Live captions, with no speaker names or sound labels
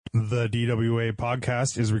The DWA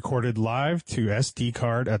podcast is recorded live to SD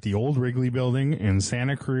card at the old Wrigley Building in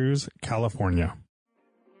Santa Cruz, California.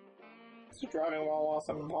 It's Driving While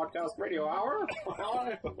Awesome Podcast Radio Hour.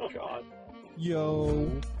 Oh, God.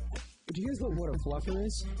 Yo. Do you guys know what a fluffer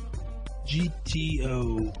is?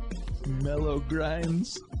 GTO. Mellow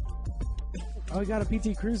grinds. Oh, I got a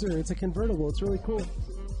PT Cruiser. It's a convertible. It's really cool.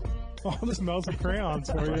 Oh, this smells of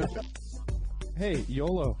crayons for you. Hey,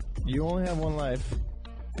 YOLO. You only have one life.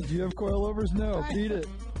 Do you have coilovers? No. Beat it.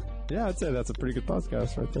 Yeah, I'd say that's a pretty good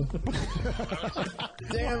podcast right there.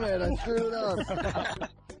 Damn it, I screwed it up.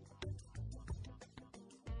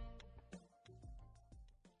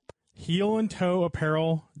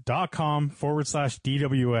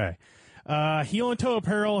 HeelAndToeApparel.com/DWA. Heel and Toe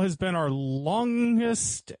Apparel has been our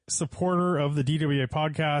longest supporter of the DWA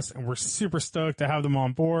podcast, and we're super stoked to have them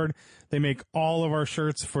on board. They make all of our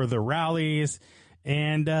shirts for the rallies,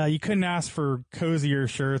 and you couldn't ask for cozier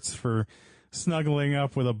shirts for snuggling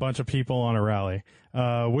up with a bunch of people on a rally.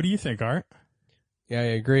 What do you think, Art? Yeah, I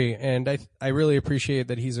agree. And I really appreciate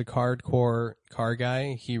that he's a hardcore car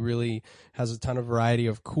guy. He really has a ton of variety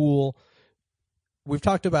of cool. We've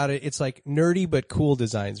talked about it. It's like nerdy but cool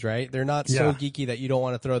designs, right? They're not so geeky that you don't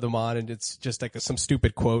want to throw them on and it's just like some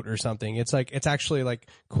stupid quote or something. It's like, it's actually like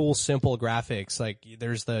cool, simple graphics. Like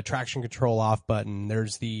there's the traction control off button.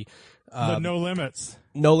 There's the No Limits.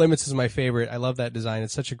 No Limits is my favorite. I love that design.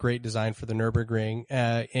 It's such a great design for the Nürburgring.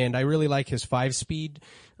 And I really like his 5-speed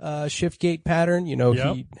shift gate pattern. You know,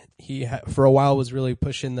 he for a while was really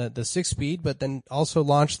pushing the 6-speed, but then also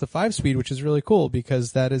launched the 5-speed, which is really cool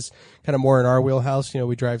because that is kind of more in our wheelhouse. You know,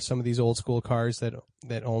 we drive some of these old school cars that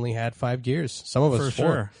only had 5 gears. Some of us for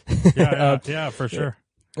 4. Sure. Yeah, for sure.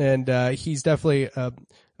 And he's definitely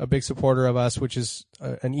a big supporter of us, which is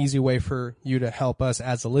an easy way for you to help us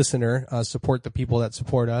as a listener support the people that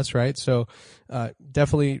support us, right? So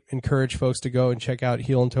definitely encourage folks to go and check out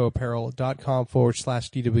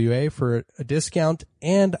HeelAndToeApparel.com/DWA for a discount.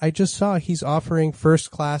 And I just saw he's offering free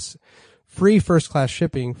first class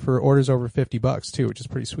shipping for orders over $50 too, which is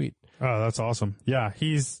pretty sweet. Oh, that's awesome. Yeah,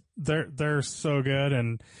 they're so good,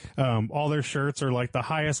 and all their shirts are like the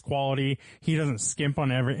highest quality. He doesn't skimp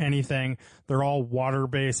on anything. They're all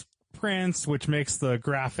water-based prints, which makes the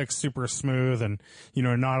graphics super smooth and, you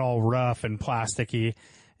know, not all rough and plasticky.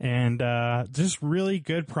 And just really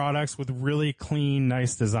good products with really clean,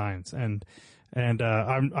 nice designs. And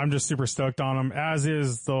I'm just super stoked on them, as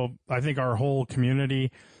is I think our whole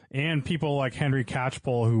community. And people like Henry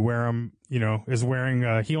Catchpole who wear them, you know, is wearing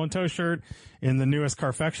a Heel and Toe shirt in the newest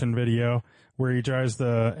Carfection video where he drives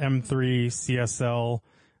the M3 CSL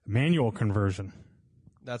manual conversion.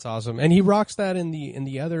 That's awesome. And he rocks that in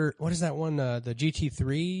the other, what is that one? The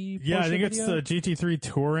GT3? Yeah, I think it's the GT3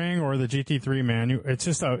 Touring or the GT3 manual. It's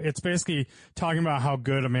just it's basically talking about how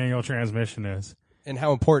good a manual transmission is. And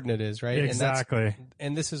how important it is, right? Exactly.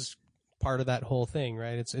 And this is part of that whole thing,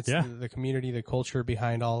 right? It's the community, the culture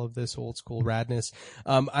behind all of this old school radness.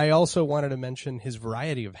 I also wanted to mention his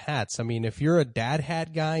variety of hats. I mean, if you're a dad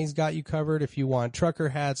hat guy, he's got you covered. If you want trucker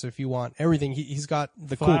hats, if you want everything, he's got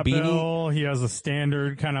the flat cool beanie. Bill, he has a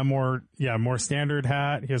standard kind of more standard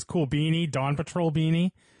hat. He has cool beanie, Dawn Patrol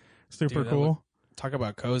beanie. Super cool. Talk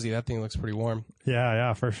about cozy. That thing looks pretty warm.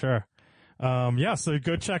 Yeah, for sure. So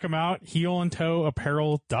go check him out.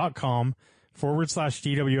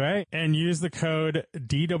 HeelAndToeApparel.com/DWA and use the code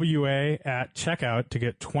DWA at checkout to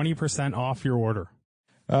get 20% off your order.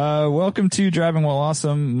 Welcome to Driving While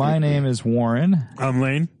Awesome. My name is Warren. I'm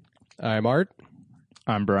Lane. I'm Art.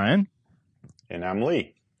 I'm Brian. And I'm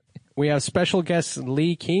Lee. We have special guest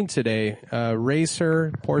Lee Keen today.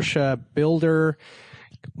 Racer, Porsche builder,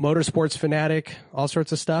 motorsports fanatic, all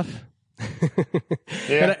sorts of stuff.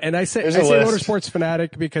 Yeah, and I say motorsports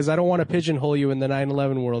fanatic because I don't want to pigeonhole you in the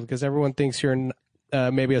 911 world because everyone thinks you're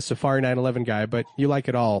maybe a Safari 911 guy, but you like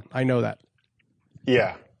it all. I know that.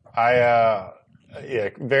 Yeah,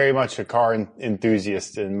 very much a car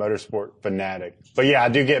enthusiast and motorsport fanatic. But yeah, I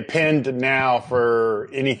do get pinned now for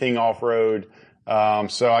anything off-road.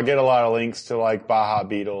 So I get a lot of links to like Baja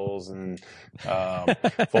Beetles and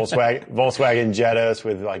Volkswagen Jettas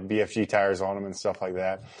with like BFG tires on them and stuff like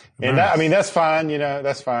that. And Nice. that's fine. You know,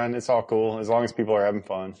 that's fine. It's all cool as long as people are having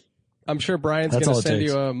fun. I'm sure Brian's going to send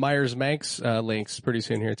you a Myers-Manx links pretty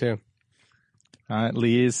soon here too.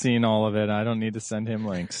 Lee has seen all of it. I don't need to send him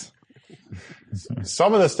links.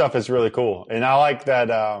 Some of the stuff is really cool. And I like that,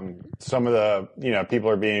 some of the, people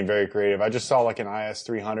are being very creative. I just saw like an IS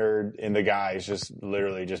 300 and the guy is just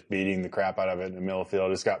literally just beating the crap out of it in the middle of the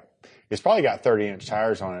field. It's probably got 30-inch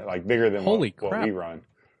tires on it, like bigger than what we run.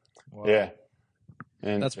 Wow. Yeah.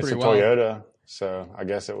 And that's it's pretty a Toyota, so I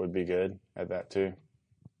guess it would be good at that too.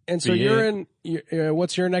 And so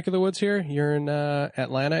what's your neck of the woods here? You're in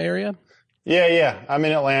Atlanta area? Yeah. I'm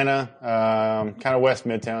in Atlanta, kind of West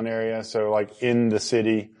Midtown area. So like in the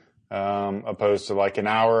city, opposed to like an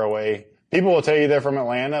hour away. People will tell you they're from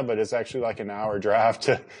Atlanta, but it's actually like an hour drive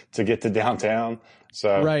to get to downtown. So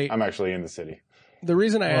I'm actually in the city. The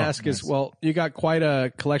reason I ask is, well, you got quite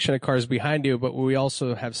a collection of cars behind you, but we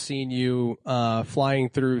also have seen you flying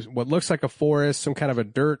through what looks like a forest, some kind of a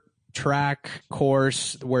dirt track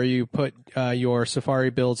course where you put your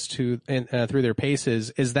safari builds through their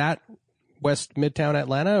paces. Is that West Midtown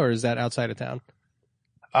Atlanta, or is that outside of town?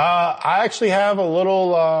 I actually have a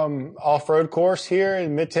little off-road course here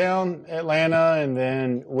in Midtown Atlanta, and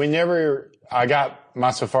then whenever I got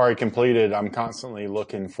my safari completed, I'm constantly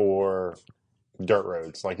looking for dirt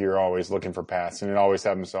roads. Like, you're always looking for paths, and it always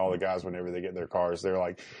happens to all the guys whenever they get their cars. They're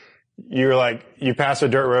like, you pass a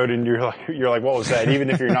dirt road and you're like, what was that? Even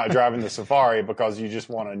if you're not driving the safari, because you just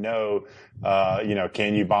want to know,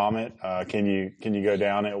 can you bomb it? Can you go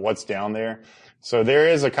down it? What's down there? So there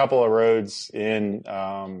is a couple of roads in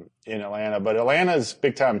Atlanta, but Atlanta's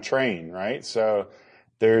big time train, right? So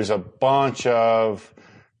there's a bunch of,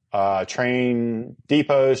 train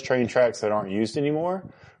depots, train tracks that aren't used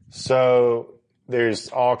anymore. So there's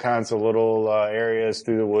all kinds of little areas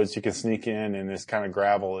through the woods you can sneak in, and this kind of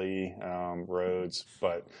gravelly roads.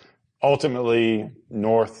 But ultimately,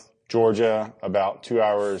 North Georgia, about 2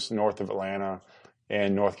 hours north of Atlanta,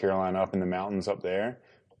 and North Carolina up in the mountains up there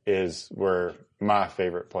is where my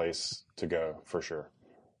favorite place to go, for sure.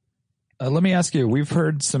 Let me ask you, we've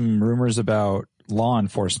heard some rumors about law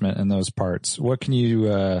enforcement in those parts. What can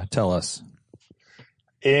you tell us?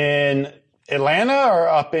 In Atlanta or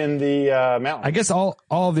up in the mountains? I guess all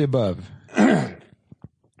of the above.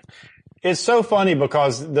 It's so funny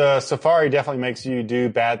because the safari definitely makes you do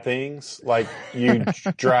bad things. Like, you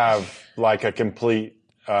drive like a complete,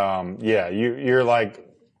 you're like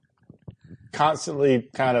constantly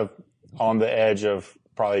kind of on the edge of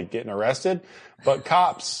probably getting arrested. But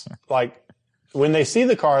cops, like, when they see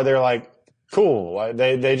the car, they're like, cool. Like,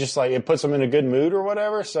 they just like, it puts them in a good mood or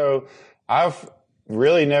whatever. So I've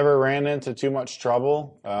really never ran into too much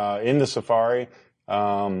trouble in the safari,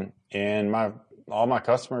 and all my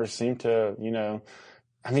customers seem to,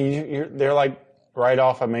 they're like right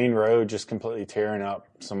off a main road, just completely tearing up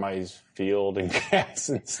somebody's field and grass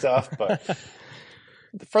and stuff. But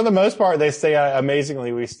for the most part, they stay out.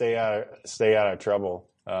 Amazingly, we stay out of trouble.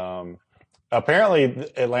 Apparently,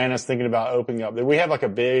 Atlanta's thinking about opening up. We have like a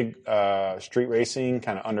big street racing,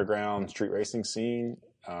 kind of underground street racing scene.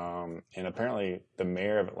 And apparently the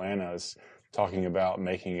mayor of Atlanta is talking about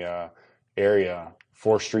making a area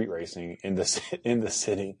for street racing in the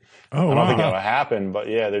city. Oh, I don't think that'll happen, but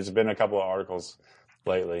yeah, there's been a couple of articles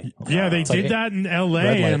lately. Yeah, they did that in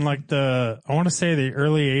LA in like I want to say the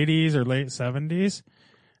early 80s or late 70s.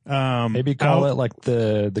 Maybe call it like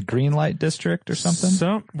the green light district or something.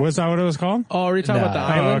 So was that what it was called? Oh, are you talking about the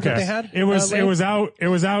island that they had? It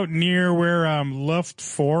was out near where Luft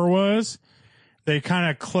 4 was. They kind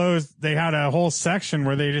of closed. They had a whole section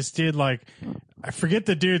where they just did like, I forget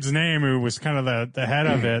the dude's name who was kind of the head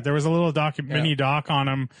of it. There was a little mini doc on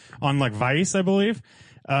him on like Vice, I believe.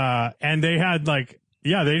 And they had like,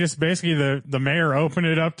 they just basically the mayor opened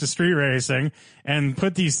it up to street racing and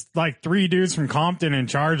put these like 3 dudes from Compton in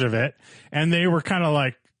charge of it. And they were kind of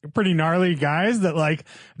like pretty gnarly guys that like,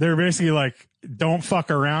 they're basically like, don't fuck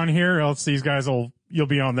around here, else these guys you'll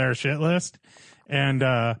be on their shit list. And,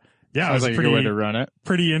 yeah, it was like a good way to run it.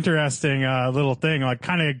 Pretty interesting little thing, like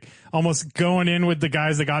kind of almost going in with the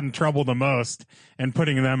guys that got in trouble the most and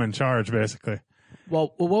putting them in charge, basically.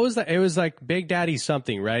 Well, what was that? It was like Big Daddy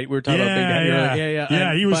something, right? We were talking about Big Daddy.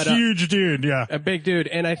 Yeah, he was huge dude, a big dude.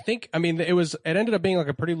 And I think, it ended up being like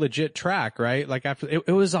a pretty legit track, right? Like after it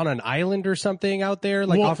was on an island or something out there,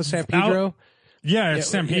 like off of San Pedro. It's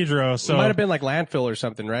San Pedro. So it might have been like landfill or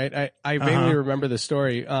something, right? I vaguely remember the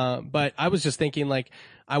story. But I was just thinking, like,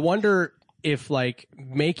 I wonder if like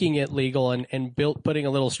making it legal and putting a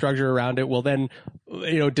little structure around it will then,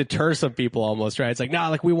 deter some people almost, right? It's like,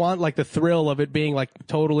 like we want like the thrill of it being like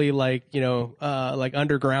totally like, like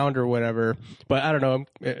underground or whatever. But I don't know.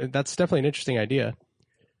 That's definitely an interesting idea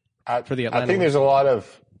for the Atlanta. I think there's a lot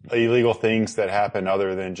of illegal things that happen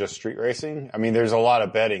other than just street racing. I mean, there's a lot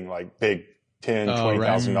of betting, like big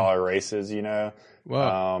 $10,000-$20,000 races,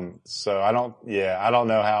 Wow. So I don't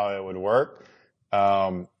know how it would work.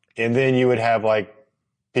 And then you would have like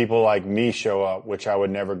people like me show up, which I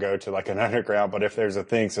would never go to like an underground, but if there's a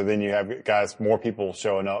thing, so then you have more people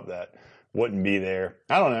showing up that wouldn't be there.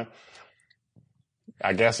 I don't know.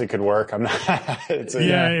 I guess it could work. I'm not.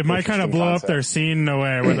 It might kind of blow up their scene in a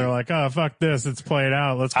way where they're like, "Oh, fuck this, it's played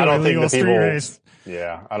out. Let's go to legal street race."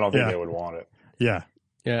 Yeah, I don't think they would want it. Yeah.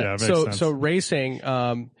 Yeah. It makes sense. So racing,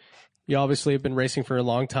 you obviously have been racing for a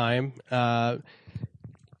long time.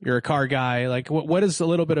 You're a car guy. Like, what is a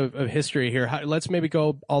little bit of history here? Let's maybe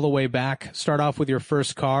go all the way back. Start off with your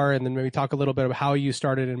first car, and then maybe talk a little bit about how you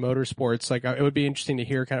started in motorsports. Like, it would be interesting to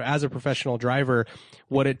hear, kind of as a professional driver,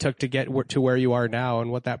 what it took to get to where you are now,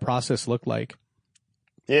 and what that process looked like.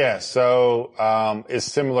 Yeah, so it's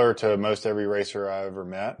similar to most every racer I ever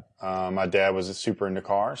met. My dad was super into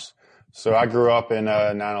cars, so I grew up in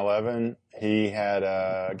a 911. He had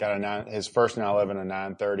his first 911, a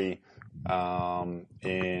 930. In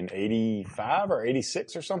 85 or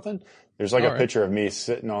 86 or something. There's like a picture of me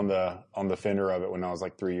sitting on the fender of it when I was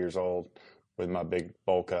like 3 years old with my big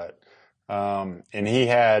bowl cut. And he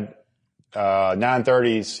had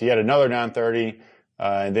 930s. He had another 930,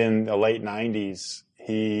 and then the late 90s.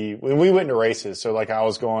 When we went to races, so like I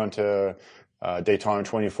was going to Daytona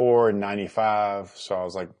 24 in 95, so I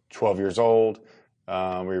was like 12 years old.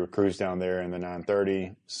 We would cruise down there in the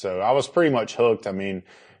 930. So I was pretty much hooked. I mean,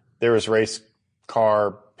 there was race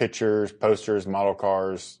car pictures, posters, model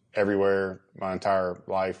cars everywhere my entire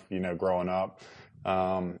life, growing up.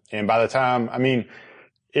 And by the time, I mean,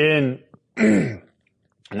 in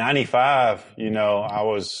 95,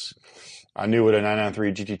 I knew what a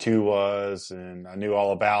 993 GT2 was, and I knew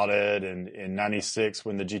all about it. And in 96,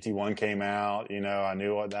 when the GT1 came out, I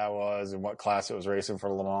knew what that was and what class it was racing for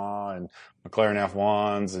Le Mans and McLaren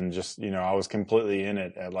F1s. And just, I was completely in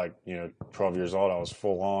it at 12 years old. I was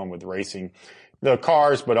full on with racing the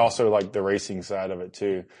cars, but also like the racing side of it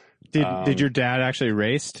too. Did your dad actually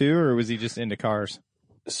race too, or was he just into cars?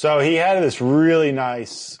 So he had this really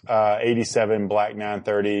nice 87 black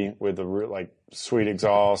 930 with the sweet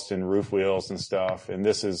exhaust and roof wheels and stuff. And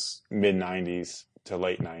this is mid 90s to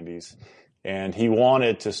late 90s. And he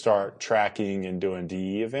wanted to start tracking and doing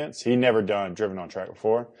DE events. He'd never driven on track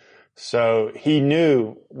before. So he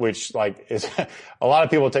knew, which is a lot of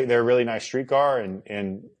people take their really nice street car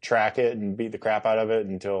and track it and beat the crap out of it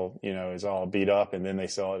until, it's all beat up, and then they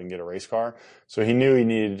sell it and get a race car. So he knew he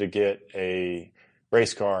needed to get a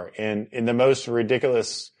race car. And in the most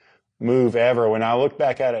ridiculous move ever, when I look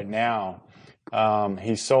back at it now,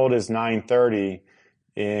 he sold his 930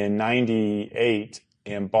 in 98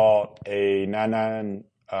 and bought a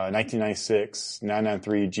 1996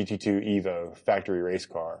 993 GT2 Evo factory race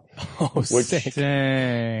car. Which was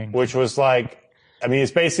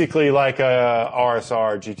it's basically like a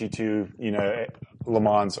RSR GT2, Le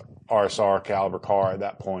Mans RSR caliber car at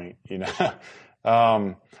that point,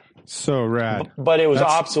 So rad. But it was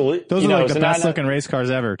obsolete. Those are the best looking race cars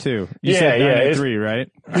ever too. You said 993, right?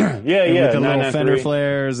 Yeah. With the little fender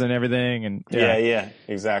flares and everything. And yeah,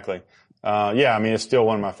 exactly. It's still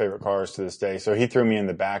one of my favorite cars to this day. So he threw me in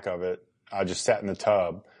the back of it. I just sat in the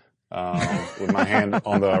tub, with my hand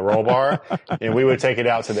on the roll bar, and we would take it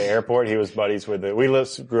out to the airport. He was buddies with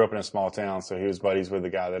grew up in a small town, so he was buddies with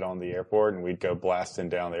the guy that owned the airport, and we'd go blasting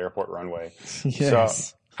down the airport runway. Yes.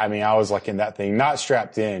 So, I was in that thing, not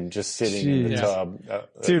strapped in, just sitting in the tub.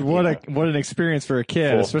 Dude, what an experience for a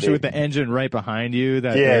kid, especially with the engine right behind you,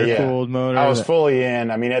 that air-cooled motor. I was fully in.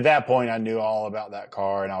 At that point, I knew all about that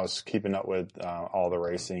car, and I was keeping up with all the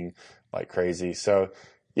racing like crazy. So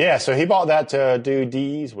he bought that to do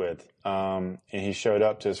DEs with. And he showed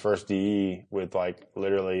up to his first DE with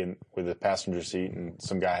literally with a passenger seat, and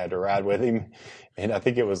some guy had to ride with him. And I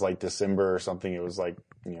think it was December or something. It was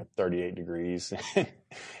 38 degrees,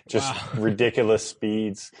 just ridiculous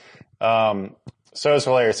speeds. So it was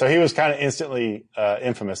hilarious. So he was kind of instantly,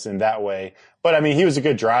 infamous in that way. But he was a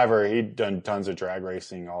good driver. He'd done tons of drag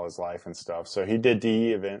racing all his life and stuff. So he did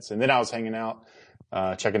DE events, and then I was hanging out,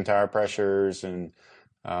 checking tire pressures and,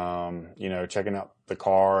 checking out the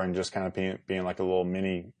car and just kind of being like a little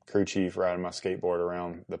mini crew chief riding my skateboard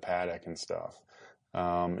around the paddock and stuff.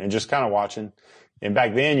 And just kind of watching. And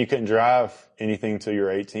back then you couldn't drive anything until you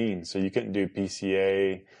were 18. So you couldn't do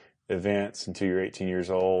PCA events until you're 18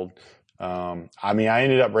 years old. I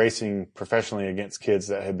ended up racing professionally against kids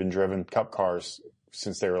that had been driven cup cars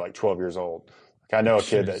since they were 12 years old. I know a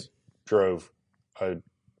kid that drove a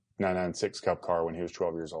 996 cup car when he was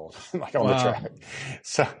 12 years old, on the track.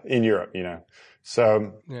 So in Europe,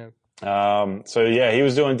 So, he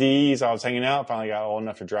was doing DEs. I was hanging out, finally got old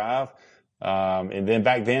enough to drive. And then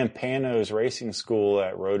back then, Pano's Racing School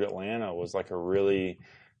at Road Atlanta was a really,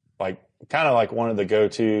 kind of one of the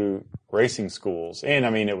go-to racing schools. And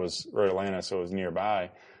it was Road Atlanta, so it was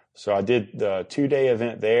nearby. So I did the 2-day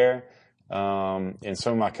event there. And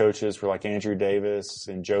some of my coaches were Andrew Davis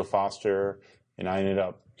and Joe Foster and I ended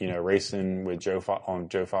up, racing with on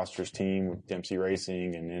Joe Foster's team with Dempsey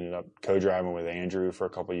Racing, and ended up co-driving with Andrew for a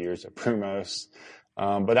couple of years at Prumos.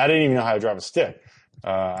 But I didn't even know how to drive a stick.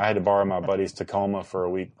 I had to borrow my buddy's Tacoma for a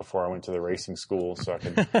week before I went to the racing school so I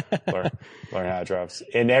could learn how to drive.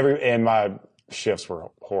 And my shifts were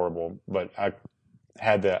horrible, but I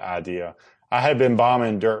had the idea. I had been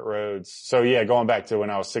bombing dirt roads. So yeah, going back to when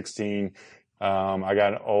I was 16, I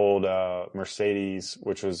got an old Mercedes,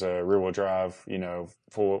 which was a rear-wheel drive,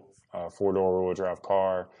 full four-door rear-wheel drive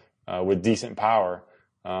car with decent power.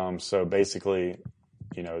 So basically,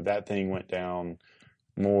 that thing went down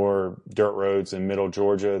more dirt roads in middle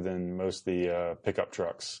Georgia than most of the pickup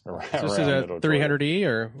trucks around. So this is a 300E,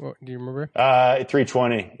 or what, do you remember?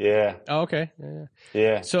 320. Yeah. Oh, okay.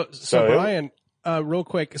 Yeah. So Brian, real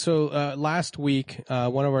quick. So last week,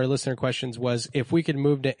 one of our listener questions was if we could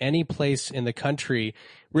move to any place in the country,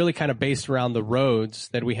 really kind of based around the roads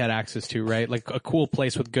that we had access to, right? Like a cool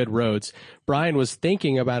place with good roads. Brian was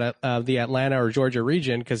thinking about the Atlanta or Georgia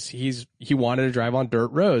region because he wanted to drive on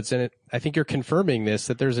dirt roads, and I think you're confirming this,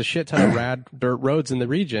 that there's a shit ton of rad dirt roads in the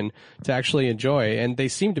region to actually enjoy, and they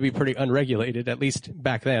seem to be pretty unregulated, at least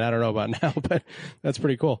back then. I don't know about now, but that's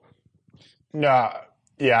pretty cool. No.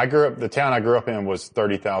 Yeah, the town I grew up in was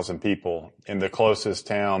 30,000 people, and the closest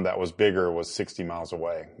town that was bigger was 60 miles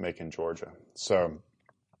away, Macon, Georgia. So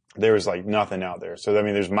there was like nothing out there. So, I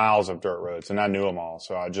mean, there's miles of dirt roads, and I knew them all.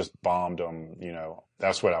 So I just bombed them,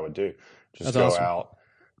 that's what I would do. Just go out.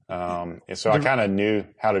 And so I kind of knew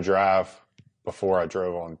how to drive before I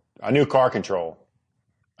drove on. I knew car control.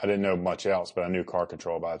 I didn't know much else, but I knew car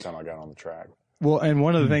control by the time I got on the track. Well, and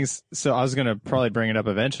one of the things, so I was going to probably bring it up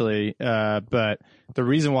eventually, but the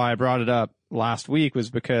reason why I brought it up last week was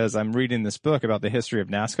because I'm reading this book about the history of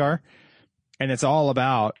NASCAR, and it's all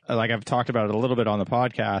about, like I've talked about it a little bit on the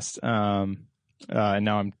podcast, and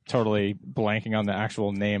now I'm totally blanking on the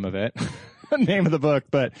actual name of it, name of the book,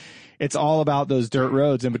 but it's all about those dirt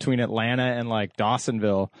roads in between Atlanta and like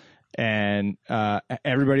Dawsonville. And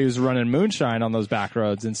everybody was running moonshine on those back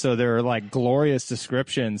roads, and so there are like glorious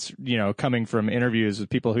descriptions, coming from interviews with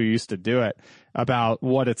people who used to do it about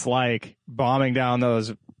what it's like bombing down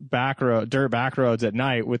those dirt back roads at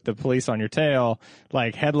night with the police on your tail,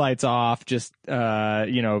 like headlights off, just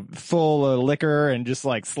full of liquor and just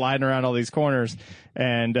like sliding around all these corners.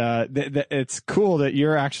 And it's cool that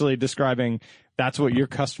you're actually describing. That's what your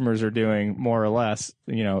customers are doing, more or less,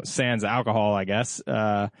 sans alcohol, I guess,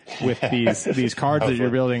 with these cars that you're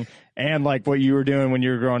building, and like what you were doing when you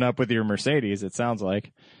were growing up with your Mercedes, it sounds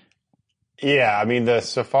like. Yeah, I mean, the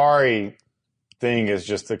Safari thing is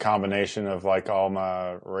just the combination of like all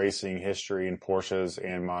my racing history in Porsches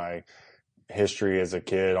and my history as a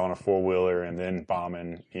kid on a four-wheeler and then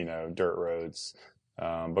bombing, dirt roads.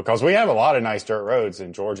 Because we have a lot of nice dirt roads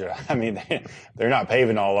in Georgia. I mean, they're not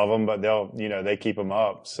paving all of them, but they keep them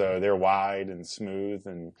up. So they're wide and smooth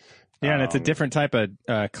and. Yeah. And it's a different type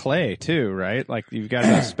of, clay too, right? Like you've got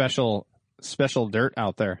that special dirt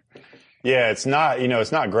out there. Yeah. It's not,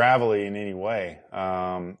 it's not gravelly in any way.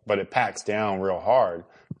 But it packs down real hard.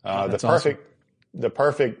 The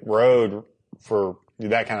perfect road for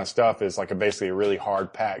that kind of stuff is like basically a really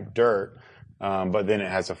hard packed dirt. But then it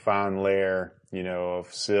has a fine layer,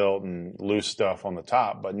 of silt and loose stuff on the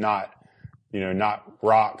top, but not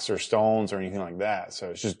rocks or stones or anything like that.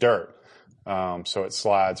 So it's just dirt. So it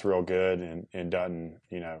slides real good and doesn't,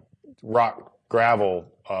 rock gravel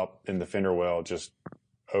up in the fender well just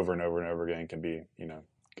over and over and over again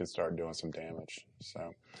can start doing some damage.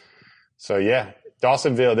 So yeah,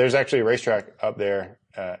 Dawsonville, there's actually a racetrack up there.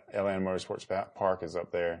 Atlanta Motorsports Park is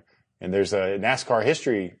up there, and there's a NASCAR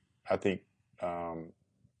history, I think,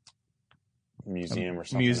 museum or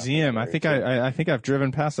something. Museum. I think I've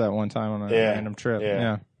driven past that one time on a random trip.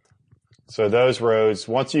 Yeah. So those roads,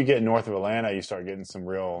 once you get north of Atlanta, you start getting some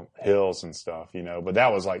real hills and stuff, but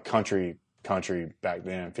that was like country back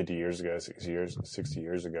then, 50 years ago, 60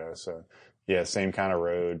 years ago. So yeah, same kind of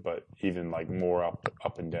road, but even like more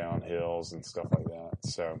up and down hills and stuff like that.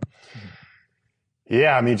 So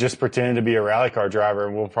yeah, I mean, just pretending to be a rally car driver,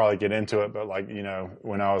 and we'll probably get into it. But like,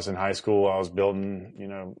 when I was in high school, I was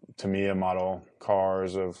building, Tamiya model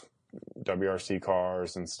cars of WRC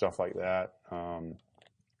cars and stuff like that.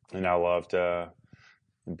 And I loved,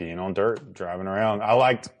 being on dirt, driving around. I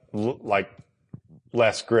liked like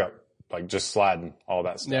less grip, like just sliding, all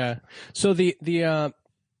that stuff. Yeah. So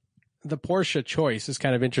the Porsche choice is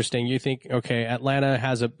kind of interesting. You think, okay, Atlanta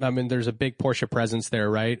there's a big Porsche presence there,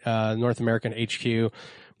 right? North American HQ.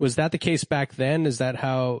 Was that the case back then? Is that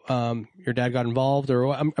how your dad got involved?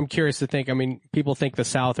 Or I'm curious to think. I mean, people think the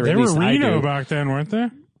South, or they at least were I Reno do. back then, weren't they?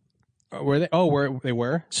 Were they? Oh, where they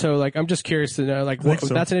were? So, like, I'm just curious to know. Like, think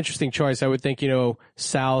so. that's an interesting choice. I would think,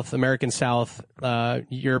 South American South,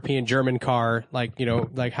 European German car, like,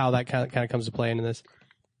 like how that kind of comes to play into this.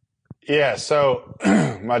 Yeah, so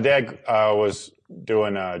my dad was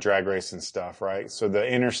doing drag racing stuff, right? So the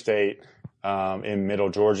interstate in Middle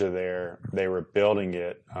Georgia there, they were building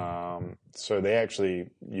it. So they actually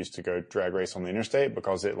used to go drag race on the interstate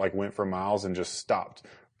because it like went for miles and just stopped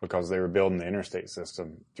because they were building the interstate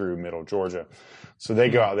system through Middle Georgia. So they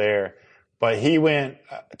go out there. But he went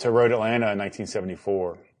to Road Atlanta in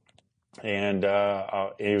 1974. And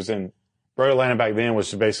he was in Road Atlanta back then,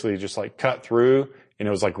 was basically just like cut through, and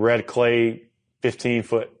it was like red clay,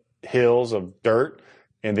 15-foot hills of dirt.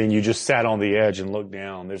 And then you just sat on the edge and looked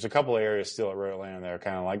down. There's a couple of areas still at Road Atlanta that are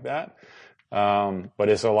kind of like that. But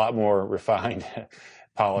it's a lot more refined,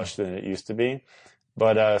 polished than it used to be.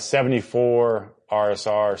 But 74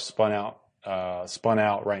 RSR spun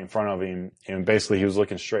out right in front of him. And basically he was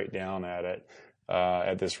looking straight down at it,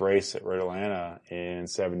 at this race at Road Atlanta in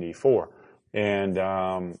 74. And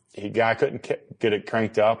guy couldn't get it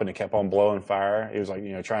cranked up, and it kept on blowing fire. He was like,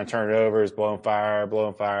 trying to turn it over. It's blowing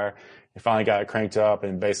fire. He finally got it cranked up,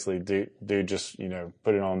 and basically dude just,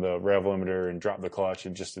 put it on the rev limiter and dropped the clutch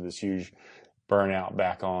and just did this huge burnout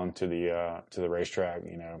back on to the racetrack,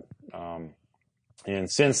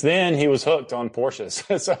 and since then he was hooked on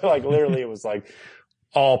Porsches. So like literally it was like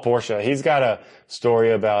all Porsche. He's got a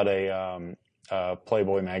story about a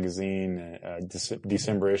Playboy magazine,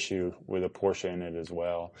 December issue with a Porsche in it as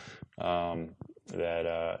well.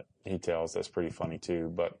 That he tells. That's pretty funny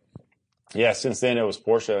too. But yeah, since then it was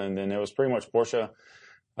Porsche, and then it was pretty much Porsche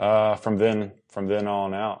from then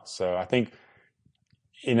on out. So I think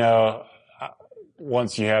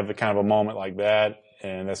once you have the kind of a moment like that,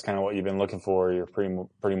 and that's kind of what you've been looking for, you're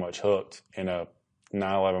pretty much hooked. In a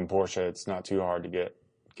 911 Porsche, it's not too hard to get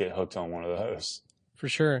hooked on one of those. For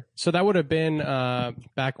sure. So that would have been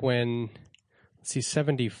back when,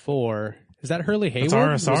 74. Is that Hurley Haywood?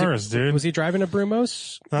 It's RSRs, dude. Was he driving a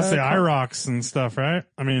Brumos? That's the IROCs and stuff, right?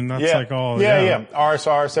 I mean, that's like all. Yeah.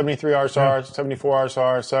 RSR, 73 RSR, 74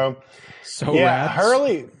 RSR. So yeah,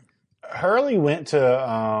 rad. Hurley went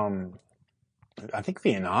to, I think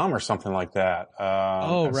Vietnam or something like that.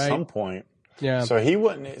 At some point. Yeah. So he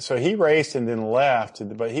raced and then left,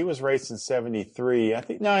 but he was raced in 73.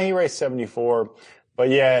 He raced 74. But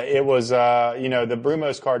yeah, it was, the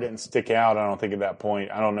Brumos car didn't stick out, I don't think, at that point.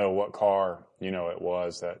 I don't know what car, it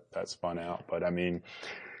was that spun out. But I mean,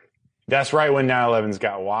 that's right when 911s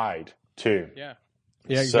got wide too. Yeah.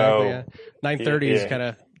 Yeah, exactly. So, 930 is kind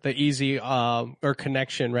of the easy, or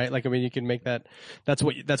connection, right? Like, I mean, you can make that, that's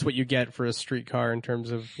what you get for a street car in terms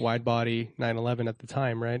of wide body 911 at the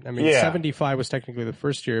time, right? I mean, 75 was technically the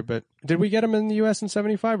first year, but did we get them in the US in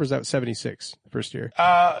 75, or was that 76 first year?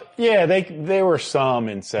 Yeah, they were some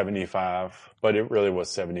in 75, but it really was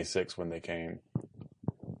 76 when they came.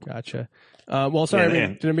 Gotcha. Well,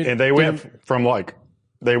 sorry. And they went from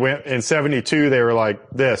they went in 72, they were like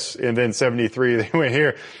this, and then 73, they went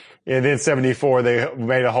here. And then 74, they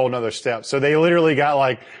made a whole nother step. So they literally got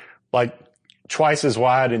like twice as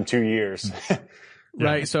wide in 2 years.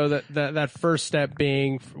 Right. So that first step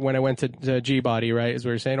being when I went to G body, right, is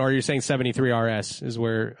what you're saying? Or you're saying 73 RS is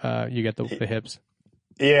where, you get the hips?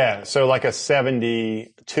 Yeah. So like a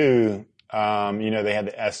 72, they had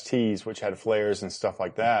the STs, which had flares and stuff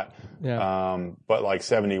like that. Yeah. But like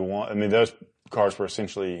 71, I mean, those cars were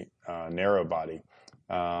essentially, narrow body.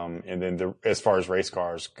 And then as far as race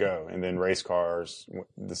cars go, and then race cars,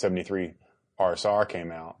 the 73 RSR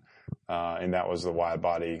came out, and that was the wide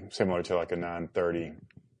body, similar to like a 930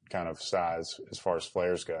 kind of size as far as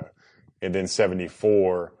flares go. And then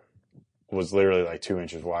 74 was literally like 2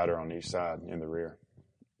 inches wider on each side in the rear.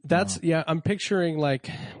 I'm picturing like,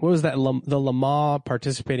 what was that? The Le Mans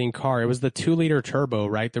participating car. It was the 2-liter turbo,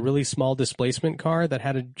 right? The really small displacement car that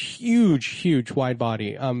had a huge wide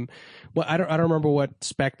body. Well, I don't remember what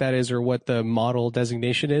spec that is or what the model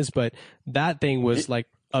designation is, but that thing was like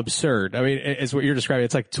absurd. I mean, it's what you're describing.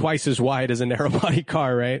 It's like twice as wide as a narrow body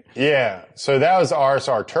car, right? Yeah. So that was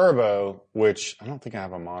RSR Turbo, which I don't think I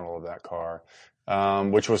have a model of that car.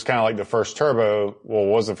 Which was kind of like the first turbo,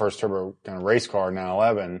 was the first turbo kind of race car,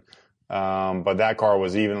 911. But that car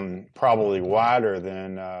was even probably wider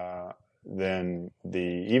than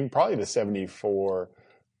probably the 74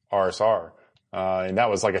 RSR. And that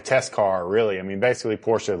was like a test car, really. I mean, basically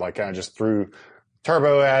Porsche like kind of just threw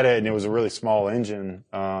turbo at it, and it was a really small engine.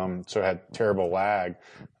 So it had terrible lag.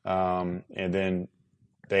 And then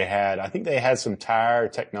I think they had some tire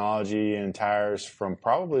technology and tires from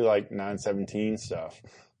probably like 917 stuff.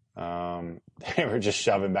 They were just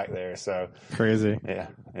shoving back there. So Crazy.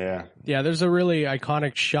 yeah. Yeah, there's a really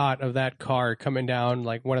iconic shot of that car coming down,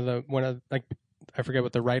 like one of like, I forget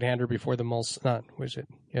what the right-hander before the Mulsanne, was it?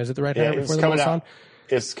 Yeah, is it the right-hander before the Mulsanne?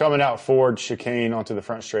 It's coming out Ford chicane onto the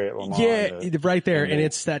front straight at Le Mans. Yeah, right there. And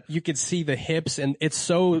it's that you could see the hips, and it's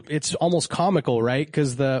almost comical, right?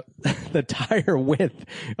 Because the tire width,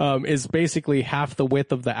 is basically half the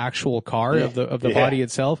width of the actual car, of the body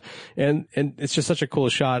itself. And it's just such a cool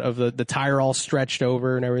shot of the tire all stretched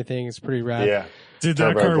over and everything. It's pretty rad. Yeah. Did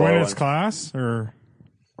that car win its class, or?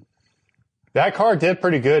 That car did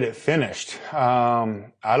pretty good. It finished.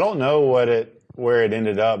 I don't know where it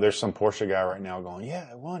ended up. There's some Porsche guy right now going,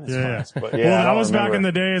 yeah, it won its class. But yeah, well, that was back in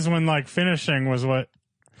the days when like finishing was what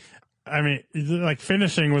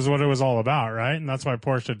it was all about, right? And that's why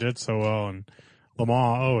Porsche did so well, and Le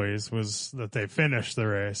Mans always was that they finished the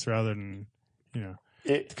race rather than,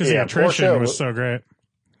 because the attrition was so great.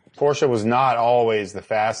 Porsche was not always the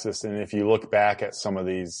fastest, and if you look back at some of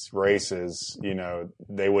these races,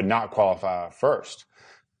 they would not qualify first,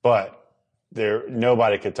 but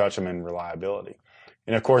nobody could touch them in reliability.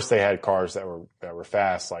 And of course, they had cars that were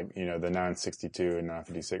fast, like the 962 and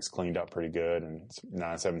 956 cleaned up pretty good, and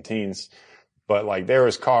 917s. But like there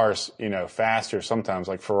was cars, faster sometimes.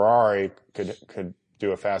 Like Ferrari could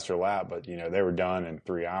do a faster lap, but they were done in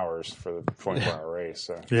 3 hours for the 24-hour race.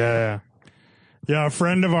 So yeah, a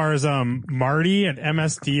friend of ours, Marty at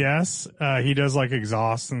MSDS, he does like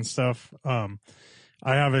exhausts and stuff.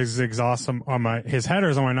 I have his exhaust on his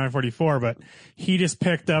headers on my 944, but he just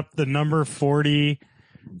picked up the number 40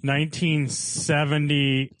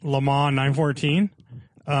 1970 Le Mans 914,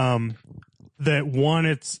 that won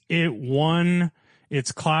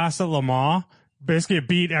its class at Le Mans. Basically it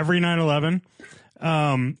beat every 911.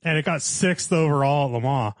 And it got 6th overall at Le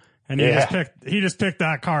Mans. And he just picked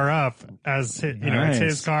that car up as it's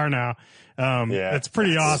his car now. It's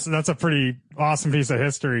pretty awesome. That's a pretty awesome piece of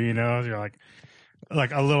history, You're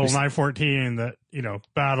like a little 914 that,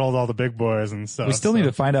 battled all the big boys and stuff. We still need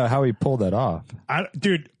to find out how he pulled that off.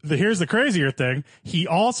 Here's the crazier thing. He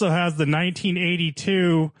also has the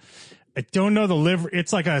 1982, I don't know the livery.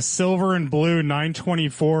 It's like a silver and blue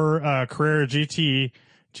 924, Carrera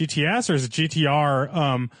GTS, or is it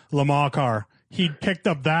GTR, Le Mans car. He picked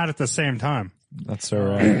up that at the same time. That's so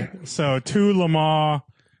right. So 2 Le Mans,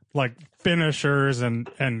 like finishers and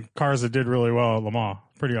cars that did really well at Le Mans.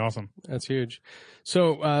 Pretty awesome. That's huge.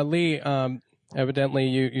 So, Lee, evidently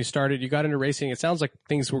you got into racing. It sounds like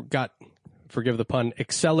things got, forgive the pun,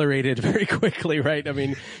 accelerated very quickly, right? I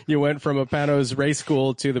mean, you went from a Panos race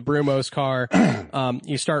school to the Brumos car.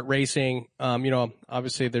 You start racing.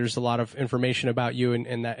 Obviously there's a lot of information about you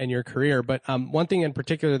and your career. But, one thing in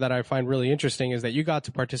particular that I find really interesting is that you got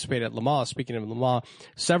to participate at Le Mans, speaking of Le Mans,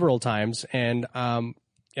 several times. And,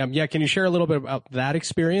 can you share a little bit about that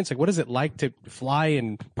experience? Like, what is it like to fly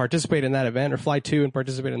and participate in that event, or fly to and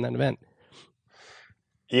participate in that event?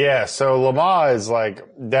 Yeah, so Le Mans is like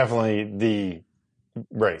definitely the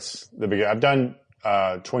race. I've done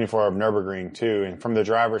 24 of Nürburgring too, and from the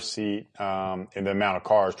driver's seat, and the amount of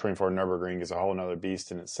cars, 24 Nürburgring is a whole nother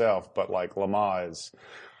beast in itself. But like Le Mans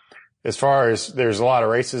as far as there's a lot of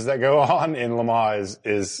races that go on, and Le Mans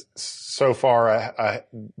is so far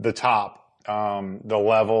the top. The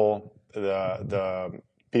level, the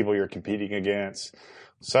people you're competing against.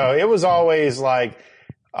 So it was always like,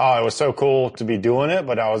 it was so cool to be doing it,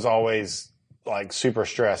 but I was always like super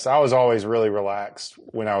stressed. I was always really relaxed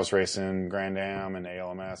when I was racing Grand Am and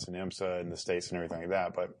ALMS and IMSA in the States and everything like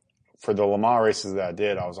that. But for the Le Mans races that I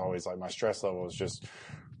did, I was always like, my stress level was just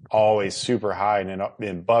always super high, and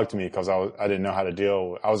it bugged me because I didn't know how to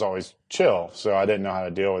deal. I was always chill, so I didn't know how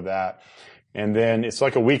to deal with that. And then it's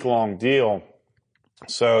like a week-long deal.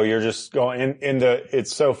 So you're just going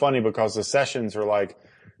it's so funny because the sessions are like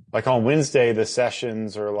on Wednesday, the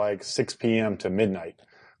sessions are like 6 p.m. to midnight.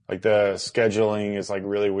 Like the scheduling is like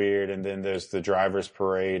really weird. And then there's the driver's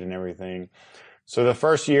parade and everything. So the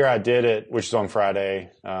first year I did it, which is on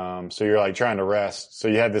Friday. So you're like trying to rest. So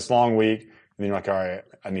you have this long week, and then you're like, all right,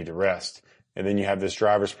 I need to rest. And then you have this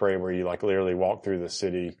driver's parade where you like literally walk through the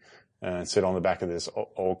city and sit on the back of this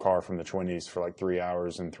old car from the 20s for like 3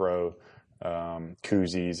 hours and throw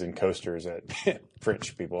koozies and coasters at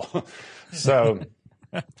French people. So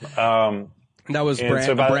that was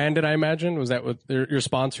branded, I imagine. Was that with your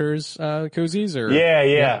sponsors, koozies? Or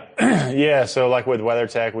yeah. So like with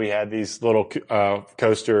WeatherTech, we had these little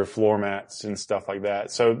coaster floor mats and stuff like that.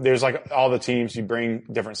 So there's like all the teams, you bring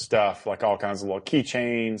different stuff, like all kinds of little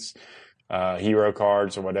keychains, hero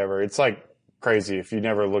cards or whatever. It's like crazy. If you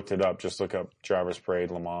never looked it up, just look up Drivers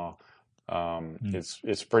Parade Le Mans.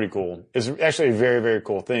 It's pretty cool. It's actually a very, very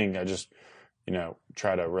cool thing. I just,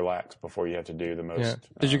 try to relax before you have to do the most. Yeah.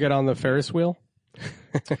 Did you get on the Ferris wheel?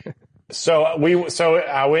 So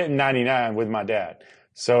I went in 99 with my dad.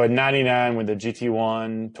 So in 99, when the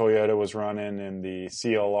GT1 Toyota was running and the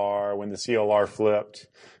CLR, when the CLR flipped,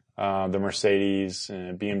 the Mercedes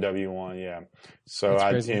and BMW one. Yeah. So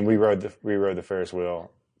we rode the Ferris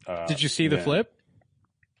wheel. Did you see the flip?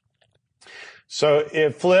 So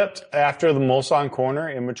it flipped after the Mulsanne corner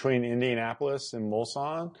in between Indianapolis and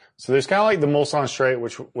Mulsanne. So there's kind of like the Mulsanne straight,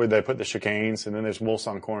 where they put the chicanes, and then there's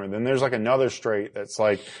Mulsanne corner. Then there's like another straight that's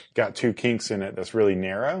like got two kinks in it that's really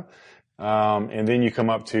narrow. And then you come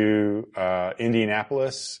up to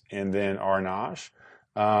Indianapolis and then Arnage.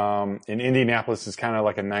 And Indianapolis is kind of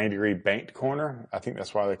like a 90-degree banked corner. I think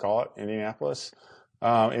that's why they call it Indianapolis.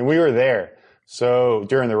 And we were there. So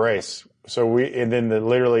during the race, and then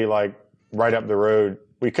literally like right up the road,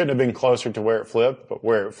 we couldn't have been closer to where it flipped, but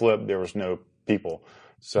where it flipped, there was no people.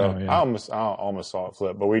 So I almost saw it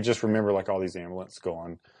flip, but we just remember like all these ambulances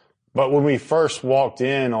going. But when we first walked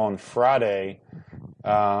in on Friday, we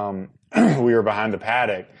were behind the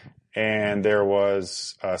paddock and there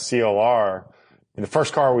was a CLR. And the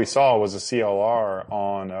first car we saw was a CLR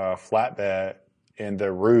on a flatbed, and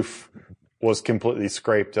the roof was completely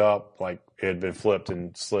scraped up, like it had been flipped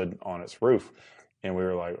and slid on its roof. And we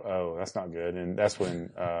were like, oh, that's not good. And that's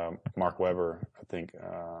when Mark Webber, I think,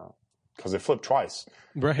 because it flipped twice.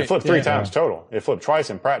 Right. It flipped three times total. It flipped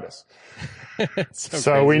twice in practice.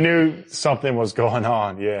 So we knew something was going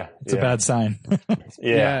on. Yeah. It's a bad sign.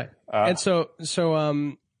 Yeah. And so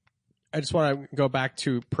I just want to go back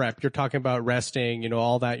to prep. You're talking about resting,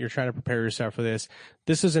 all that. You're trying to prepare yourself for this.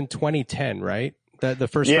 This is in 2010, right? The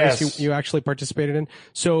first race you actually participated in.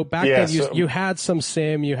 So back then you had some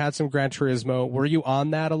sim, you had some Gran Turismo. Were you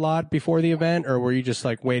on that a lot before the event, or were you just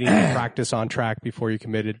like waiting to practice on track before you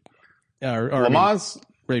committed? Le Mans?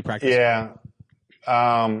 Really practice? Yeah.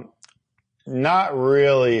 Not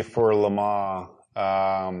really for Le Mans.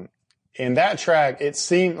 In that track, it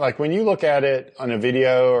seemed like when you look at it on a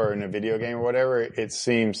video or in a video game or whatever, it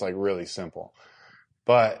seems like really simple,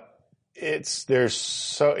 but it's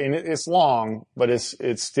long, but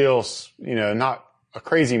it's still, not a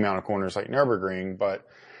crazy amount of corners like Nürburgring. But,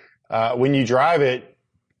 when you drive it,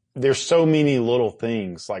 there's so many little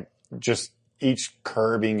things, like just each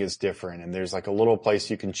curbing is different. And there's like a little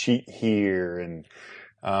place you can cheat here and,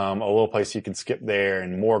 a little place you can skip there,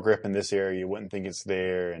 and more grip in this area. You wouldn't think it's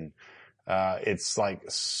there. And,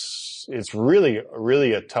 it's really,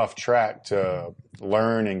 really a tough track to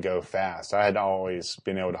learn and go fast. I had always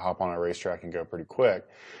been able to hop on a racetrack and go pretty quick.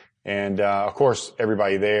 And, of course,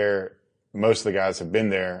 everybody there, most of the guys have been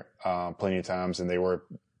there, plenty of times, and they were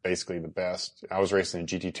basically the best. I was racing in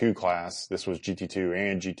GT2 class. This was GT2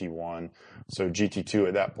 and GT1. So GT2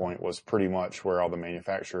 at that point was pretty much where all the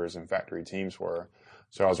manufacturers and factory teams were.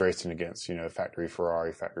 So I was racing against, factory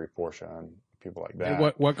Ferrari, factory Porsche, and people like that.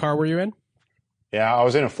 And what car were you in? Yeah, I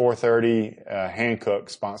was in a 430 Hankook,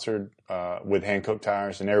 sponsored with Hankook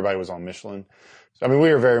tires, and everybody was on Michelin. So, we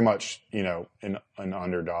were very much, an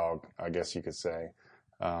underdog, I guess you could say.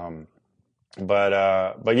 But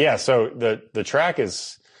yeah, so the track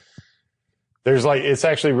is, it's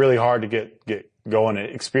actually really hard to get going.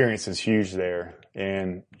 Experience is huge there,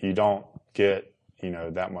 and you don't get,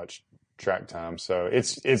 that much track time. So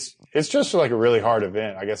it's just like a really hard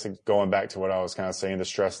event. I guess going back to what I was kind of saying, the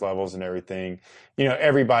stress levels and everything,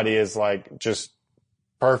 everybody is like just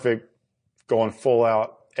perfect, going full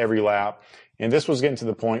out every lap. And this was getting to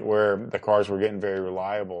the point where the cars were getting very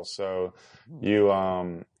reliable. So it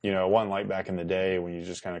wasn't like back in the day when you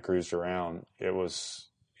just kind of cruised around. It was,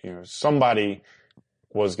 somebody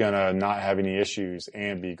was going to not have any issues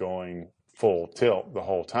and be going full tilt the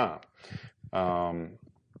whole time.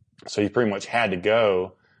 So you pretty much had to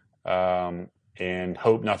go, and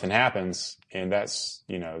hope nothing happens. And that's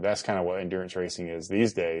kind of what endurance racing is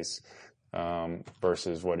these days,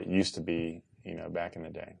 versus what it used to be, back in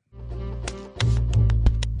the day.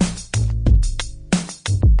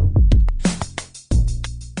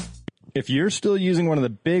 If you're still using one of the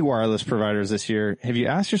big wireless providers this year, have you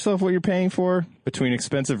asked yourself what you're paying for? Between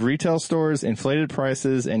expensive retail stores, inflated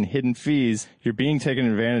prices, and hidden fees, you're being taken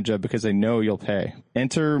advantage of because they know you'll pay.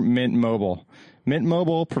 Enter Mint Mobile. Mint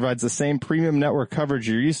Mobile provides the same premium network coverage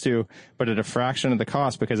you're used to, but at a fraction of the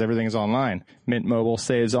cost because everything is online. Mint Mobile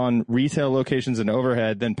saves on retail locations and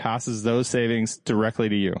overhead, then passes those savings directly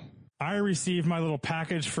to you. I received my little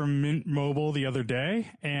package from Mint Mobile the other day,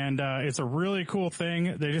 and it's a really cool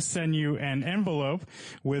thing. They just send you an envelope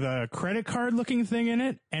with a credit card looking thing in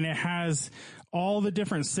it, and it has all the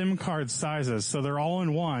different SIM card sizes. So they're all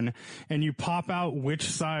in one, and you pop out which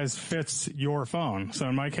size fits your phone. So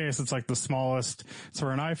in my case, it's like the smallest. It's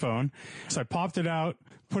for an iPhone. So I popped it out,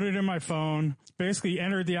 put it in my phone, basically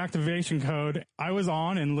entered the activation code. I was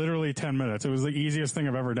on in literally 10 minutes. It was the easiest thing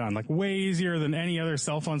I've ever done, like way easier than any other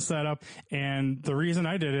cell phone setup. And the reason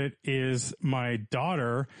I did it is my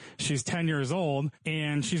daughter, she's 10 years old,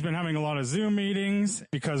 and she's been having a lot of Zoom meetings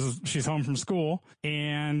because she's home from school,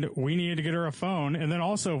 and we needed to get her a phone. And then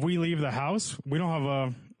also, if we leave the house, we don't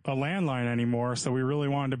have a landline anymore, so we really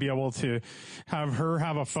wanted to be able to have her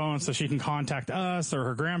have a phone so she can contact us or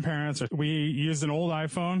her grandparents. We used an old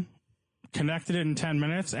iPhone, connected it in 10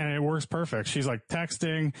 minutes, and it works perfect. She's like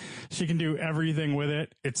texting. She can do everything with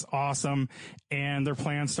it. It's awesome. And their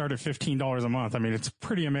plans start at $15 a month. I mean, it's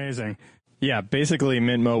pretty amazing. Yeah, basically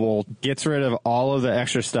Mint Mobile gets rid of all of the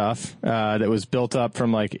extra stuff that was built up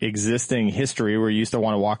from like existing history where you used to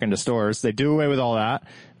want to walk into stores. They do away with all that,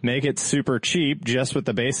 make it super cheap just with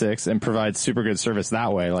the basics, and provide super good service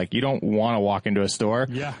that way. Like, you don't want to walk into a store.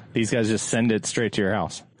 Yeah. These guys just send it straight to your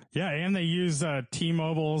house. Yeah, and they use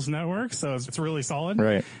T-Mobile's network, so it's really solid.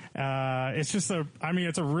 Right. It's just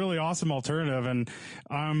it's a really awesome alternative, and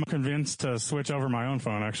I'm convinced to switch over my own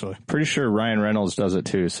phone, actually. Pretty sure Ryan Reynolds does it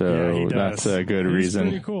too, so Yeah, he does. that's a good reason.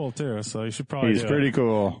 He's pretty cool too, so you should probably He's pretty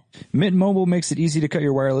cool. Mint Mobile makes it easy to cut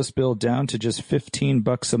your wireless bill down to just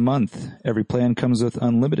 $15 a month. Every plan comes with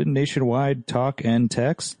unlimited nationwide talk and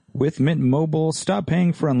text. With Mint Mobile, stop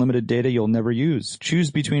paying for unlimited data you'll never use.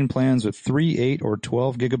 Choose between plans with 3, 8, or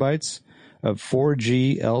 12 gigabytes of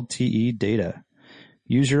 4G LTE data.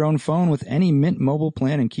 Use your own phone with any Mint Mobile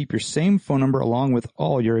plan and keep your same phone number along with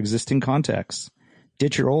all your existing contacts.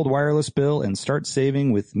 Ditch your old wireless bill and start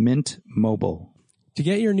saving with Mint Mobile. To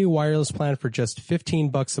get your new wireless plan for just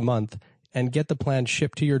 $15 a month and get the plan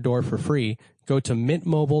shipped to your door for free, go to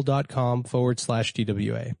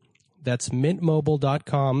mintmobile.com/DWA. That's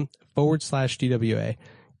mintmobile.com/DWA.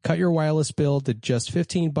 Cut your wireless bill to just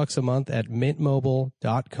 $15 a month at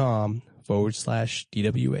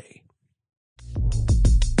mintmobile.com/DWA.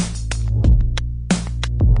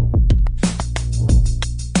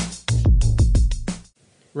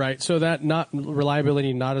 Right. So that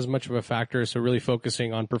reliability, not as much of a factor. So really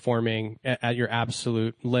focusing on performing at your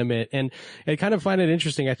absolute limit. And I kind of find it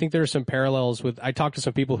interesting. I think there are some parallels with, I talked to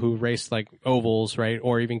some people who raced like ovals, right?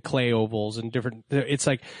 Or even clay ovals and different, it's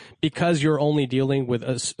like, because you're only dealing with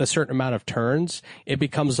a certain amount of turns, it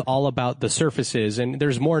becomes all about the surfaces, and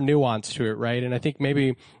there's more nuance to it, right? And I think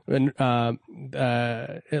maybe Le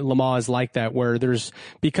Mans is like that, where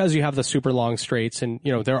because you have the super long straights and,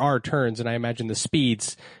 there are turns, and I imagine the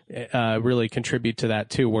speeds really contribute to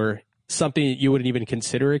that too, where something you wouldn't even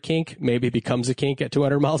consider a kink maybe becomes a kink at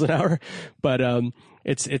 200 miles an hour. But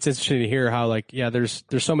it's interesting to hear how there's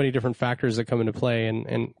so many different factors that come into play,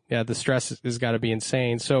 and the stress has got to be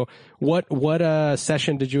insane. So what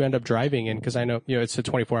session did you end up driving in? Because I know it's a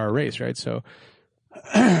 24-hour race, right? So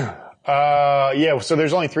so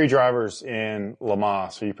there's only 3 drivers in Le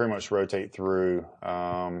Mans, so you pretty much rotate through.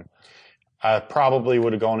 I probably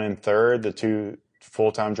would have gone in third. The 2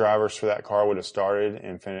 full-time drivers for that car would have started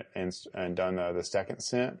and done the second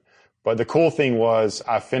stint. But the cool thing was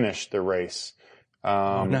I finished the race.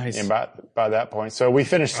 Nice. And by that point, so we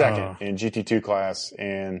finished second in GT2 class,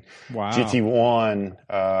 and Wow.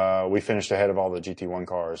 GT1, we finished ahead of all the GT1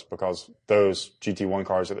 cars because those GT1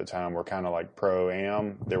 cars at the time were kind of like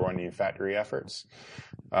pro-am. There weren't any factory efforts.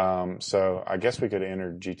 So I guess we could have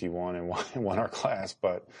entered GT1 and won our class,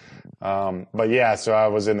 but yeah, so I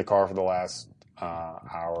was in the car for the last,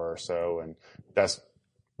 hour or so, and that's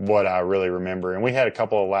what I really remember. And we had a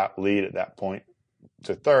couple of lap lead at that point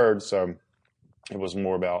to third, so it was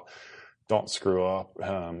more about don't screw up,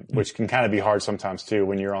 which can kind of be hard sometimes too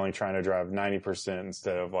when you're only trying to drive 90%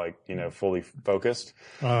 instead of fully focused.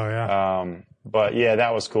 Oh yeah. But yeah,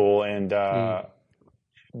 that was cool. And the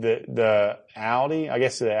Audi, I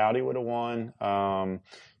guess the Audi would have won.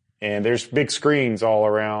 And there's big screens all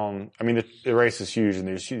around. I mean, the race is huge, and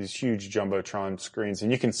there's these huge Jumbotron screens,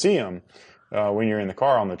 and you can see them when you're in the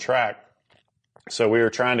car on the track. So we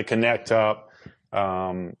were trying to connect up.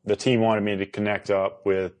 The team wanted me to connect up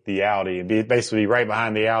with the Audi and be basically right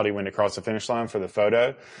behind the Audi when it crossed the finish line for the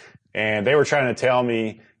photo. And they were trying to tell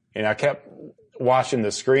me, and I kept watching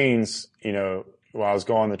the screens, while I was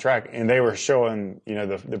going the track, and they were showing,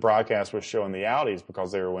 the broadcast was showing the Audis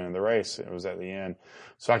because they were winning the race. It was at the end.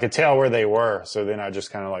 So I could tell where they were. So then I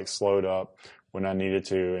just kind of slowed up when I needed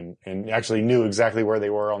to and actually knew exactly where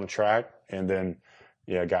they were on the track. And then,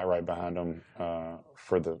 got right behind them,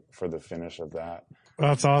 for the finish of that.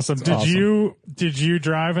 That's awesome. Did you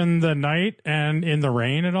drive in the night and in the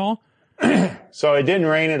rain at all? So it didn't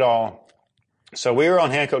rain at all. So we were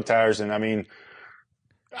on Hankook tires, and I mean,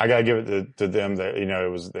 I gotta give it to them that,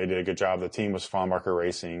 they did a good job. The team was Fawnmarker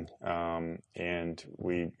Racing. And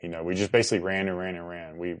we just basically ran and ran and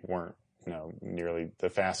ran. We weren't, nearly the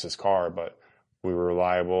fastest car, but we were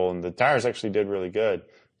reliable, and the tires actually did really good.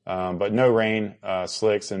 But no rain,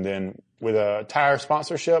 slicks. And then with a tire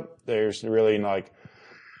sponsorship, there's really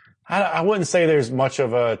I wouldn't say there's much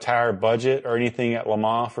of a tire budget or anything at Le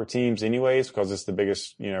Mans for teams anyways, because it's the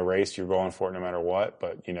biggest, race. You're going for it no matter what.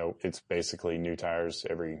 But, it's basically new tires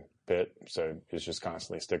every pit. So it's just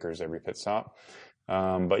constantly stickers every pit stop.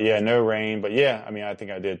 But yeah, no rain. But yeah, I mean, I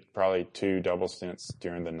think I did probably 2 double stints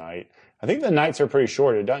during the night. I think the nights are pretty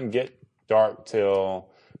short. It doesn't get dark till,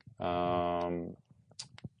 it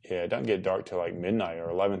doesn't get dark till like midnight or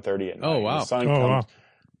 11:30 at night. Oh, wow. The sun comes,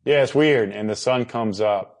 yeah, it's weird. And the sun comes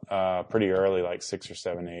up pretty early, like 6 or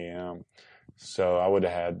 7 a.m. So I would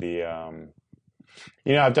have had the,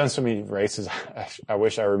 I've done so many races. I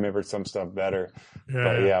wish I remembered some stuff better. Yeah.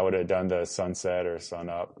 But yeah, I would have done the sunset or sun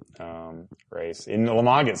up race. And Le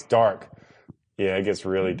Mans gets dark. Yeah, it gets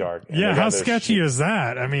really dark. And Yeah, how sketchy is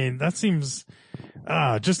that? I mean, that seems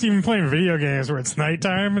just even playing video games where it's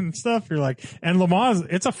nighttime and stuff. You're like, and Le Mans,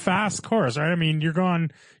 it's a fast course, right? I mean, your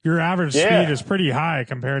average speed is pretty high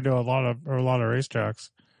compared to a lot of racetracks.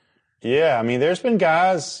 Yeah, I mean, there's been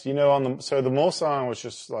guys, so the Mulsanne was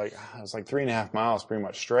just it was like 3.5 miles pretty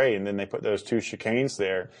much straight. And then they put those 2 chicanes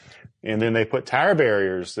there, and then they put tire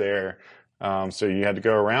barriers there. So you had to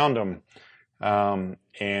go around them.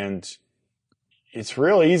 And it's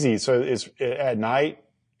real easy. So at night,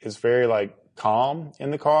 it's very calm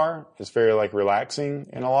in the car. It's very relaxing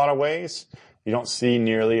in a lot of ways. You don't see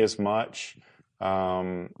nearly as much.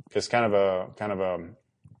 It's kind of a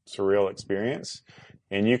surreal experience.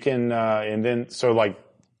 And you can, it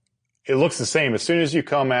looks the same. As soon as you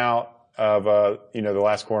come out of, the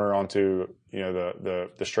last corner onto, the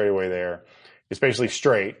straightaway there, it's basically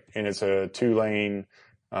straight, and it's a 2-lane,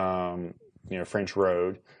 French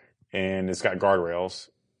road, and it's got guardrails,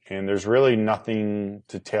 and there's really nothing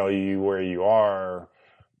to tell you where you are.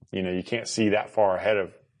 You can't see that far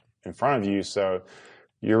in front of you. So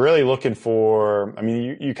you're really looking for,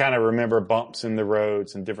 you kind of remember bumps in the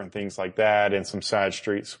roads and different things like that, and some side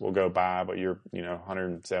streets will go by, but you're,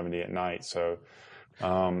 170 at night. So,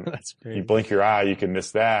 That's great. You blink your eye, you can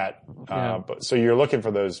miss that. But so you're looking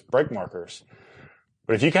for those brake markers.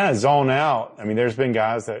 But if you kind of zone out, there's been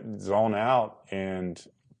guys that zone out and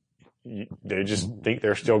they just think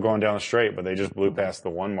they're still going down the straight, but they just blew past the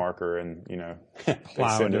 1 marker and, they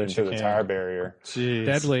send it into the tire barrier. Jeez.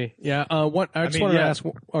 Deadly. Yeah. I just wanted to ask,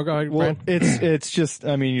 go ahead, Well, Brad. it's just,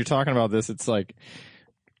 you're talking about this. It's like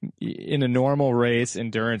in a normal race,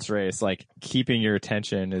 endurance race, keeping your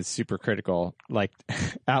attention is super critical. Like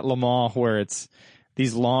at Le Mans, where it's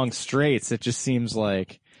these long straights, it just seems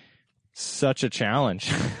like such a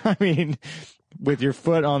challenge. With your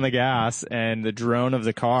foot on the gas and the drone of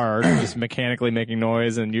the car just mechanically making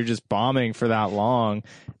noise, and you're just bombing for that long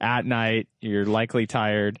at night, you're likely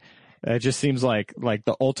tired. It just seems like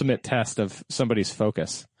the ultimate test of somebody's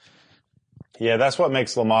focus. Yeah, that's what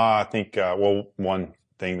makes Le Mans, I think, one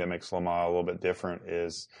thing that makes Le Mans a little bit different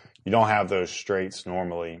is you don't have those straights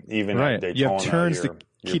normally, even at Daytona. You have turns to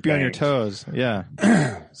keep you on your toes. Yeah.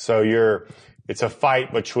 So it's a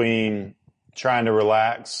fight between trying to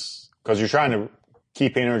relax, because you're trying to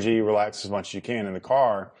keep energy, relax as much as you can in the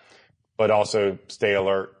car, but also stay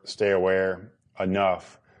alert, stay aware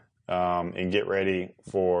enough, and get ready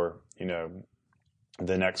for,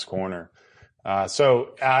 the next corner.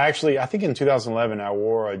 So I think in 2011, I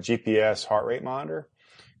wore a GPS heart rate monitor,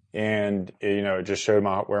 and it just showed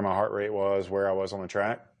where my heart rate was, where I was on the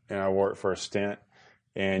track, and I wore it for a stint,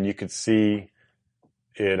 and you could see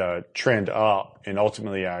it trend up, and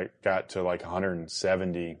ultimately I got to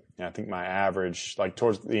 170. And I think my average,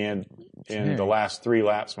 towards the end, in the last 3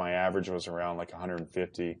 laps, my average was around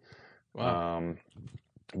 150. Wow.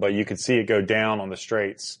 But you could see it go down on the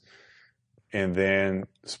straights and then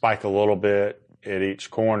spike a little bit at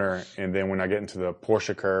each corner. And then when I get into the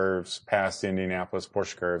Porsche curves, past Indianapolis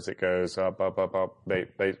Porsche curves, it goes up,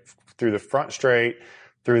 through the front straight,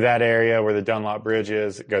 through that area where the Dunlop Bridge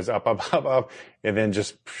is. It goes up, and then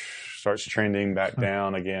just starts trending back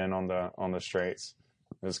down again on the straights.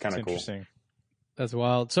 It's kind of cool. Interesting. That's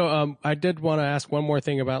wild. So, I did want to ask one more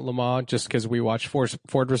thing about Le Mans, just because we watched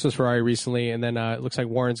Ford versus Ferrari recently, and then it looks like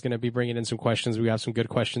Warren's going to be bringing in some questions. We have some good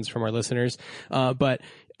questions from our listeners. But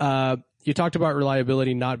you talked about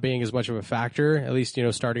reliability not being as much of a factor, at least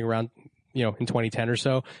starting around in 2010 or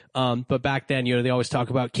so. But back then, they always talk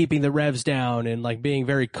about keeping the revs down and like being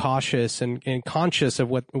very cautious and conscious of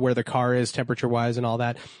where the car is temperature wise and all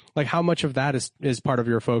that. Like how much of that is part of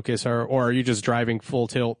your focus, or are you just driving full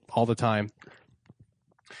tilt all the time?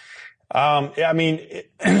 Yeah, I mean,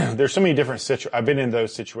 there's so many different I've been in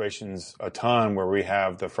those situations a ton where we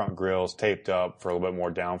have the front grills taped up for a little bit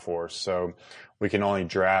more downforce. So we can only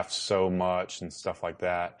draft so much and stuff like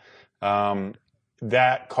that.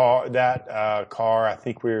 That car, I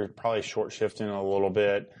think we were probably short shifting a little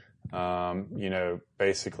bit.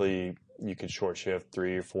 Basically you could short shift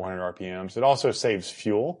 300 or 400 RPMs. It also saves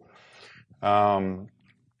fuel. And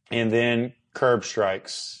then curb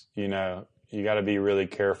strikes, you got to be really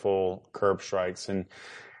careful, curb strikes, and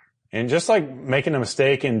just like making a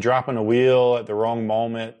mistake and dropping a wheel at the wrong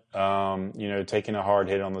moment, taking a hard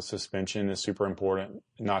hit on the suspension is super important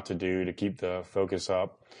not to do, to keep the focus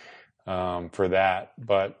up, for that.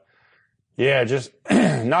 But yeah, just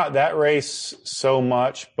not that race so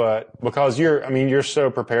much, but because you're so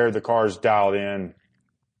prepared, the car's dialed in.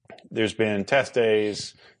 There's been test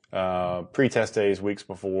days, pre-test days weeks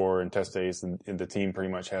before, and test days, and the team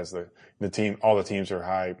pretty much has the team. All the teams are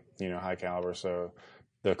high caliber, so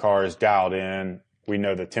the car is dialed in. We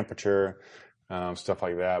know the temperature, stuff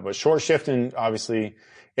like that. But short shifting, obviously,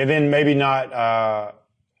 and then maybe not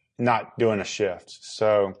doing a shift.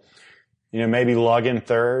 So, maybe lugging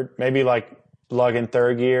third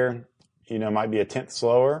gear, might be a tenth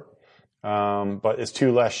slower, but it's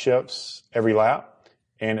 2 less shifts every lap,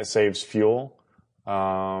 and it saves fuel.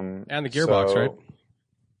 And the gearbox, right?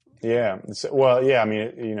 Yeah.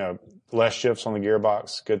 Less shifts on the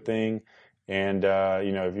gearbox, good thing. And,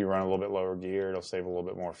 if you run a little bit lower gear, it'll save a little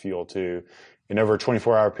bit more fuel too. And over a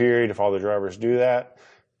 24-hour period, if all the drivers do that,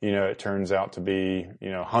 it turns out to be,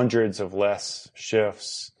 hundreds of less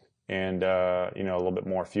shifts and, a little bit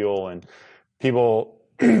more fuel. And people,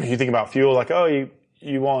 you think about fuel like, oh,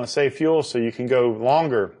 you want to save fuel so you can go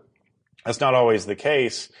longer. That's not always the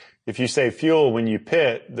case. If you save fuel when you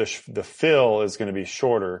pit, the fill is going to be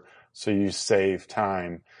shorter, so you save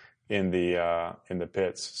time in the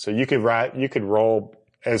pits. So you could roll,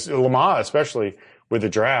 as Le Mans, especially with the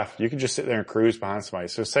draft, you could just sit there and cruise behind somebody.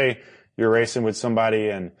 So say you're racing with somebody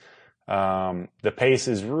and the pace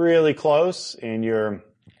is really close, and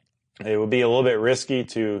it would be a little bit risky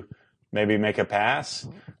to maybe make a pass.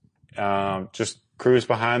 Just cruise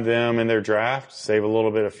behind them in their draft, save a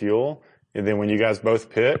little bit of fuel. And then when you guys both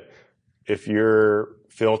pit, if your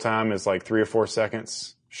fill time is like 3 or 4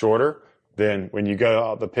 seconds shorter, then when you go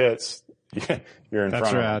out the pits, you're in front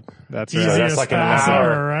of them. That's easiest rad. That's like an pass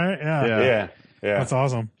hour. ever, right? Yeah. Yeah. That's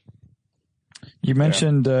awesome. You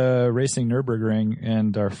mentioned racing Nürburgring,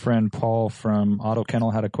 and our friend Paul from Auto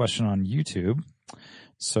Kennel had a question on YouTube.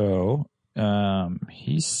 So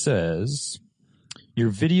he says, your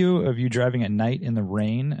video of you driving at night in the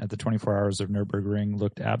rain at the 24 Hours of Nürburgring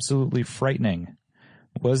looked absolutely frightening.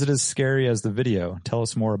 Was it as scary as the video? Tell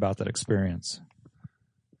us more about that experience.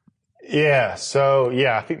 Yeah. So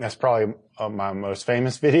I think that's probably my most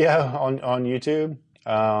famous video on YouTube.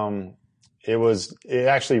 It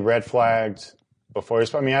actually red flagged before.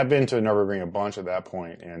 I've been to Nürburgring a bunch at that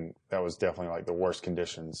point, and that was definitely like the worst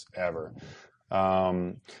conditions ever.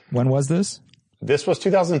 When was this? This was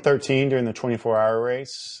 2013 during the 24-hour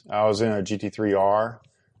race. I was in a GT3R,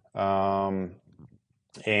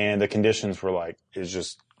 and the conditions were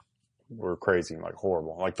were crazy, like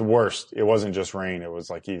horrible, like the worst. It wasn't just rain; it was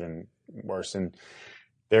like even worse. And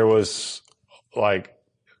there was like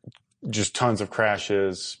just tons of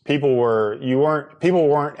crashes. People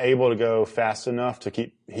weren't able to go fast enough to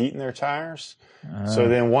keep heating their tires. So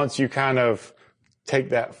then once you kind of take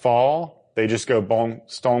that fall, they just go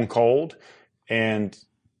stone cold. And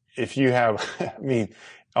if you have,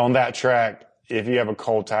 on that track, if you have a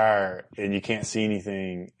cold tire and you can't see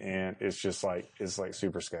anything, and it's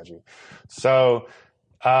super sketchy. So,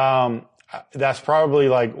 that's probably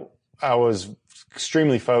like, I was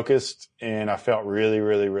extremely focused, and I felt really,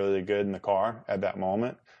 really, really good in the car at that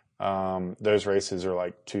moment. Those races are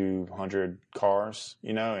like 200 cars,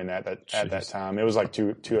 and at that time, it was like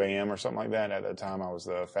 2 a.m. or something like that. At that time, I was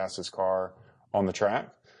the fastest car on the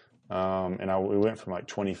track. And we went from like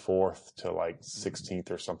 24th to like 16th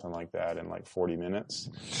or something like that in like 40 minutes.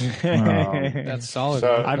 That's solid.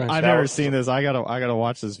 So I've never seen this. I gotta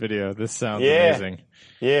watch this video. This sounds amazing.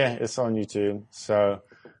 Yeah, it's on YouTube. So,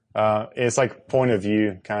 it's like point of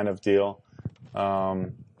view kind of deal.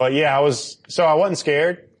 But yeah, I wasn't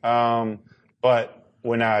scared. But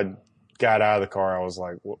when I got out of the car, I was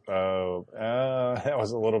like, that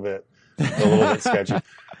was a little bit sketchy.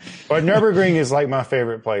 But Nürburgring is like my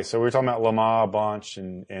favorite place. So we were talking about Le Mans a bunch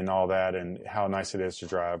and all that and how nice it is to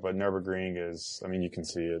drive. But Nürburgring is, I mean, you can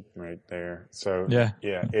see it right there. So yeah,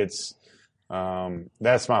 it's,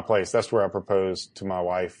 that's my place. That's where I proposed to my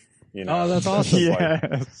wife. You know, oh, that's awesome.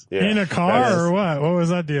 In a car or what? What was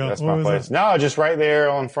that deal? That's what my place. That? No, just right there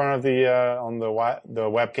on front of the, on the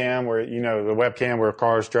webcam where, you know, the webcam where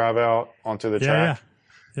cars drive out onto the track.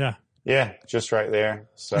 Yeah, just right there.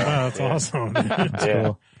 So that's awesome.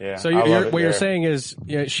 Cool. Yeah. So what you're saying is,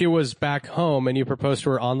 she was back home and you proposed to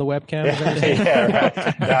her on the webcam.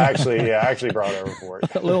 Right. I actually brought her over for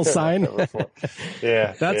it. A little sign.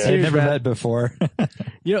 Yeah, that's I've huge, never man. met before.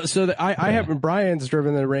 You know, so I haven't. Brian's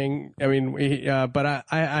driven the ring. I mean, but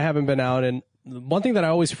I haven't been out. And one thing that I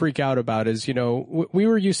always freak out about is, you know, we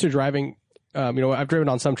were used to driving. You know, I've driven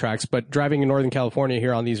on some tracks, but driving in Northern California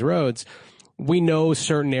here on these roads, we know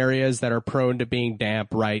certain areas that are prone to being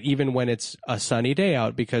damp, right? Even when it's a sunny day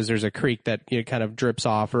out, because there's a creek that, you know, kind of drips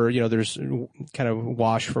off, or, you know, there's kind of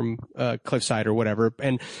wash from cliffside or whatever.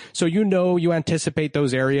 And so, you know, you anticipate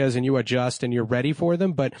those areas and you adjust and you're ready for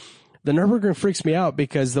them. But the Nürburgring freaks me out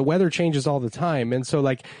because the weather changes all the time. And so,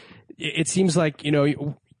 like, it seems like, you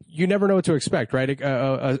know, you never know what to expect, right?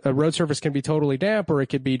 A road surface can be totally damp, or it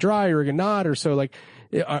could be dry, or it can not, or so. Like,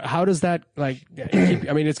 how does that, like,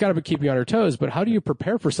 I mean, it's got to keep you on your toes, but how do you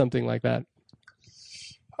prepare for something like that?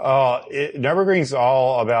 Nürburgring's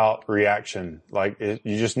all about reaction. Like,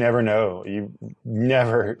 you just never know. You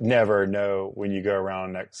never know when you go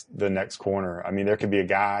around the next corner. I mean, there could be a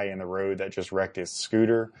guy in the road that just wrecked his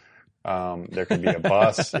scooter. There could be a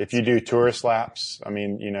bus. If you do tourist laps, I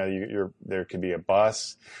mean, you know, there could be a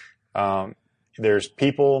bus. There's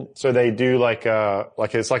people, so they do like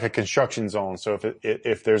it's like a construction zone. So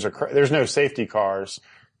if there's no safety cars.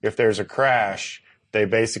 If there's a crash, they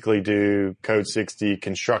basically do code 60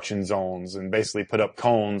 construction zones and basically put up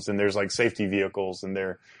cones, and there's like safety vehicles and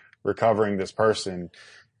they're recovering this person,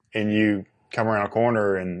 and you come around a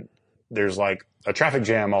corner and there's like a traffic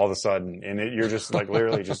jam all of a sudden, and you're just like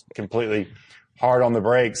literally just completely hard on the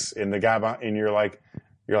brakes, and the guy and you're like,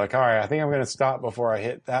 all right, I think I'm going to stop before I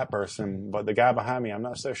hit that person, but the guy behind me, I'm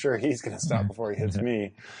not so sure he's going to stop before he hits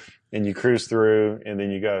me. And you cruise through and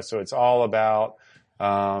then you go. So it's all about,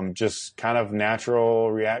 just kind of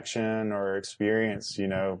natural reaction or experience, you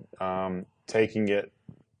know, taking it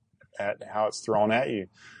at how it's thrown at you.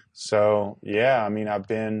 So yeah, I mean, I've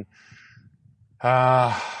been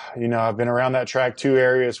around that track, two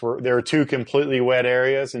areas where there are two completely wet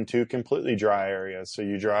areas and two completely dry areas. So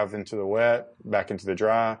you drive into the wet, back into the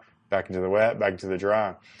dry, back into the wet, back into the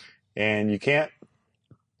dry. And you can't,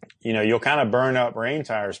 you know, you'll kind of burn up rain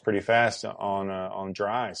tires pretty fast on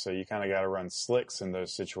dry. So you kind of got to run slicks in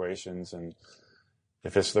those situations. And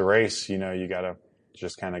if it's the race, you know, you got to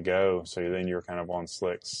just kind of go. So then you're kind of on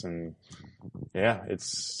slicks, and yeah,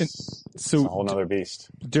 it's a whole nother beast.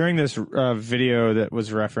 During this video that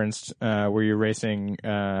was referenced, where you're racing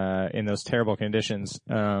in those terrible conditions,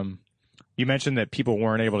 you mentioned that people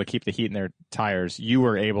weren't able to keep the heat in their tires. You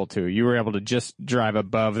were able to. You were able to just drive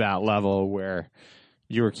above that level where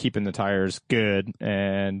you were keeping the tires good,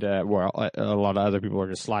 and well, a lot of other people were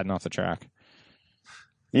just sliding off the track.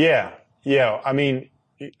 Yeah. I mean,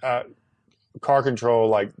 car control,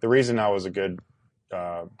 like the reason I was a good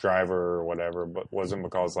driver or whatever, but wasn't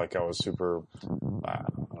because like I was super, I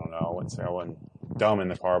don't know, I wouldn't say I wasn't dumb in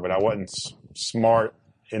the car, but I wasn't smart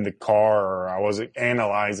in the car, or I wasn't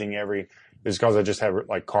analyzing it's because I just had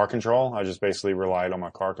like car control. I just basically relied on my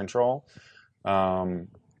car control.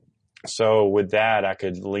 So with that, I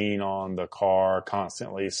could lean on the car,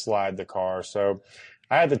 constantly slide the car. So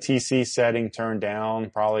I had the TC setting turned down,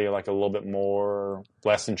 probably like a little bit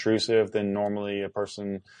less intrusive than normally a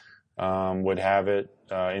person would have it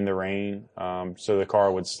in the rain. So the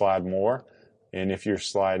car would slide more. And if you're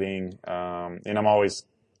sliding, and I'm always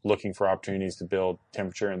looking for opportunities to build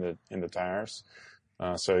temperature in the tires.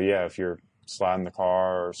 So yeah, if you're sliding the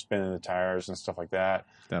car or spinning the tires and stuff like that,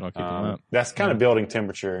 that'll keep them up. That's kind of building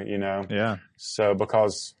temperature, you know? Yeah. So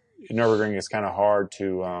because Nürburgring is kind of hard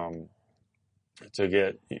to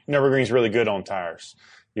get. Nürburgring is really good on tires,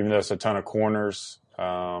 even though it's a ton of corners.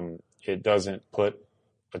 It doesn't put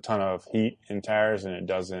a ton of heat in tires, and it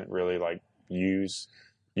doesn't really like use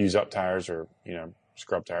up tires or, you know,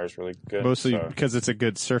 scrub tires really good. Mostly because it's a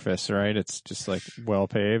good surface, right? It's just like well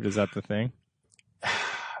paved. Is that the thing?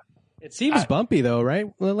 It seems bumpy though, right,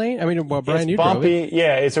 Lane? I mean, well, Brian, it's you bumpy. drove it.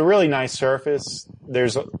 Yeah, it's a really nice surface.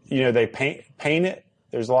 There's, you know, they paint it.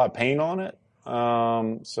 There's a lot of paint on it.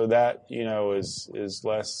 So that, you know, is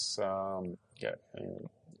less,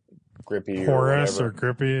 grippy porous or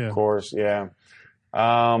grippy. Of course. Yeah.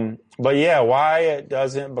 But yeah, why it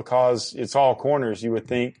doesn't, because it's all corners, you would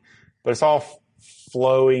think, but it's all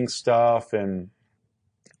flowing stuff. And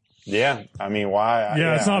yeah, I mean, why?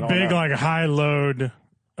 Yeah, it's I not don't big know. like high load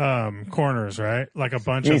corners, right? Like a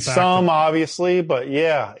bunch I mean, of some obviously, but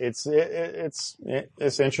yeah, it's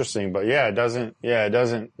interesting. But yeah, it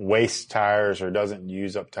doesn't waste tires or doesn't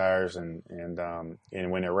use up tires. And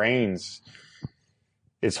when it rains,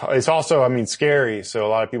 it's also, I mean, scary. So a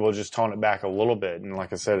lot of people just tone it back a little bit. And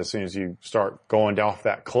like I said, as soon as you start going off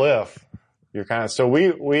that cliff, you're kind of, so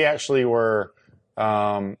we actually were,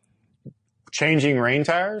 changing rain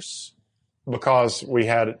tires because we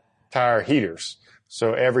had tire heaters.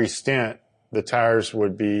 So every stint, the tires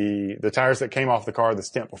that came off the car the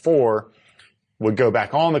stint before would go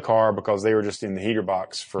back on the car because they were just in the heater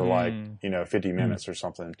box for 50 minutes or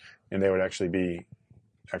something. And they would actually be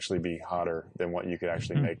hotter than what you could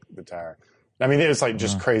actually make the tire. I mean, it's like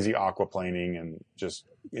just crazy aquaplaning and just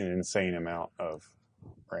an insane amount of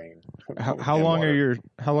rain. How long are your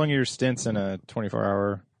stints in a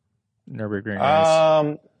 24-hour Nürburgring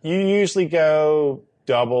race? You usually go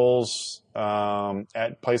doubles. At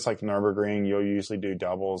a place like Nürburgring, you'll usually do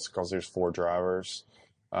doubles because there's 4 drivers.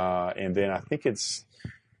 And then I think it's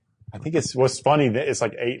what's funny that it's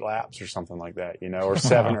like 8 laps or something like that, or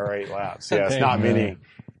 7 or 8 laps. Yeah, it's not many.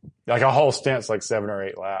 Like a whole stint's like 7 or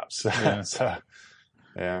 8 laps. Yeah. So,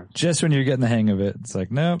 yeah. Just when you're getting the hang of it, it's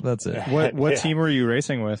like, nope, that's it. What team were you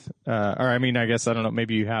racing with? Or I mean, I guess I don't know.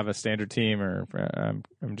 Maybe you have a standard team, or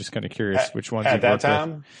I'm just kind of curious which ones at you've that worked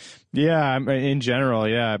time. with. Yeah, in general,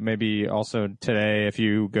 yeah. Maybe also today, if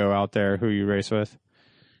you go out there, who you race with.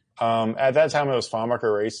 At that time, it was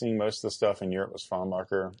Fahnmacher Racing. Most of the stuff in Europe was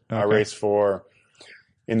Fahnmacher. Okay. I raced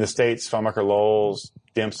in the States, Fahnmacher Lowell's,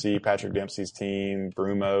 Patrick Dempsey's team,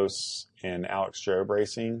 Brumos, and Alex Job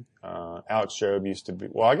Racing. Alex Job used to be,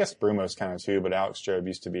 well, I guess Brumos kind of too, but Alex Job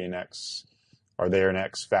used to be they're an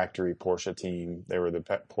ex-factory Porsche team. They were the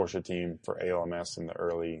Porsche team for ALMS in the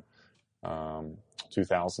early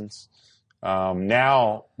 2000s.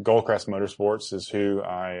 Now Goldcrest Motorsports is who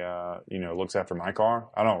I, looks after my car.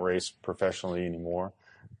 I don't race professionally anymore.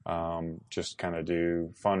 Just kind of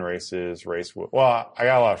do fun races, well, I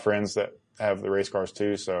got a lot of friends that have the race cars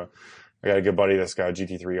too. So I got a good buddy that's got a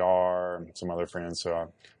GT3R and some other friends.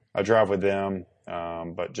 So I drive with them.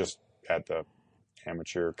 But just at the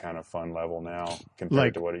amateur kind of fun level now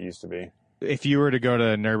compared to what it used to be. If you were to go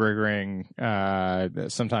to Nürburgring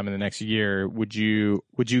sometime in the next year, would you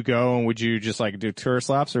go and would you just like do tourist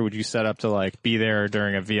laps, or would you set up to like be there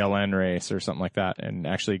during a VLN race or something like that and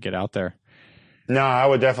actually get out there? No, I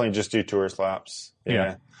would definitely just do tourist laps.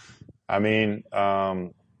 Yeah. I mean,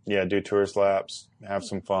 do tourist laps, have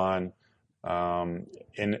some fun.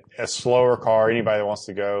 In a slower car, anybody that wants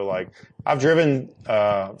to go, like I've driven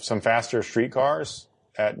some faster street cars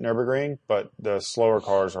at Nürburgring, but the slower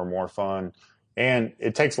cars are more fun and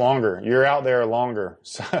it takes longer. You're out there longer.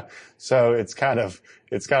 So it's kind of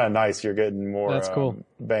nice. You're getting more That's cool.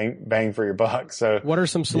 bang for your buck. So What are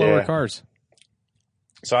some slower cars?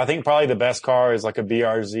 So I think probably the best car is like a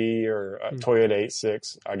BRZ or a Toyota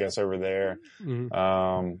 86, I guess, over there.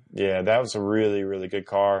 Mm-hmm. That was a really, really good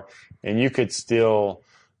car. And you could still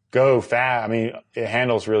go fast. I mean, it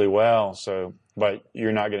handles really well. So, but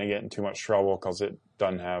you're not going to get in too much trouble because it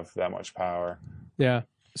doesn't have that much power. Yeah.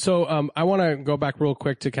 So I want to go back real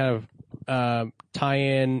quick to kind of tie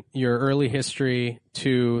in your early history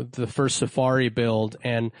to the first Safari build,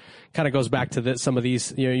 and kind of goes back to some of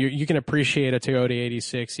these, you can appreciate a Toyota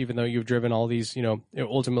 86, even though you've driven all these,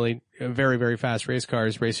 ultimately very, very fast race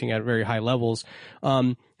cars racing at very high levels.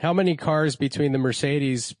 How many cars between the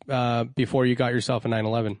Mercedes, before you got yourself a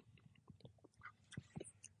 911?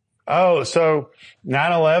 Oh, so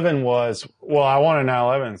 911 was, well, I wanted a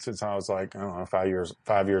 911 since I was like, I don't know,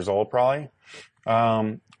 5 years old probably.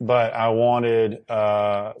 But I wanted,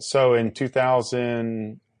 so in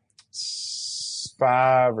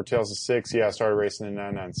 2005 or 2006, I started racing the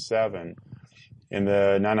 997, and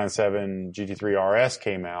the 997 GT3 RS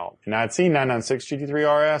came out, and I'd seen 996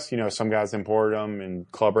 GT3 RS, some guys imported them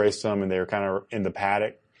and club raced them, and they were kind of in the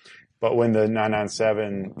paddock. But when the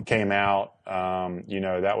 997 came out,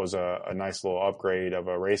 that was a nice little upgrade of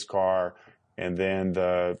a race car. And then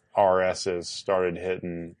the RSs started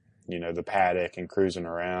hitting, the paddock and cruising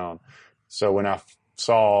around. So when I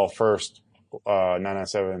saw first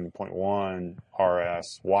 997.1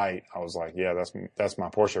 RS white, I was like, yeah, that's my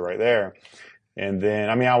Porsche right there. And then,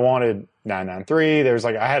 I wanted 993. There was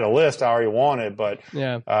I had a list I already wanted, but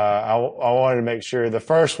I wanted to make sure the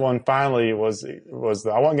first one finally was I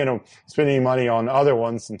wasn't going to spend any money on other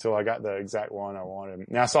ones until I got the exact one I wanted.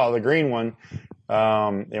 And I saw the green one,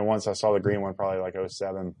 And once I saw the green one, probably like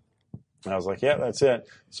 07, I was like, yeah, that's it.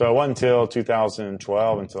 So it wasn't until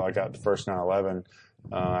 2012 until I got the first 911.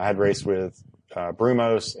 I had raced with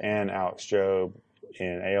Brumos and Alex Job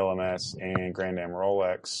in ALMS and Grand Am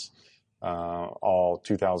Rolex, all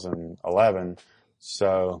 2011.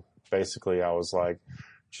 So basically I was like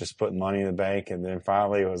just putting money in the bank, and then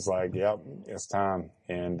finally it was like, yep, it's time.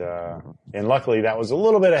 And luckily that was a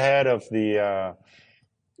little bit ahead of the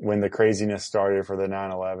when the craziness started for the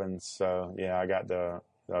 911s. So yeah, I got the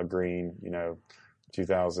green,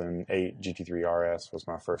 2008 GT3 RS was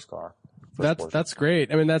my first car. That's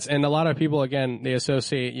great. I mean, and a lot of people, again, they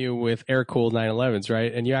associate you with air-cooled 911s,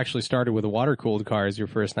 right? And you actually started with a water-cooled car as your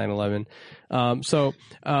first 911. So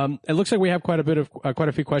it looks like we have quite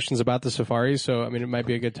a few questions about the Safari. So, I mean, it might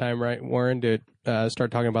be a good time, right, Warren, to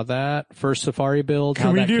start talking about that first Safari build.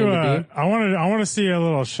 Can we do? I want to see a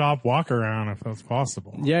little shop walk around if that's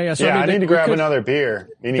possible. Yeah. So yeah, I need to grab another beer.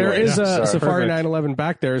 Anyway, there is a sorry. Safari 911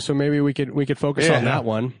 back there, so maybe we could focus on that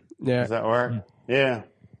one. Yeah. Does that work? Yeah.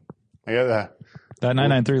 I got that. That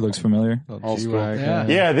 993 looks familiar. Old school.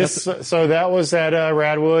 Yeah. So that was at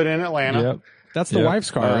Radwood in Atlanta. Yep. That's the wife's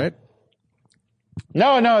car, right?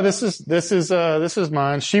 No, this is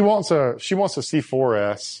mine. She wants a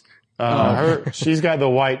C4S. She's got the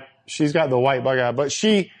white bug eye, but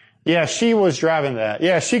she was driving that.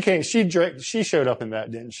 Yeah, she showed up in that,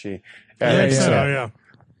 didn't she? At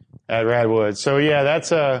Radwood. So yeah,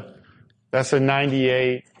 that's a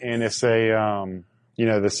 98, and it's a,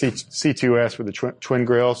 the C2S with the twin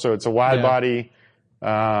grill. So it's a wide body.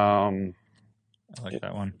 I like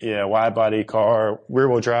that one. Yeah, wide body car, rear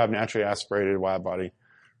wheel drive, naturally aspirated wide body.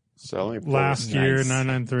 So let me pull last year, nice.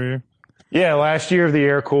 993. Yeah, last year of the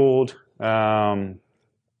air cooled. Pretty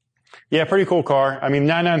cool car. I mean,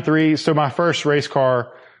 993. So my first race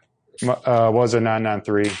car was a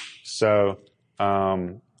 993. So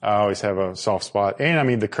I always have a soft spot. And I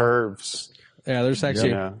mean the curves. Yeah, there's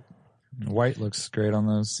actually. White looks great on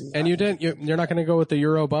those. And you're not going to go with the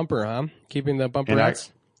Euro bumper, huh? Keeping the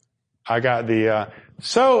bumperettes? I got the,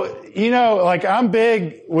 like I'm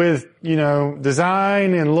big with,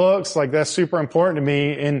 design and looks, like that's super important to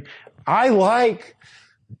me. And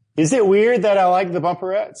is it weird that I like the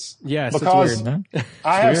bumperettes? Yes, because it's weird.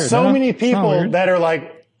 I have so many people that are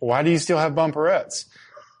like, why do you still have bumperettes?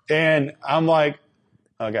 And I'm like,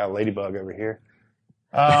 I got a ladybug over here.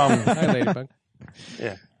 Hi, ladybug.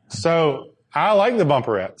 Yeah. So I like the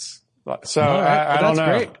bumperettes. So I don't know.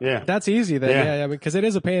 Great. Yeah. That's easy then. Yeah. Because it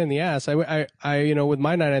is a pain in the ass. I with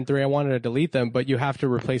my 993, I wanted to delete them, but you have to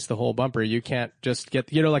replace the whole bumper. You can't just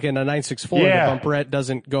get, like in a 964, the bumperette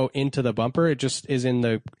doesn't go into the bumper. It just is in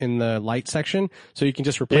the light section. So you can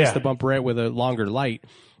just replace the bumperette with a longer light.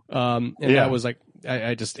 That was like,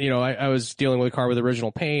 I just, I was dealing with a car with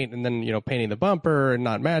original paint and then, painting the bumper and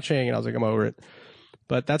not matching. And I was like, I'm over it.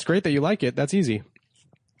 But that's great that you like it. That's easy.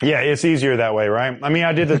 Yeah, it's easier that way, right? I mean,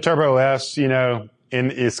 I did the Turbo S, and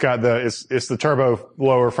it's got it's the turbo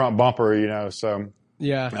lower front bumper, so.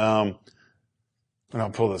 Yeah. And I'll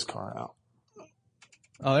pull this car out.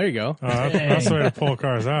 Oh, there you go. Oh, that's the way to pull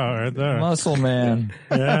cars out right there. Muscle man.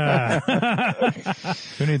 Yeah.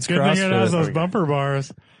 Who needs Good thing it has CrossFit? those bumper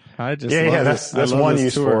bars. I just that's one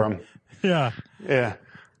use for them. Yeah. Yeah.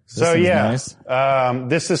 So nice.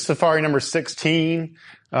 This is Safari number 16.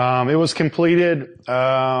 It was completed,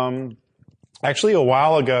 actually a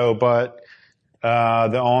while ago, but,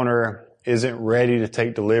 the owner isn't ready to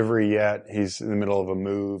take delivery yet. He's in the middle of a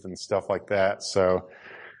move and stuff like that. So,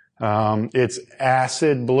 it's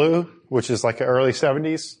acid blue, which is like an early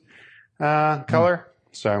 70s, color.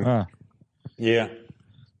 So, yeah.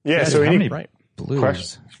 So any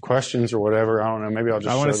questions or whatever? I don't know. Maybe I'll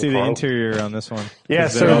just I want to see the car. interior on this one. Yeah.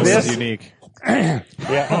 So this is unique. Yeah.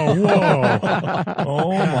 Oh, whoa.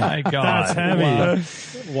 Oh my God. That's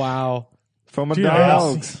heavy. Wow. From a Dude,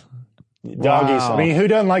 dogs. Doggies. Wow. I mean, who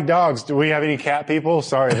doesn't like dogs? Do we have any cat people?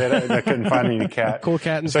 Sorry that I couldn't find any cat. Cool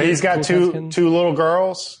cat and So skin, he's got cool two little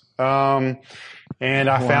girls. And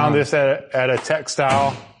I found this at a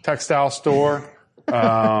textile store,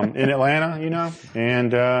 in Atlanta,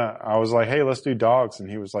 and, I was like, hey, let's do dogs. And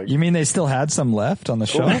he was like, You mean they still had some left on the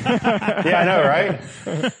shelf? yeah, I know, right?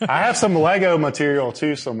 I have some Lego material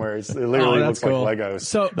too somewhere. It literally looks cool. like Legos.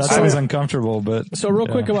 So That sounds uncomfortable, but. So real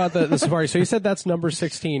quick about the Safari. So you said that's number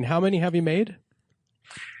 16. How many have you made?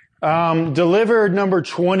 Delivered number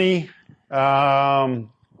 20,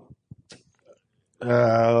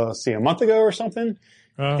 let's see, a month ago or something.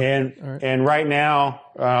 And right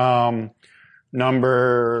now,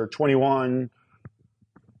 number 21,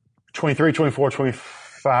 23, 24,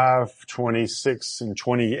 25, 26, and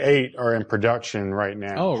 28 are in production right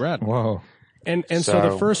now. Oh, rad. Whoa. And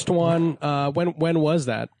so the first one, when was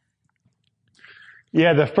that?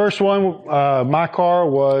 Yeah, the first one, my car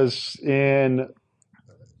was in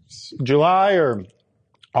July or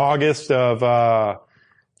August of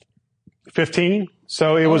 15.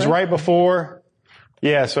 So it was right before.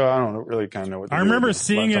 Yeah, so I don't really kind of know what. I remember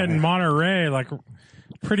seeing it in Monterey like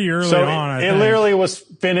pretty early on. It literally was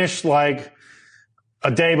finished like a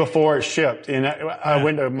day before it shipped, and I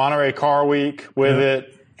went to Monterey Car Week with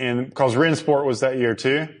it, and because Rennsport was that year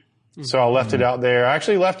too, so I left it out there. I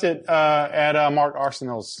actually left it at Mark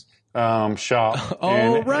Arsenal's shop.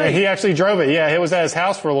 Right. And he actually drove it. Yeah, it was at his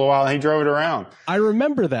house for a little while, and he drove it around. I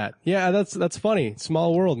remember that. Yeah, that's funny.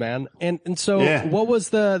 Small world, man. And so what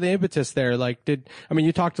was the impetus there? Like,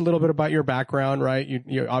 you talked a little bit about your background, right?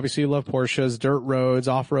 You obviously love Porsches, dirt roads,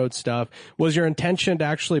 off-road stuff. Was your intention to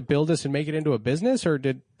actually build this and make it into a business, or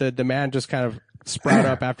did the demand just kind of sprout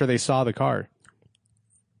up after they saw the car?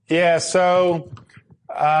 Yeah, so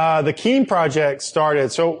the Keen project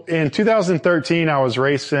started. So in 2013, I was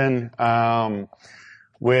racing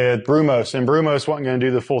with Brumos, and Brumos wasn't going to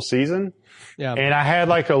do the full season. Yeah. And I had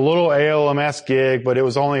like a little ALMS gig, but it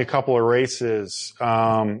was only a couple of races.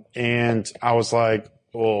 And I was like,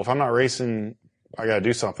 well, if I'm not racing, I got to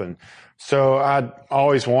do something. So I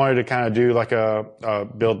always wanted to kind of do like a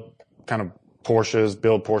build kind of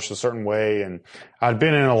build Porsches a certain way. And I'd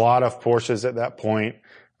been in a lot of Porsches at that point.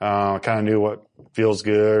 Kind of knew what feels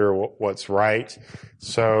good or what's right.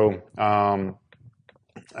 So,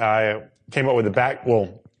 I came up with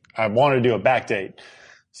I wanted to do a back date.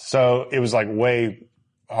 So it was like way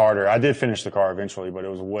harder. I did finish the car eventually, but it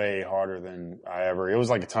was way harder than it was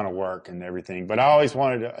like a ton of work and everything. But I always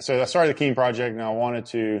so I started the Keen project, and I wanted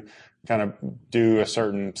to kind of do a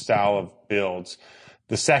certain style of builds.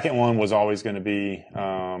 The second one was always going to be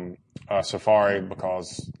a Safari,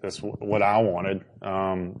 because that's what I wanted.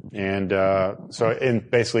 So in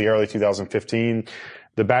basically early 2015,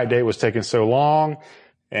 the back date was taking so long,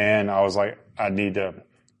 and I was like,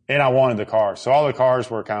 and I wanted the car. So all the cars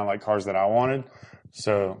were kind of like cars that I wanted.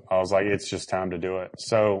 So I was like, it's just time to do it.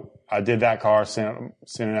 So I did that car, sent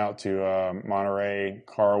it out to Monterey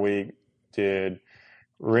Car Week, did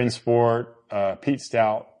Rennsport. Pete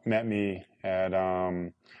Stout met me at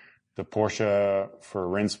the Porsche for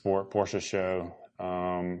Rennsport Porsche show,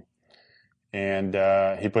 and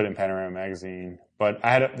he put it in Panorama Magazine. But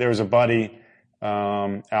there was a buddy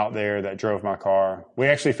out there that drove my car. We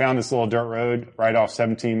actually found this little dirt road right off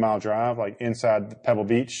 17 Mile Drive, like inside the Pebble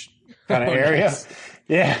Beach kind of area. Nice.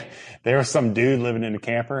 Yeah, there was some dude living in a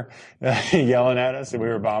camper yelling at us, and we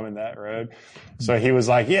were bombing that road. So he was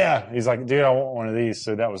like, he's like, dude, I want one of these.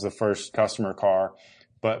 So that was the first customer car.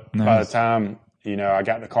 But by the time, I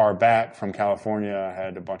got the car back from California, I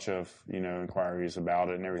had a bunch of, inquiries about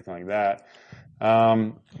it and everything like that.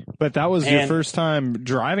 But that was your first time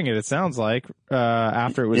driving it, it sounds like,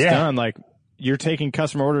 after it was done. Like, you're taking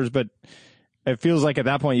customer orders, but it feels like at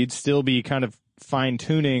that point you'd still be kind of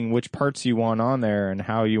fine-tuning which parts you want on there and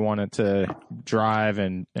how you want it to drive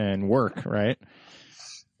and work, right?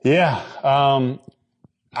 Yeah.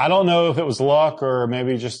 I don't know if it was luck or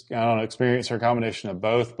maybe just, experience or a combination of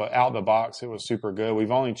both, but out the box, it was super good. We've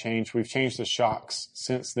changed the shocks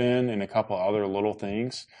since then and a couple of other little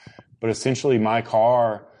things, but essentially my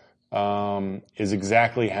car, is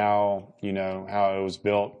exactly how it was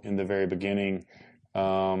built in the very beginning.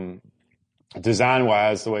 Design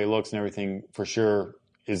wise, the way it looks and everything for sure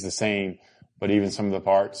is the same, but even some of the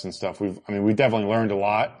parts and stuff, we've definitely learned a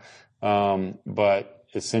lot. But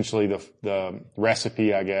essentially the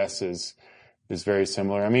recipe, I guess, is very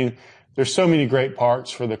similar. There's so many great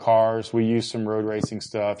parts for the cars. We use some road racing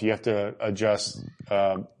stuff. You have to adjust,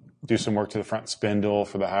 do some work to the front spindle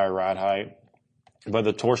for the higher ride height, but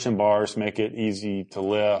the torsion bars make it easy to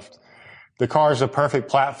lift. The car is a perfect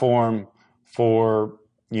platform for,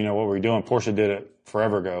 what we're doing. Porsche did it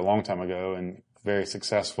forever ago, a long time ago, and very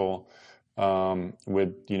successful,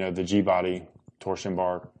 with, the G-body torsion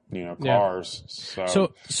bar, cars.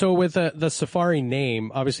 So with the Safari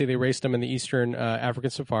name, obviously they raced them in the Eastern African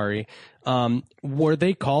Safari. Were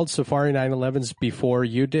they called Safari 911s before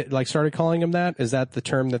you started calling them that? Is that the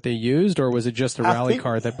term that they used, or was it just a rally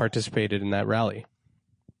car that participated in that rally?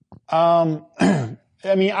 I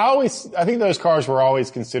think those cars were always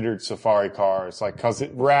considered Safari cars, cause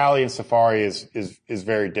rally and Safari is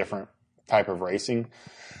very different type of racing.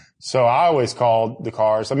 So I always called the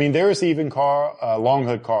cars. There's even long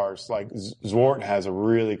hood cars, like Zwart has a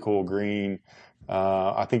really cool green,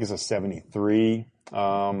 I think it's a 73,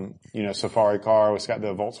 Safari car. It's got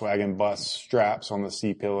the Volkswagen bus straps on the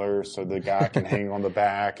C-pillars so the guy can hang on the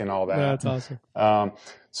back and all that. That's awesome.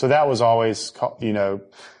 So that was always,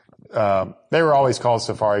 they were always called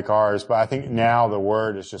safari cars, but I think now the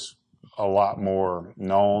word is just a lot more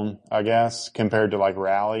known, I guess, compared to like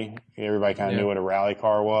rally. Everybody kind of knew what a rally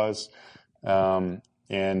car was.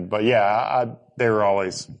 But yeah,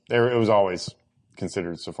 it was always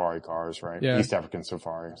considered safari cars, right? Yeah. East African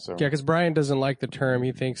safari. So Yeah, because Brian doesn't like the term.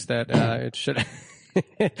 He thinks that it should.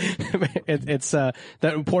 It's that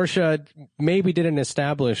Porsche maybe didn't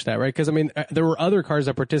establish that, right? Because I mean, there were other cars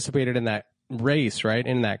that participated in that race, right,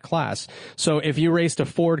 in that class. So if you raced a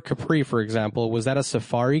Ford Capri, for example, was that a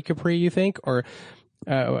Safari Capri, you think, or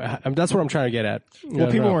that's what I'm trying to get at?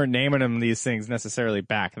 Well, people weren't naming them these things necessarily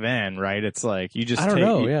back then, right? It's like you just I don't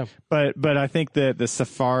know, yeah. But I think that the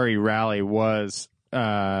Safari Rally was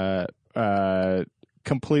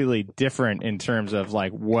completely different in terms of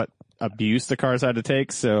like what abuse the cars had to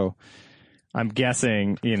take. So I'm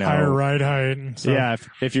guessing, higher ride height and stuff. Yeah,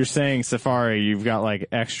 if you're saying Safari, you've got like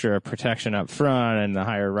extra protection up front and the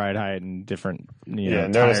higher ride height and different,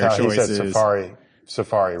 notice tire how choices. he said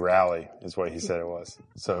Safari Rally is what he said it was.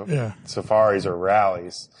 So yeah. Safaris are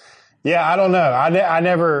rallies. Yeah, I don't know. I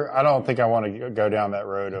don't think I want to go down that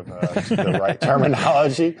road of the right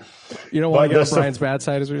terminology. You don't want to get on Brian's bad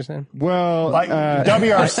side, is what you're saying? Well, like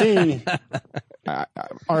WRC.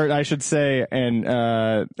 Art, I should say, and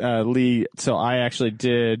Lee, so I actually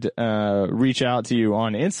did reach out to you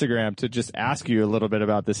on Instagram to just ask you a little bit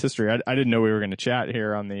about this history. I didn't know we were going to chat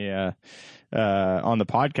here on the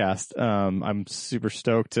podcast. I'm super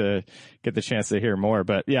stoked to get the chance to hear more.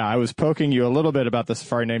 But yeah, I was poking you a little bit about the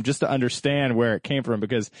Safari name just to understand where it came from,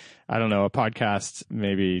 because I don't know, a podcast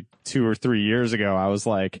maybe 2 or 3 years ago, I was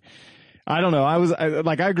like, I don't know.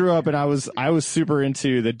 I grew up and I was super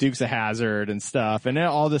into the Dukes of Hazzard and stuff, and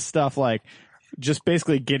all this stuff, like just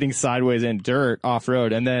basically getting sideways in dirt off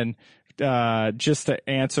road. And then, just to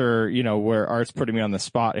answer, where Art's putting me on the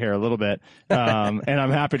spot here a little bit. And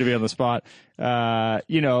I'm happy to be on the spot.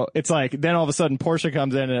 It's like, then all of a sudden Porsche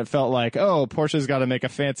comes in and it felt like, oh, Porsche's got to make a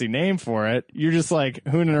fancy name for it. You're just like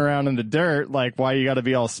hooning around in the dirt. Like, why you got to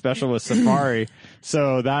be all special with Safari?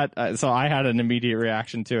 So I had an immediate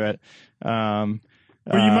reaction to it. Well,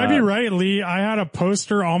 you might be right, Lee. I had a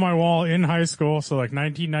poster on my wall in high school, so like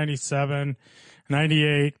 1997,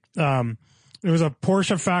 98. It was a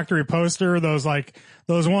Porsche factory poster. Those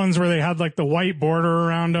ones where they had like the white border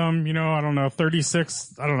around them, I don't know,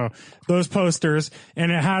 36, I don't know, those posters.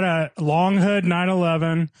 And it had a long hood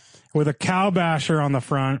 911 with a cow basher on the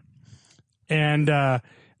front. And,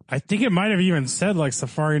 I think it might have even said like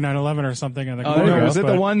Safari 911 or something in the corner. Was it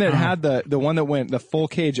the one that had the one that went the full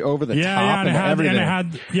cage over the top and everything? And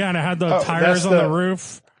it had the tires on the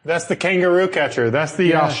roof. That's the kangaroo catcher. That's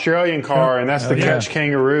the Australian car, and that's the catch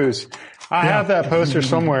kangaroos. I have that poster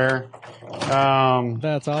somewhere.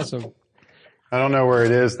 That's awesome. I don't know where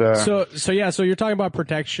it is though. So you're talking about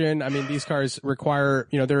protection. I mean, these cars require,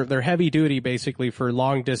 they're heavy duty basically for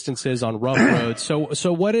long distances on rough roads.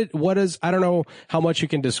 So what is, I don't know how much you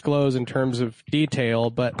can disclose in terms of detail,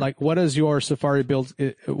 but like, what is your Safari build?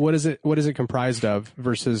 What is it comprised of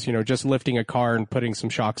versus, just lifting a car and putting some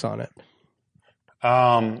shocks on it?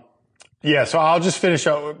 Yeah, so I'll just finish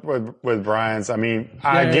up with Brian's. I mean,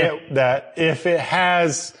 I get that if it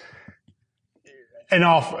has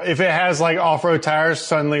like off-road tires,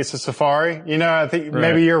 suddenly it's a Safari. I think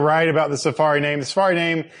maybe you're right about the Safari name. The Safari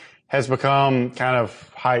name has become kind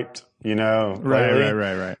of hyped, lately.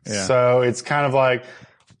 Right. Yeah. So it's kind of like,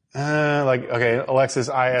 okay,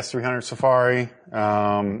 Lexus IS 300 Safari. We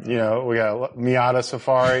got Miata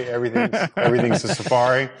Safari. Everything's a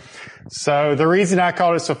Safari. So the reason I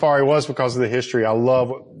called it Safari was because of the history. I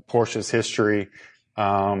love Porsche's history.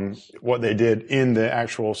 What they did in the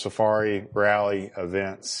actual Safari Rally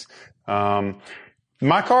events.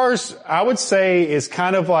 My cars, I would say, is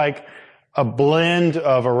kind of like a blend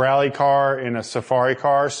of a rally car and a Safari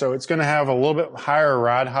car. So it's going to have a little bit higher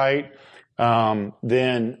ride height,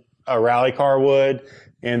 than a rally car would.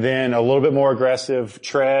 And then a little bit more aggressive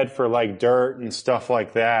tread for like dirt and stuff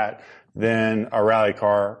like that than a rally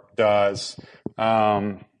car does. You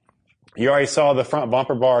already saw the front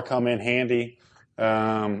bumper bar come in handy.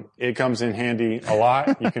 It comes in handy a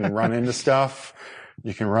lot. You can run into stuff.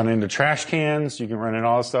 You can run into trash cans. You can run into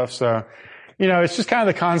all this stuff. So, it's just kind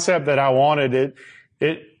of the concept that I wanted.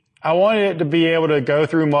 I wanted it to be able to go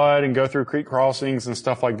through mud and go through creek crossings and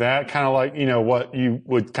stuff like that. Kind of like, what you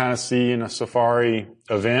would kind of see in a Safari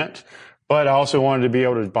event. But I also wanted to be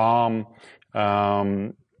able to bomb,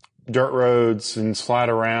 dirt roads and slide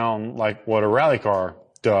around like what a rally car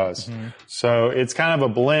does. Mm-hmm. So it's kind of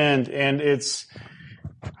a blend, and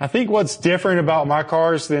I think what's different about my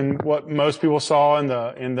cars than what most people saw in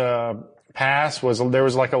the past was there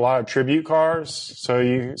was like a lot of tribute cars. So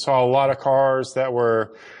you saw a lot of cars that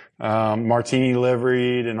were Martini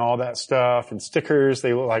liveried and all that stuff and stickers.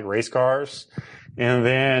 They look like race cars. And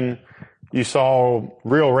then you saw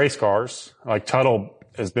real race cars. Like Tuttle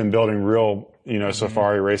has been building real,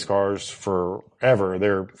 Safari race cars forever.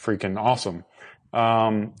 They're freaking awesome.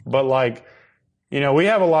 But like, we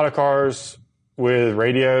have a lot of cars with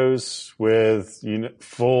radios, with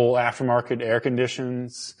full aftermarket air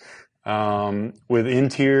conditions, with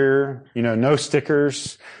interior, no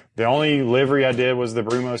stickers. The only livery I did was the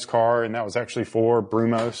Brumos car, and that was actually for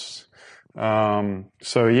Brumos.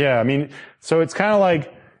 So yeah, I mean, so it's kind of like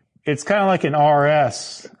an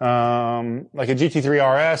RS, like a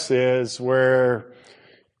GT3 RS is, where,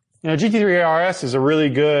 GT3 RS is a really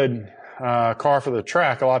good car for the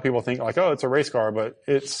track. A lot of people think like, oh, it's a race car, but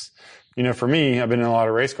it's, for me, I've been in a lot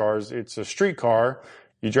of race cars. It's a street car.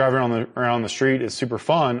 You drive around the street. It's super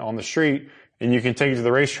fun on the street, and you can take it to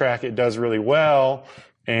the racetrack. It does really well,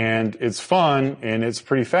 and it's fun, and it's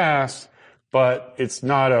pretty fast, but it's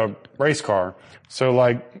not a race car. So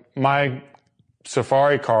like my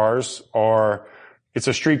Safari cars it's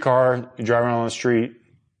a street car. You drive around on the street.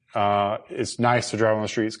 It's nice to drive on the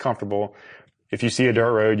street. It's comfortable. If you see a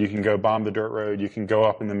dirt road, you can go bomb the dirt road. You can go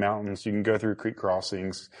up in the mountains. You can go through creek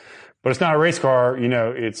crossings, but it's not a race car.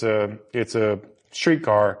 It's a street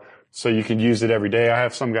car. So you can use it every day. I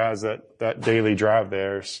have some guys that daily drive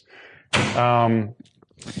theirs. I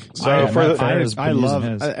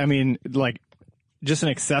mean, like, just an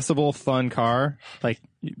accessible, fun car, like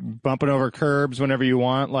bumping over curbs whenever you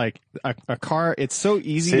want. Like a car, it's so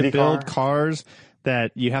easy City to build car. cars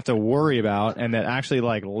that you have to worry about and that actually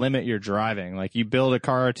like limit your driving. Like you build a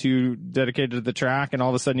car or two dedicated to the track, and all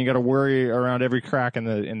of a sudden you got to worry around every crack in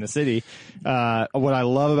the city. What I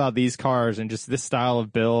love about these cars and just this style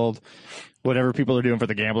of build, whatever people are doing for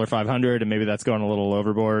the Gambler 500, and maybe that's going a little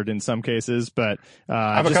overboard in some cases, but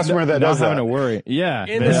I have a customer that does not having that. to worry. Yeah,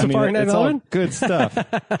 In the Safari it's all 911? good stuff.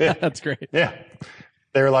 That's great. Yeah.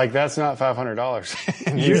 They were like, that's not $500.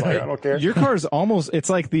 And he's like, I don't care. Your car's almost, it's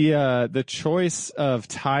like the choice of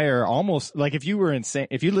tire, almost like if you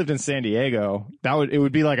lived in San Diego, it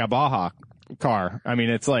would be like a Baja car. I mean,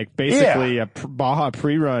 it's like basically a Baja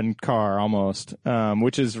pre-run car almost,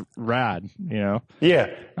 which is rad, Yeah.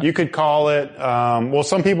 You could call it,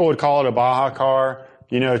 some people would call it a Baja car.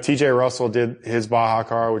 TJ Russell did his Baja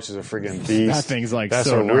car, which is a friggin' beast. That thing's like that's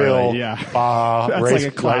so a gnarly, real yeah. Baja That's race.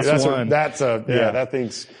 like a class one. That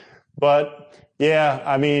thing's, but yeah,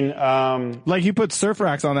 I mean, like you put surf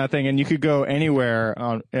racks on that thing and you could go anywhere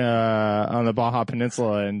on the Baja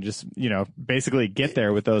Peninsula and just, basically get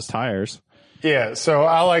there with those tires. yeah. So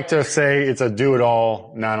I like to say it's a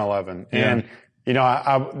do-it-all 911. And, I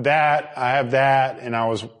have that, and I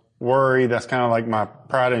was worried. That's kind of like my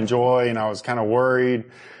pride and joy. And I was kind of worried.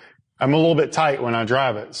 I'm a little bit tight when I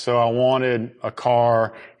drive it. So I wanted a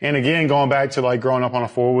car. And again, going back to like growing up on a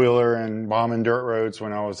four-wheeler and bombing dirt roads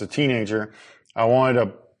when I was a teenager, I wanted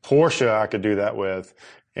a Porsche I could do that with.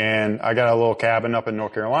 And I got a little cabin up in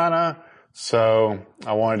North Carolina. So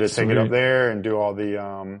I wanted to take it up there and do all the,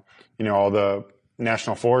 all the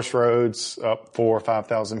national forest roads up 4,000 or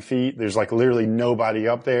 5,000 feet. There's like literally nobody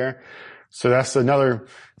up there. So that's another,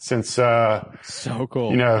 since, so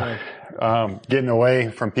cool. Getting away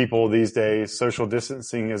from people these days, social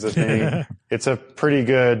distancing is a thing. It's a pretty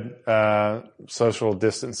good, social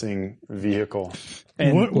distancing vehicle.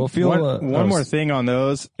 And one more oh, thing on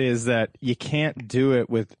those is that you can't do it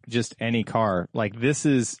with just any car. Like this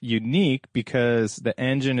is unique because the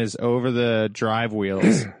engine is over the drive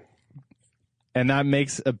wheels. And that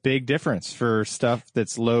makes a big difference for stuff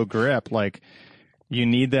that's low grip. Like, you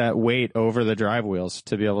need that weight over the drive wheels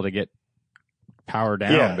to be able to get power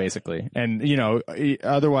down, basically. And,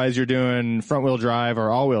 otherwise you're doing front wheel drive or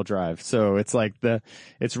all wheel drive. So it's like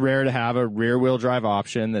it's rare to have a rear wheel drive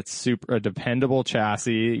option that's a dependable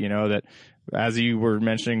chassis, that, as you were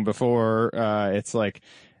mentioning before, it's like,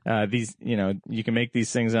 these, you can make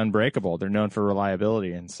these things unbreakable. They're known for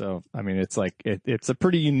reliability. And so, I mean, it's like, it's a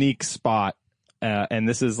pretty unique spot. And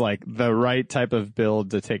this is like the right type of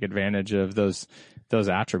build to take advantage of those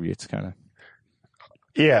attributes, kind of.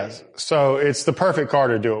 Yes. So it's the perfect car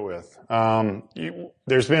to do it with.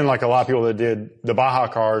 There's been like a lot of people that did the Baja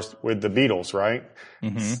cars with the Beetles, right?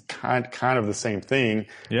 Mm-hmm. It's kind of the same thing.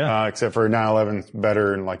 Yeah. Except for 911's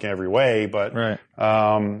better in like every way, but, right.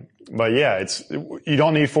 But yeah, you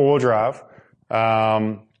don't need four-wheel drive.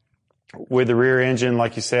 With the rear engine,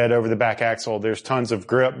 like you said, over the back axle, there's tons of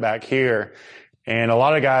grip back here. And a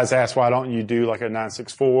lot of guys ask, why don't you do like a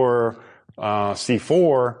 964,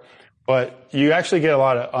 C4? But you actually get a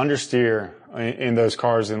lot of understeer in those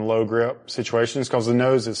cars in low grip situations because the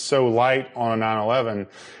nose is so light on a 911.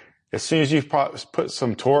 As soon as you put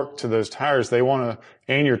some torque to those tires,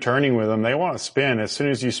 and you're turning with them, they want to spin. As soon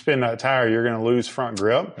as you spin that tire, you're going to lose front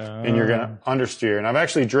grip and you're going to understeer. And I've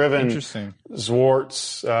actually driven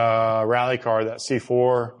Zwart's rally car, that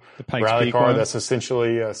C4 rally car that's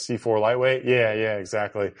essentially a C4 lightweight. Yeah,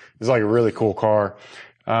 exactly. It's like a really cool car.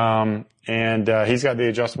 And he's got the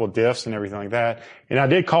adjustable diffs and everything like that. And I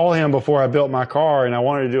did call him before I built my car, and I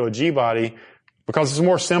wanted to do a G-body because it's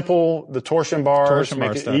more simple. The torsion bars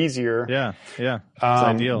make it easier. Yeah. It's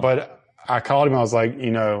ideal. But I called him. I was like,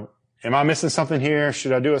 am I missing something here?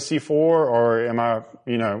 Should I do a C4 or am I,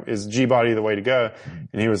 is G-body the way to go?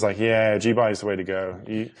 And he was like, yeah, G-body's the way to go.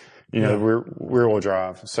 Rear wheel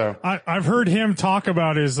drive. So I've heard him talk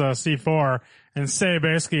about his C4 and say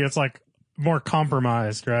basically it's like more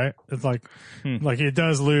compromised, right? It's like it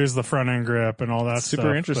does lose the front end grip and all that stuff.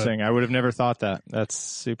 Super interesting. I would have never thought that. That's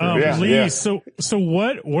super Lee, interesting. So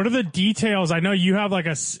what are the details? I know you have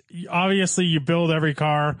obviously you build every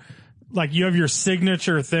car, like you have your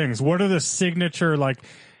signature things. What are the signature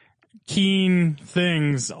keen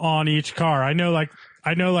things on each car? I know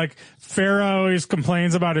Farrah always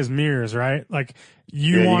complains about his mirrors, right? Like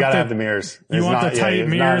you gotta have the mirrors. You want the tight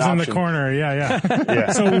mirrors in the corner. Yeah.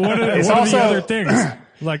 So what are the other things?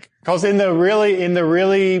 Cause in the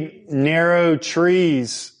really narrow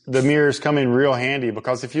trees, the mirrors come in real handy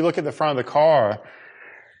because if you look at the front of the car,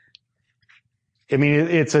 I mean,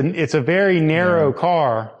 it's a very narrow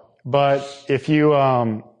car, but if you,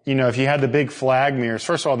 if you had the big flag mirrors,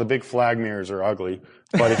 first of all, the big flag mirrors are ugly,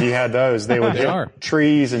 but if you had those, they would hit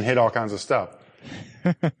trees and hit all kinds of stuff.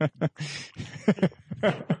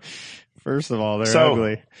 First of all, they're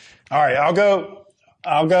ugly. All right.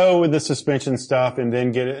 I'll go with the suspension stuff and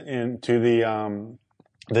then get into the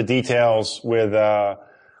details with,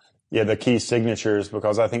 the key signatures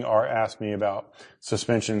because I think Art asked me about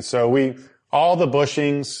suspension. So all the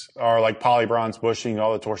bushings are like polybronze bushing,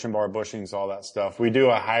 all the torsion bar bushings, all that stuff. We do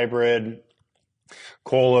a hybrid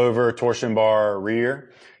coilover torsion bar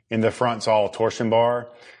rear. In the front's all torsion bar.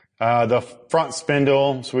 The front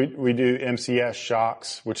spindle, so we do MCS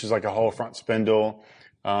shocks, which is like a whole front spindle.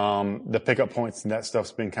 The pickup points and that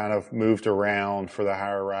stuff's been kind of moved around for the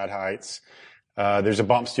higher ride heights. There's a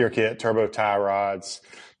bump steer kit, turbo tie rods,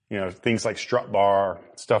 things like strut bar,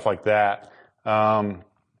 stuff like that.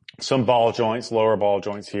 Some ball joints, lower ball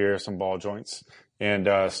joints here, some ball joints,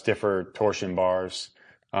 and stiffer torsion bars.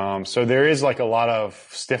 So there is like a lot of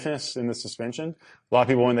stiffness in the suspension. A lot of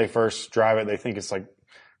people, when they first drive it, they think it's like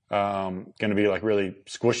going to be like really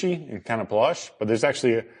squishy and kind of plush, but there's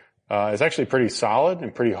actually it's actually pretty solid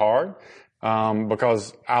and pretty hard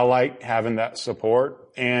because I like having that support.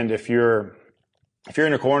 And if you're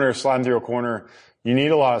in a corner, sliding through a corner, you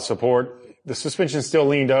need a lot of support. The suspension's still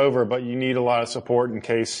leaned over, but you need a lot of support in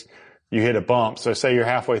case you hit a bump. So say you're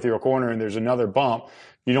halfway through a corner and there's another bump.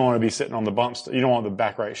 You don't want to be sitting on the bump. You don't want the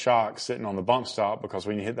back right shock sitting on the bump stop because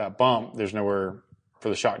when you hit that bump, there's nowhere for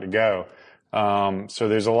the shock to go. So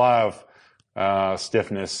there's a lot of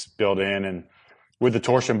stiffness built in, and with the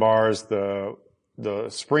torsion bars, the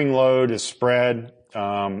spring load is spread,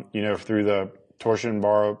 through the torsion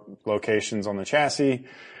bar locations on the chassis,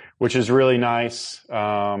 which is really nice.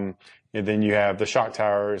 And then you have the shock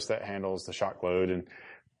towers that handles the shock load, and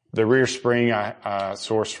the rear spring I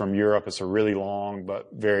sourced from Europe. It's a really long but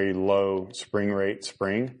very low spring rate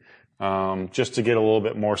spring, just to get a little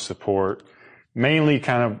bit more support, mainly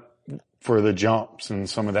kind of for the jumps and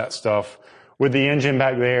some of that stuff. With the engine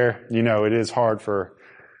back there, it is hard for,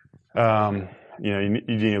 you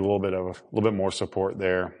need a little bit more support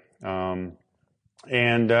there. We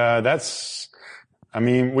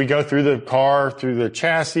go through the car, through the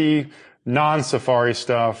chassis, non-safari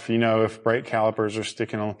stuff, if brake calipers are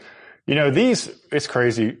sticking on, it's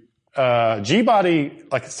crazy. G-body,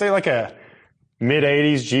 say a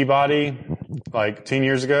mid-80s G-body, 10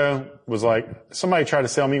 years ago, was somebody tried to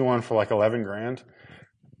sell me one for $11,000,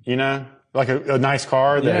 a nice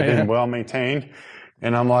car that had been well maintained.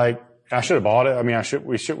 And I'm like, I should have bought it. I mean,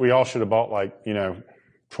 we all should have bought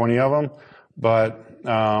 20 of them. But,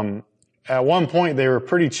 at one point they were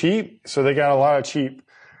pretty cheap. So they got a lot of cheap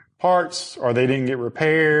parts, or they didn't get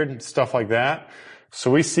repaired, stuff like that.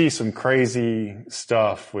 So we see some crazy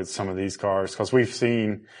stuff with some of these cars because we've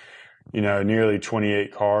seen, nearly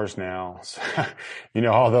 28 cars now. So,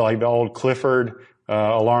 all the old Clifford,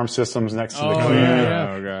 alarm systems next to the car.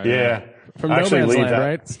 Yeah. From No Man's Land,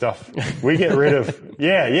 right? Stuff. We get rid of,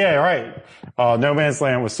 right. No Man's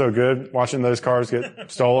Land was so good watching those cars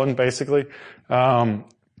get stolen, basically. So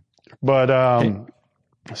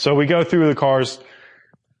we go through the cars.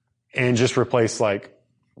 and just replace like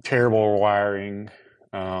terrible wiring,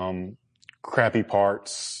 crappy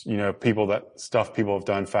parts, people have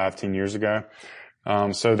done 5-10 years ago.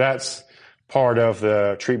 So that's part of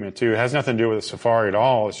the treatment too. It has nothing to do with the Safari at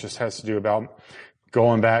all. It just has to do about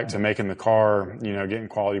going back to making the car, getting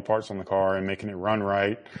quality parts on the car and making it run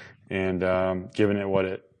right and, giving it what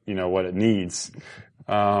it needs.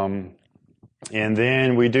 And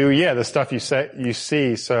then we do, the stuff you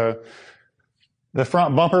see. So the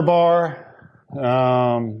front bumper bar,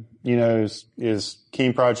 is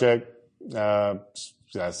Keen Project,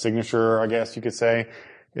 signature, I guess you could say,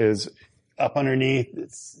 is up underneath.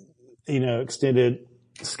 It's, extended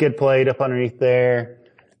skid plate up underneath there.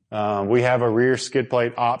 We have a rear skid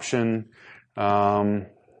plate option,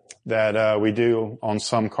 that, we do on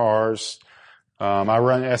some cars. I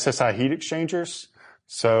run SSI heat exchangers.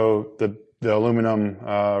 So the aluminum,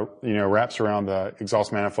 wraps around the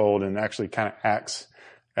exhaust manifold and actually kind of acts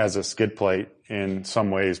as a skid plate in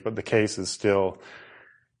some ways, but the case is still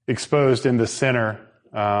exposed in the center.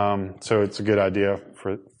 So it's a good idea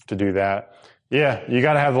to do that. Yeah, you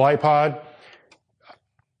got to have the light pod.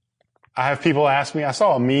 I have people ask me, I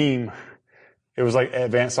saw a meme. It was like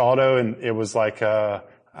Advanced Auto and it was like, I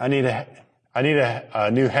need a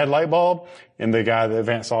new headlight bulb. And the guy, the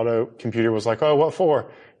Advanced Auto computer was like, oh, what for?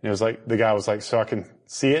 And it was like, the guy was like, so I can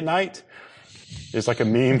see at night. It's like a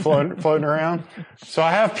meme floating around. So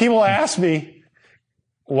I have people ask me,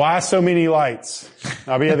 why so many lights?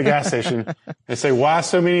 I'll be at the gas station. They say, why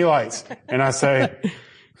so many lights? And I say,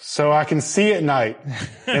 so I can see at night.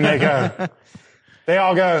 And they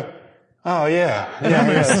all go, oh yeah.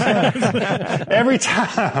 Every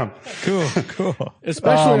time. Cool.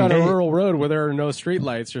 Especially on a rural road where there are no street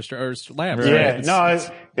lights or lamps. Yeah, Right? no,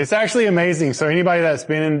 it's actually amazing. So anybody that's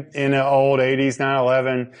been in an old 80s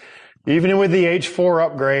 911, even with the H4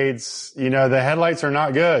 upgrades, the headlights are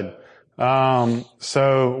not good.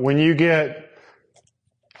 So when you get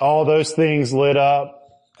all those things lit up,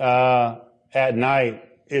 at night,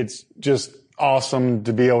 it's just awesome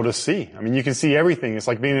to be able to see. I mean, you can see everything. It's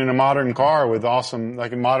like being in a modern car with awesome,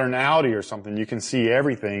 like a modern Audi or something. You can see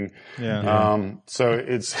everything. Yeah. So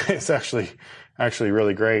it's actually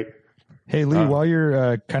really great. Hey, Lee, while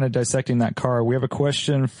you're kind of dissecting that car, we have a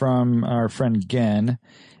question from our friend Gen,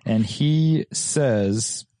 and he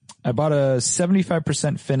says, I bought a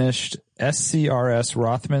 75% finished SCRS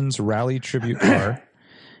Rothmans Rally Tribute car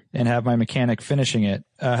and have my mechanic finishing it.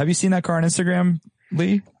 Have you seen that car on Instagram,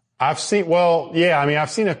 Lee? I've seen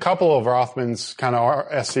a couple of Rothmans kind of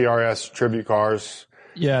SCRS tribute cars.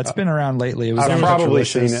 Yeah, it's been around lately. It was I've on probably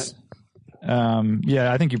Petrolicious. seen it.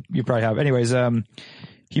 Yeah, I think you probably have. Anyways,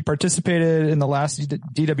 he participated in the last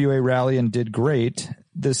DWA rally and did great.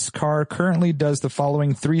 This car currently does the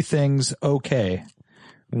following 3 things okay.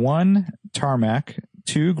 1, tarmac,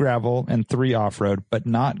 2, gravel, and 3, off-road, but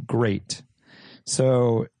not great.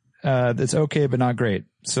 So, it's okay, but not great.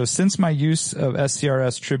 So since my use of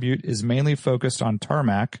SCRS Tribute is mainly focused on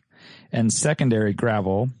tarmac and secondary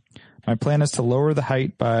gravel, my plan is to lower the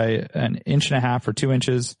height by 1.5 inches or 2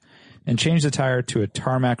 inches and change the tire to a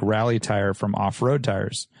tarmac rally tire from off-road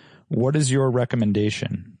tires. What is your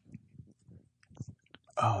recommendation?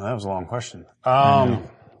 Oh, that was a long question.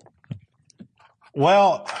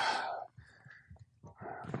 Well,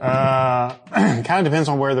 kind of depends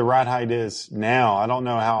on where the ride height is now. I don't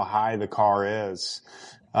know how high the car is.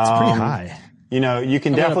 It's pretty high. You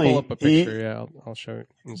can I'm definitely pull up a picture. Yeah, I'll show it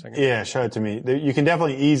in a second. Yeah, show it to me. You can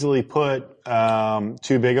definitely easily put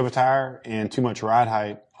too big of a tire and too much ride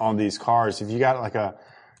height on these cars. If you got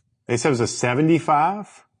they said it was a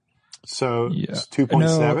 75, so it's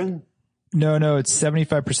 2.7. No, it's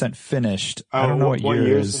 75% finished. I don't know what year it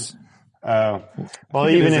is. Well,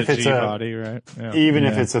 even if it's G-body, right? Yeah. Even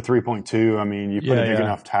if it's a 3.2, I mean, you put a big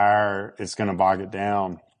enough tire, it's going to bog it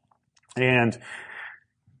down. And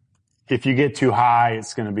if you get too high,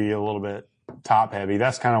 it's going to be a little bit top heavy.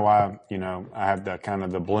 That's kind of why, I have that kind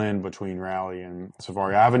of the blend between Rally and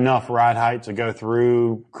Safari. I have enough ride height to go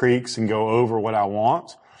through creeks and go over what I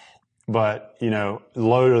want, but,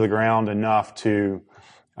 low to the ground enough to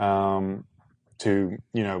go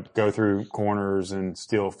through corners and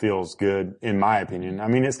still feels good, in my opinion. I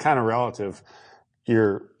mean, it's kind of relative.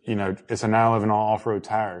 It's a 911 all off-road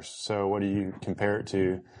tires. So what do you compare it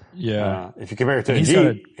to? Yeah. If you compare it to a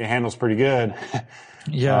Jeep, it handles pretty good.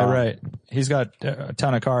 Yeah, right. He's got a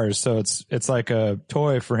ton of cars. So it's like a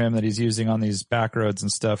toy for him that he's using on these back roads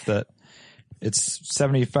and stuff that it's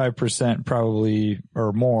 75% probably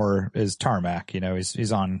or more is tarmac.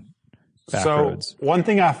 He's on back roads. One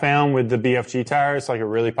thing I found with the BFG tire, it's like a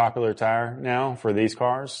really popular tire now for these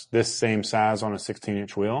cars, this same size on a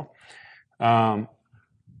 16-inch wheel.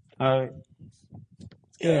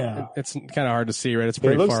 Yeah. It's kind of hard to see, right? It's It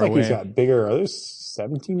pretty looks far like away. he's got bigger. Are those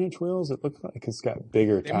 17-inch wheels? It looks like it's got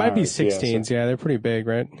bigger tires. It might be Yeah, 16s. so- Yeah, they're pretty big,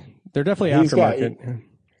 right? They're definitely He's got- aftermarket.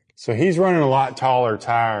 So he's running a lot taller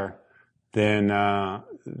tire than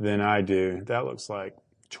I do. That looks like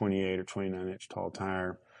 28 or 29-inch tall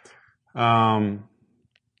tire. Art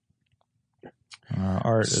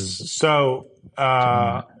is So,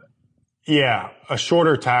 yeah, a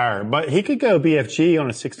shorter tire, but he could go BFG on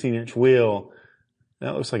a 16-inch wheel.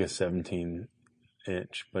 That looks like a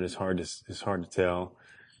 17-inch, but it's hard to tell.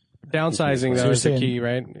 Downsizing So though you're is the saying key,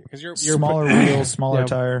 right? Because you're smaller wheels, smaller Yeah.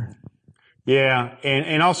 tire. Yeah,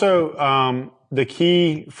 and also the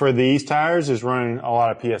key for these tires is running a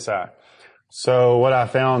lot of PSI. So what I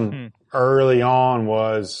found early on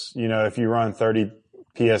was, if you run 30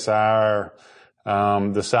 PSI,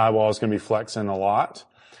 the sidewall is going to be flexing a lot.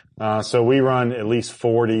 So we run at least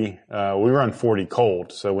 40. We run 40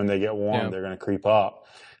 cold. So when they get warm, they're going to creep up.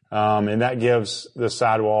 And that gives the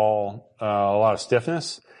sidewall a lot of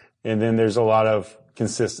stiffness. And then there's a lot of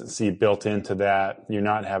consistency built into that. You're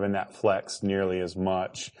not having that flex nearly as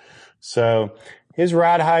much. So his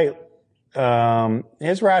ride height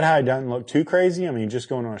doesn't look too crazy. I mean, just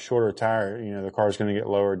going on a shorter tire, the car's going to get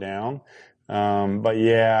lower down. But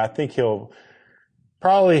yeah, I think he'll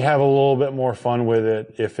probably have a little bit more fun with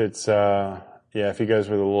it if it's, if he goes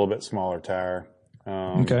with a little bit smaller tire.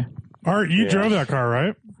 Okay. Art, you drove that car,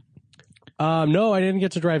 right? No, I didn't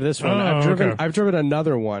get to drive this one. Oh, I've driven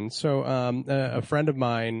another one. So, a friend of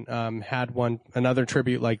mine, had another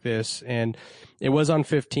tribute like this, and it was on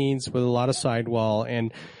 15s with a lot of sidewall.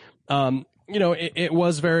 And, it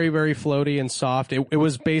was very, very floaty and soft. It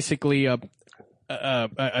was basically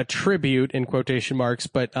a tribute in quotation marks,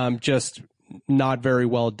 but, just not very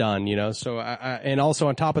well done, So, and also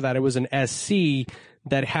on top of that, it was an SC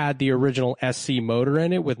that had the original SC motor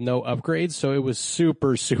in it with no upgrades. So it was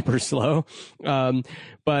super, super slow.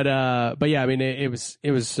 But yeah, I mean, it was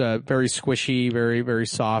very squishy, very, very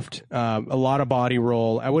soft, a lot of body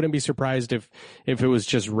roll. I wouldn't be surprised if it was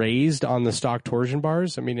just raised on the stock torsion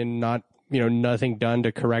bars. I mean, and not, nothing done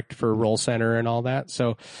to correct for roll center and all that.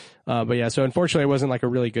 So, but yeah, so unfortunately it wasn't like a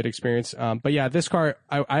really good experience. But yeah, this car,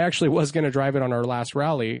 I actually was going to drive it on our last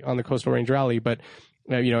rally, on the Coastal Range Rally, but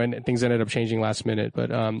and things ended up changing last minute, but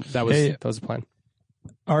that was the plan.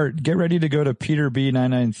 Art, get ready to go to Peter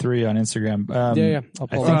B993 on Instagram. Yeah. I'll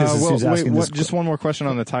I pull think it this is who's asking this. just one more question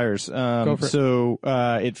on the tires. Go for it. So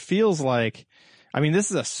it feels like, I mean, this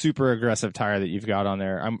is a super aggressive tire that you've got on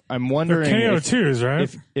there. I'm They're wondering KO2s,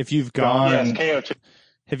 right? if you've gone, Yes, KO2.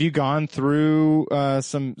 have you gone through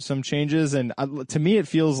some changes? And to me, it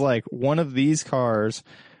feels like one of these cars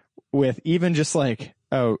with even just like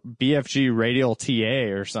BFG radial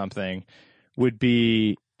TA or something would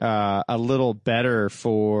be a little better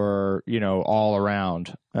for all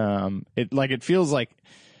around. It feels like,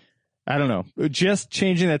 I don't know, just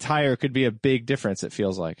changing the tire could be a big difference. It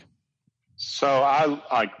feels like. So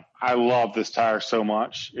I love this tire so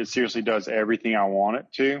much. It seriously does everything I want it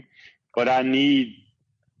to, but I need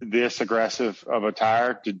this aggressive of a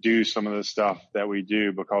tire to do some of the stuff that we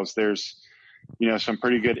do, because there's, some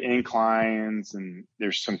pretty good inclines and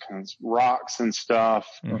there's some kinds of rocks and stuff.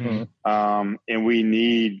 Mm-hmm. And we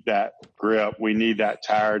need that grip. We need that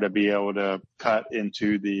tire to be able to cut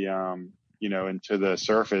into the, into the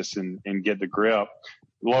surface and get the grip,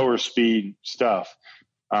 lower speed stuff.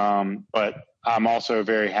 But I'm also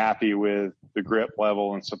very happy with the grip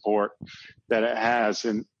level and support that it has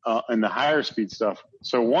in the higher speed stuff.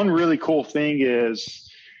 So one really cool thing is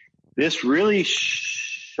this really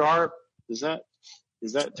sharp. Is that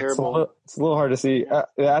terrible? It's a little hard to see.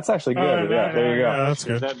 That's actually good. There you go. Yeah, that's Is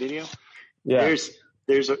good. that video? Yeah.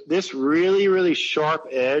 There's this really, really sharp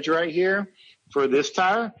edge right here for this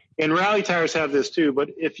tire. And rally tires have this too.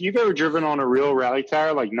 But if you've ever driven on a real rally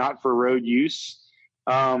tire, like not for road use,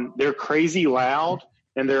 they're crazy loud,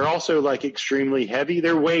 and they're also like extremely heavy.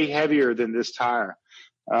 They're way heavier than this tire,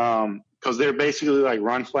 because they're basically like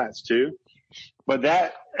run flats too. But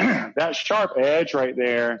that sharp edge right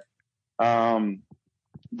there, for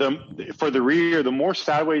the rear, the more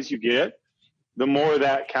sideways you get, the more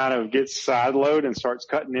that kind of gets side load and starts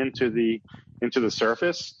cutting into the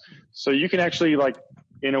surface. So you can actually, like,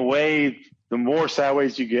 in a way, the more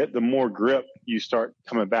sideways you get, the more grip you start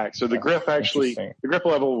coming back. So the grip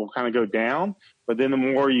level will kind of go down, but then the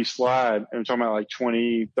more you slide, I'm talking about like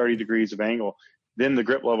 20, 30 degrees of angle, then the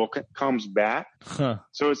grip level comes back. Huh.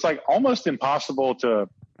 So it's like almost impossible to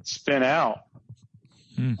spin out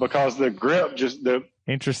because the grip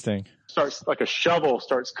Interesting. starts like a shovel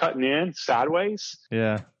starts cutting in sideways.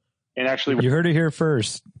 Yeah. and actually, You heard it here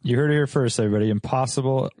first. Everybody.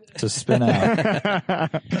 Impossible to spin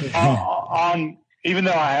out. even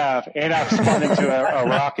though I've spun into a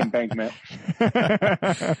rock embankment.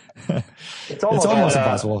 It's almost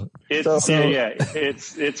impossible.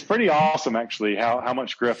 It's pretty awesome actually how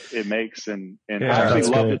much grip it makes, and I actually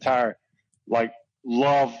love the tire,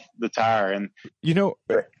 love the tire. And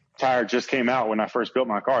tire just came out when I first built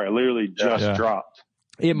my car. It literally just dropped.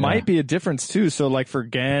 It might be a difference too. So like for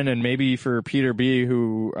Gen and maybe for Peter B,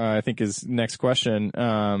 who I think is next question,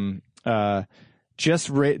 just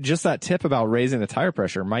that tip about raising the tire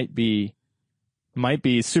pressure might be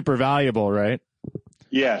super valuable, right?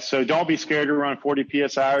 Yeah. So don't be scared to run 40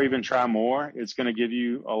 PSI or even try more. It's going to give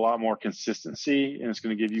you a lot more consistency, and it's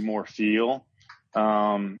going to give you more feel.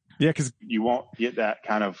 Because you won't get that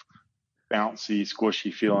kind of bouncy,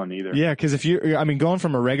 squishy feeling either. Yeah, because going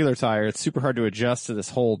from a regular tire, it's super hard to adjust to this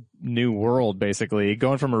whole new world, basically.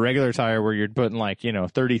 Going from a regular tire where you're putting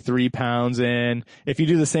 33 pounds in, if you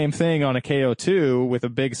do the same thing on a KO2 with a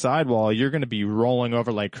big sidewall, you're going to be rolling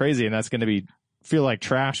over like crazy, and that's going to feel like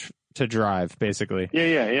trash to drive, basically.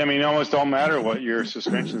 Yeah. I mean, it almost don't matter what your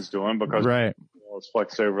suspension's doing because it's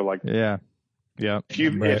flexed over like. Yeah.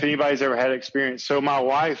 If anybody's ever had experience. So my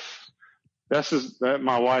wife,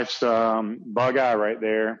 my wife's bug eye right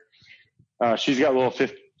there. She's got little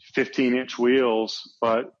 15-inch wheels,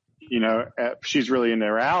 but she's really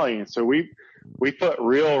into rally, and so we put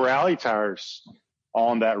real rally tires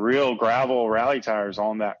on that, real gravel rally tires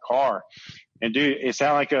on that car. And dude, it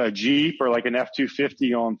sounded like a Jeep or like an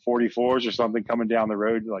F-250 on 44s or something coming down the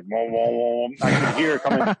road, like whoa, whoa, whoa. I could hear it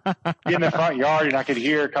coming in the front yard, and I could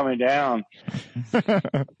hear it coming down.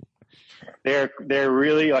 They're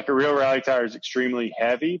really, like, a real rally tire is extremely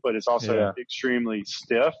heavy, but it's also extremely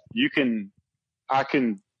stiff. You can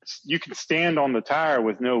stand on the tire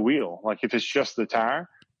with no wheel. Like if it's just the tire,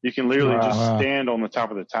 you can literally just stand on the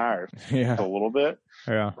top of the tire a little bit.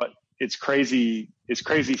 Yeah. But it's crazy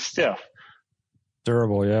stiff.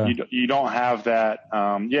 Durable, yeah. You don't have that.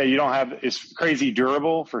 You don't have. It's crazy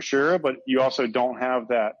durable for sure, but you also don't have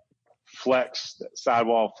that flex, that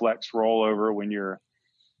sidewall flex rollover when you're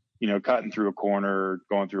cutting through a corner,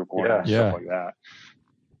 going through a corner, stuff like that.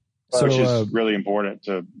 So, which is really important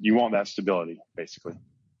you want that stability, basically.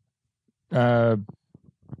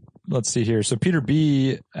 Let's see here. So Peter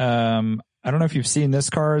B, I don't know if you've seen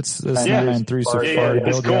this car. It's this 993 Safari build.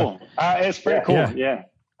 It's cool. It's pretty cool. Yeah.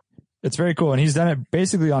 It's very cool. And he's done it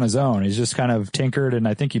basically on his own. He's just kind of tinkered, and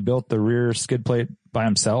I think he built the rear skid plate by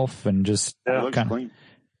himself and just kind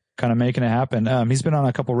of making it happen. He's been on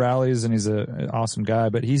a couple rallies, and he's an awesome guy,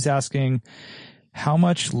 but he's asking, how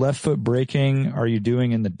much left foot braking are you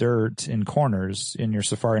doing in the dirt in corners in your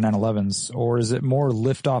Safari 911s, or is it more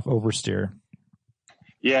lift off oversteer?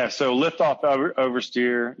 Yeah. So lift off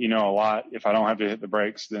oversteer, a lot. If I don't have to hit the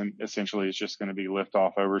brakes, then essentially it's just going to be lift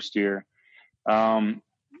off oversteer.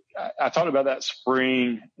 I talked about that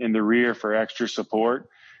spring in the rear for extra support.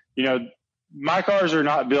 My cars are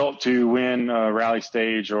not built to win a rally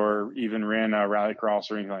stage or even run a rally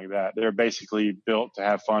cross or anything like that. They're basically built to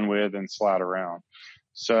have fun with and slide around.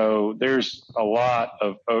 So there's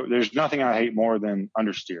nothing I hate more than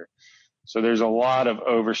understeer. So there's a lot of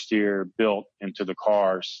oversteer built into the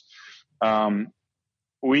cars.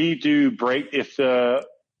 We do brake if the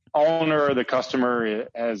owner or the customer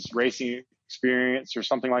has racing experience or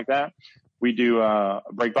something like that. We do a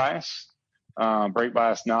brake bias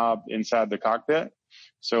knob inside the cockpit.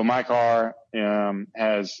 So my car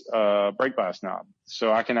has a brake bias knob,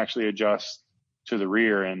 so I can actually adjust to the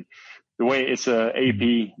rear. And the way it's a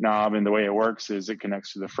AP knob, and the way it works is it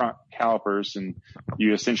connects to the front calipers, and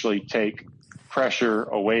you essentially take pressure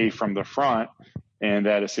away from the front, and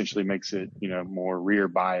that essentially makes it more rear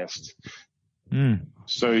biased.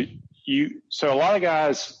 So a lot of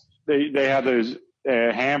guys they have those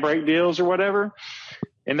handbrake deals or whatever.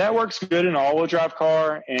 And that works good in an all-wheel drive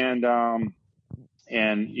car and a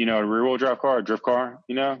rear-wheel drive car, a drift car,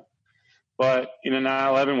 But in a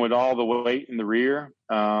 911 with all the weight in the rear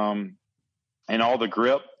and all the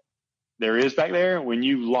grip there is back there, when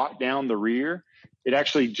you lock down the rear, it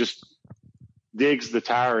actually just digs the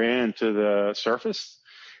tire into the surface,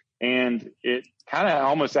 and it kind of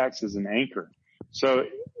almost acts as an anchor. So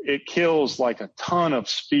it kills like a ton of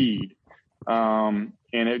speed.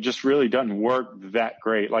 And it just really doesn't work that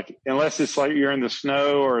great. Like, unless it's like you're in the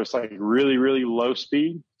snow or it's like really, really low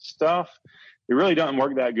speed stuff, it really doesn't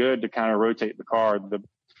work that good to kind of rotate the car.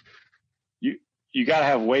 You got to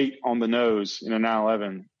have weight on the nose in a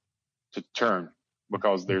 911 to turn,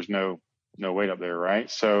 because there's no weight up there,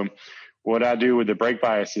 right? So what I do with the brake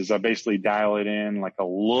bias is I basically dial it in like a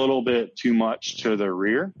little bit too much to the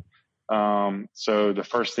rear, So the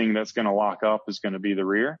first thing that's going to lock up is going to be the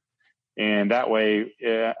rear. And that way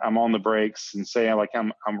I'm on the brakes and say like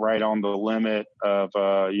I'm right on the limit of,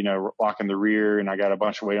 locking the rear, and I got a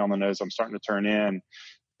bunch of weight on the nose. I'm starting to turn in.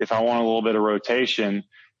 If I want a little bit of rotation,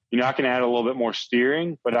 I can add a little bit more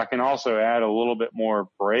steering, but I can also add a little bit more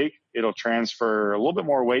brake. It'll transfer a little bit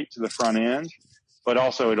more weight to the front end, but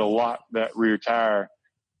also it'll lock that rear tire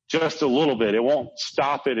just a little bit. It won't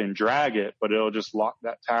stop it and drag it, but it'll just lock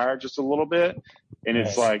that tire just a little bit. And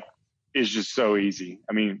it's like, it's just so easy.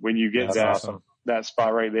 I mean, when you get that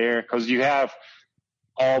spot right there, because you have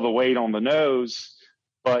all the weight on the nose,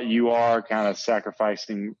 but you are kind of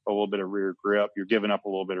sacrificing a little bit of rear grip. You're giving up a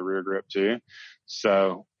little bit of rear grip too.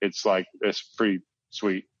 So it's like, it's pretty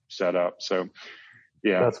sweet setup. So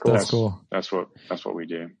yeah, that's cool. That's cool. That's what we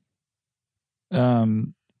do.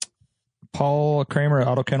 Paul Kramer at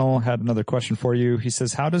Auto Kennel had another question for you. He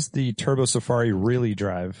says, how does the Turbo Safari really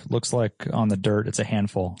drive? Looks like on the dirt, it's a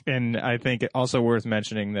handful. And I think it also worth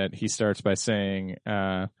mentioning that he starts by saying,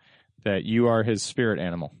 that you are his spirit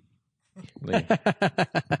animal. Appreciate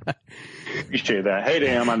that. Hey to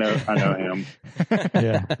him. I know him.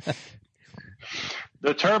 Yeah.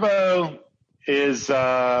 The Turbo is,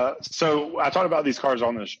 so I talked about these cars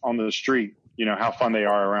on the street, how fun they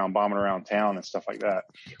are around, bombing around town and stuff like that.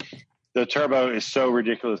 The Turbo is so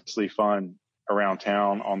ridiculously fun around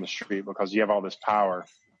town on the street because you have all this power.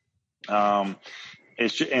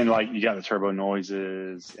 It's just, and like you got the turbo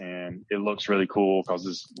noises, and it looks really cool because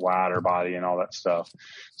it's wider body and all that stuff.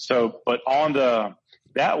 So, but on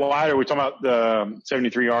that wider, we're talking about the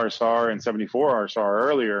 73 RSR and 74 RSR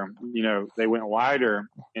earlier, they went wider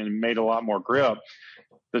and made a lot more grip.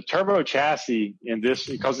 The turbo chassis in this,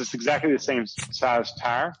 because it's exactly the same size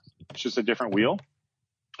tire, it's just a different wheel.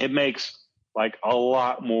 It makes like a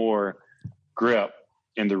lot more grip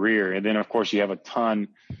in the rear. And then of course you have a ton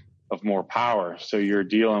of more power. So you're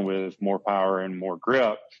dealing with more power and more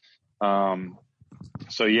grip.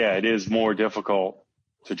 So yeah, it is more difficult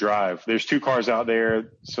to drive. There's two cars out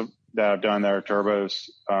there that I've done that are turbos.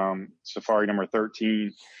 Safari number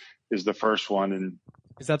 13 is the first one. And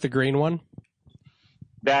is that the green one?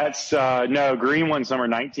 That's, no, green one's number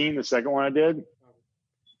 19. The second one I did.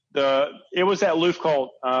 It was that Loof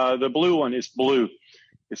Cult. The blue one is blue.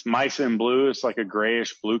 It's Meissen blue. It's like a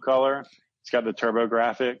grayish blue color. It's got the turbo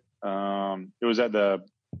graphic. It was at the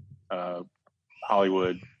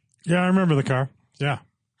Hollywood. Yeah, I remember the car. Yeah.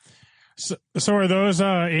 So are those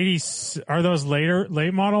 80s? Are those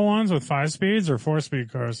late model ones with 5 speeds or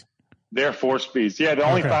 4-speed cars? They're 4 speeds. Yeah, the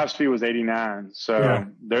only 5-speed was 89. So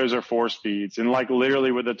those are 4 speeds. And like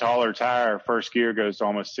literally with the taller tire, first gear goes to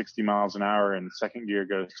almost 60 miles an hour, and second gear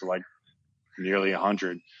goes to like nearly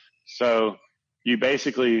 100. So you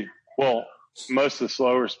basically, most of the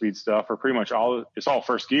slower speed stuff, or pretty much it's all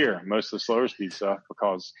first gear, most of the slower speed stuff,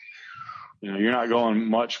 because you're not going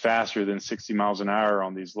much faster than 60 miles an hour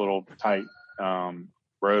on these little tight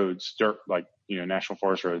roads, dirt, like national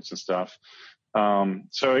forest roads and stuff.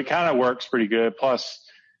 So it kind of works pretty good. Plus,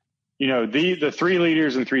 the 3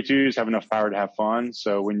 liters and 3.2s have enough power to have fun.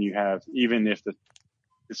 So when you have, even if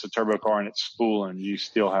it's a turbo car and it's spooling, you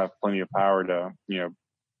still have plenty of power to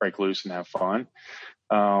break loose and have fun.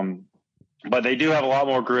 But they do have a lot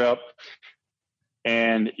more grip,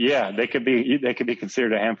 and yeah, they could be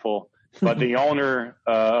considered a handful. But the owner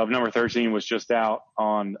of number 13 was just out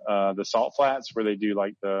on the salt flats where they do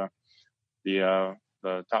like the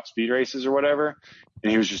top speed races or whatever,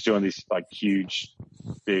 and he was just doing these like huge,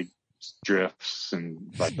 big drifts,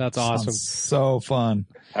 and like that's awesome, so fun,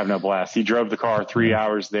 having a blast. He drove the car 3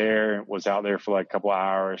 hours there, was out there for like a couple of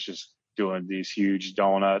hours, just doing these huge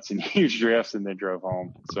donuts and huge drifts, and then drove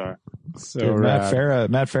home. So Matt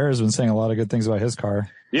Farah has been saying a lot of good things about his car.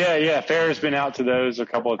 Yeah. Farah's been out to those a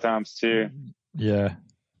couple of times too. Yeah.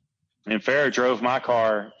 And Farah drove my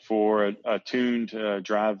car for a tuned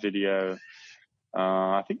drive video,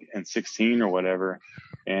 I think in 16 or whatever.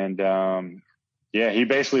 And he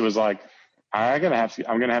basically was like, I'm gonna have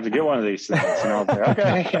to get one of these things. And I was like,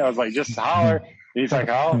 okay. I was like, just holler. And he's like,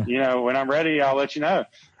 when I'm ready, I'll let you know.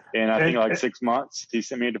 And I think like 6 months, he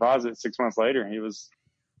sent me a deposit. 6 months later, he was.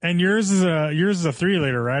 And yours is a 3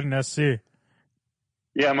 liter, right? An SC.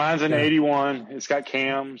 Yeah, mine's an 81. It's got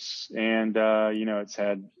cams, and it's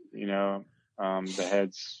had the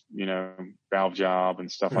heads, valve job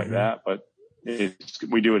and stuff like that. But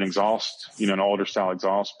we do an exhaust, an older style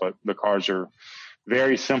exhaust. But the cars are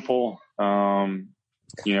very simple.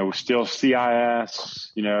 Still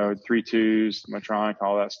CIS, 3.2s, Medtronic,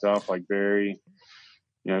 all that stuff. Like very,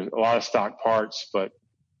 a lot of stock parts, but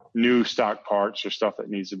new stock parts or stuff that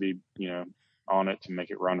needs to be, on it to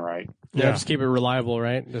make it run right. Yeah, just keep it reliable,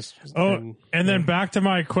 right? And then back to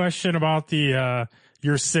my question about the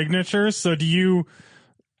your signatures. So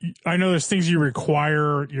I know there's things you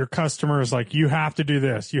require your customers, like you have to do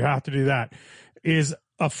this, you have to do that. Is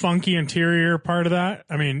a funky interior part of that?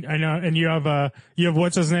 I mean, I know, and you have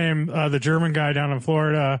what's his name, the German guy down in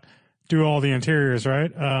Florida, do all the interiors,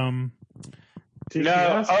 right?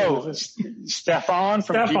 Stefan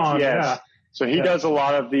from GTS. Yeah. So he does a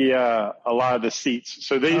lot of the seats.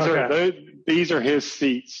 So these are his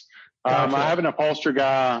seats. Gotcha. I have an upholsterer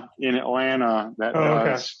guy in Atlanta that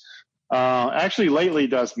does. Actually, lately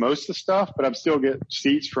does most of the stuff, but I'm still get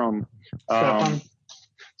seats from.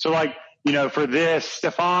 So like, for this,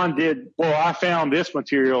 Stefan did. Well, I found this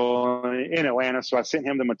material in Atlanta, so I sent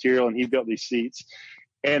him the material, and he built these seats.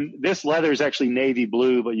 And this leather is actually navy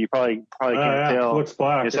blue, but you probably can't tell. It looks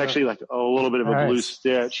black. It's actually like a little bit of a blue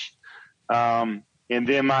stitch. And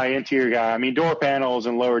then my interior guy, I mean, door panels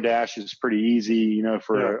and lower dash is pretty easy,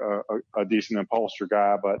 for a decent upholsterer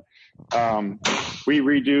guy. But we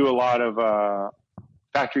redo a lot of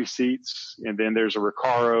factory seats, and then there's a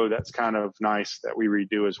Recaro that's kind of nice that we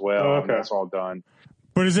redo as well. And that's all done.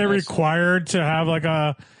 But is it required to have like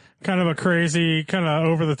a kind of a crazy, kind of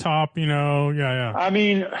over the top, I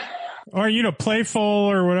mean, or, playful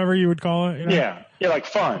or whatever you would call it. Yeah, like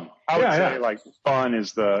fun. I would say like fun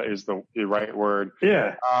is the right word.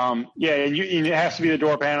 Yeah. And it has to be the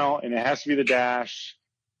door panel, and it has to be the dash,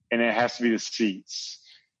 and it has to be the seats,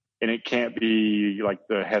 and it can't be like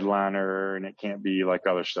the headliner, and it can't be like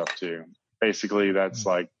other stuff too. Basically, that's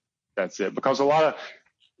it. Because a lot of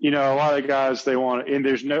the guys, they want, and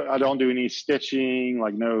I don't do any stitching,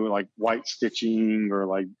 like no like white stitching or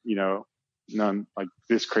like, none like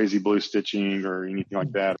this crazy blue stitching or anything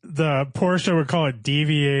like that. The Porsche would call it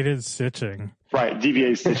deviated stitching. Right,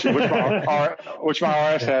 deviated stitching, which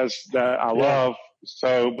my RS has that I love.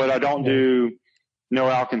 So, but I don't do no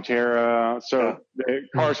Alcantara. So the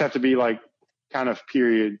cars have to be like kind of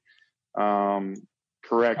period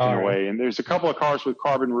correct in a way. And there's a couple of cars with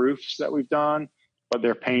carbon roofs that we've done, but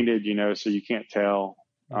they're painted, so you can't tell.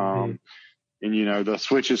 And the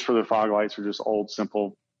switches for the fog lights are just old,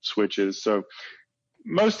 simple switches. So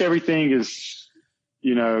most everything is,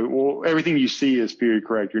 everything you see is period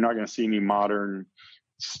correct. You're not going to see any modern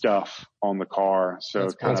stuff on the car. So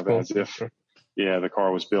it's kind of cool. As if, the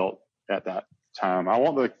car was built at that time. I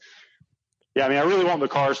really want the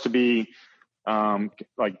cars to be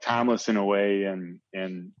like timeless in a way and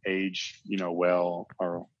age, well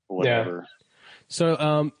or whatever. Yeah.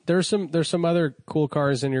 So there's some other cool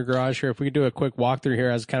cars in your garage here. If we could do a quick walkthrough here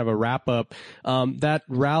as kind of a wrap up, that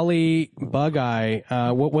Rally Bug-Eye,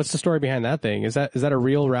 what's the story behind that thing? Is that a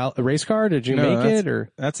real race car? Did you make it,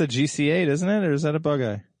 or that's a GC8, isn't it, or is that a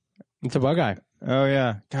Bug-Eye? It's a Bug-Eye. Oh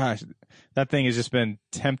yeah, gosh, that thing has just been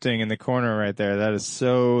tempting in the corner right there. That is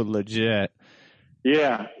so legit.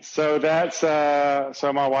 Yeah, so that's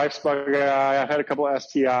so my wife's Bug-Eye. I've had a couple of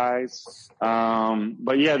STIs,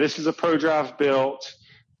 but yeah, this is a ProDrive built.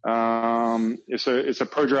 It's a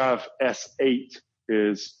ProDrive S8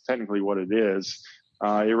 is technically what it is.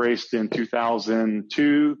 It raced in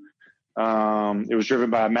 2002. It was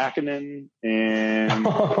driven by Mackinnon and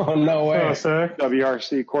no way,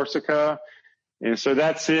 WRC Corsica, and so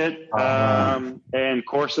that's it. And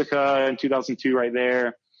Corsica in 2002, right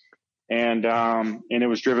there. And it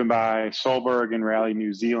was driven by Solberg and Rally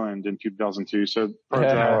New Zealand in 2002. So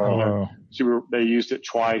they used it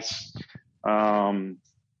twice.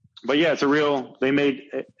 But yeah, they made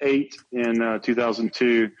 8 in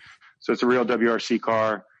 2002. So it's a real WRC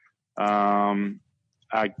car.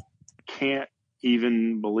 I can't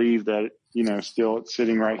even believe that, still it's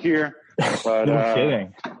sitting right here. But, no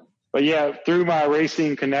kidding. But yeah, through my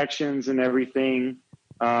racing connections and everything,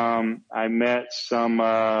 I met some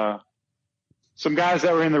guys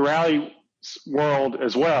that were in the rally world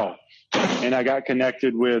as well. And I got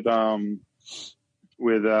connected with a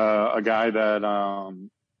guy that,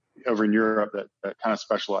 over in Europe that kind of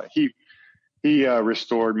specialized. He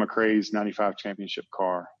restored McRae's 95 championship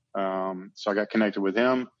car. So I got connected with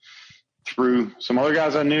him through some other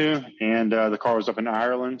guys I knew, and the car was up in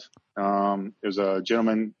Ireland. It was a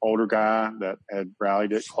gentleman, older guy that had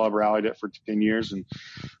rallied it for 10 years and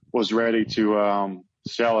was ready to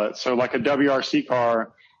sell it. So like a WRC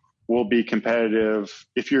car will be competitive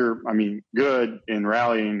if you're, good in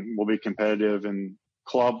rallying, will be competitive in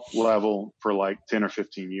club level for like 10 or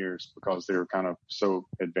 15 years because they're kind of so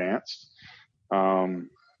advanced.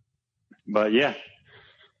 But yeah.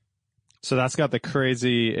 So that's got the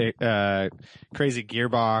crazy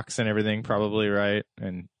gearbox and everything probably, right?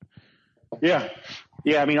 And yeah.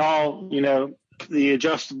 All, the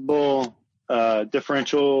adjustable,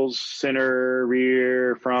 differentials, center,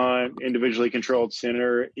 rear, front, individually controlled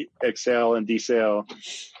center, accel and decel,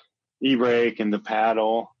 e-brake and the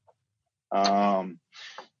paddle.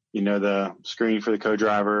 The screen for the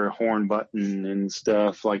co-driver, horn button and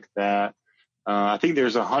stuff like that. I think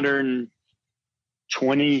there's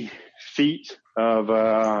 120 feet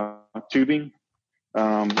of tubing,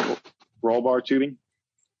 roll bar tubing.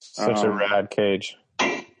 Such a rad cage.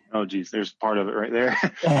 Oh, geez, there's part of it right there.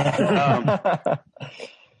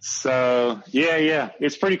 So, yeah,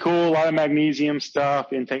 it's pretty cool. A lot of magnesium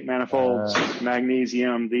stuff, intake manifolds,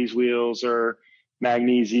 magnesium. These wheels are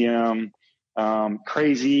magnesium.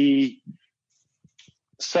 Crazy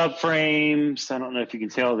subframes. I don't know if you can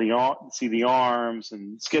see the arms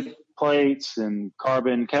and skid plates and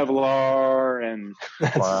carbon Kevlar and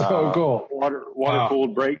so cool. Water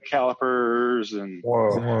cooled brake calipers and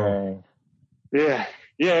whoa. Yeah,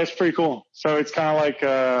 it's pretty cool. So it's kind of like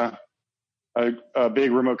a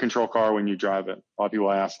big remote control car when you drive it. A lot of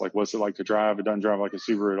people ask, like, what's it like to drive? It doesn't drive like a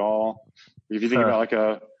Subaru at all. If you think about like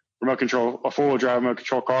a four-wheel drive remote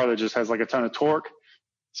control car that just has like a ton of torque,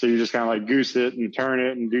 so you just kind of like goose it and turn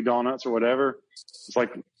it and do donuts or whatever. It's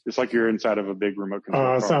like you're inside of a big remote control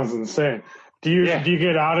car. That sounds insane. Do you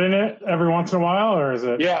get out in it every once in a while, or is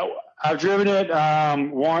it? Yeah, I've driven it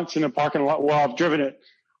once in a parking lot. Well, I've driven it.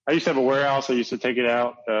 I used to have a warehouse. I used to take it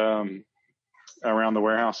out around the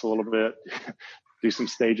warehouse a little bit, do some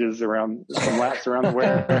stages some laps around the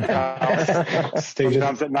warehouse.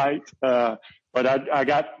 Sometimes at night. But I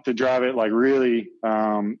got to drive it like really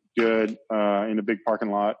good in a big parking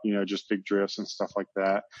lot, just big drifts and stuff like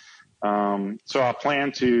that. So I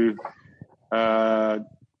plan to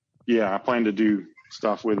do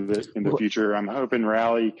stuff with it in the future. I'm hoping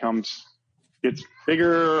rally gets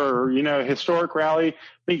bigger, or historic rally. I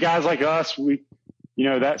think guys like us, we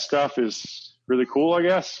that stuff is really cool, I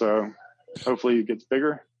guess. So hopefully it gets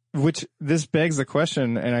bigger. Which this begs the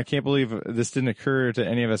question, and I can't believe this didn't occur to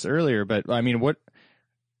any of us earlier, but I mean,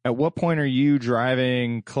 at what point are you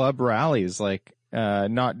driving club rallies? Like,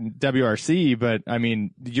 not WRC, but I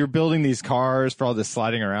mean, you're building these cars for all this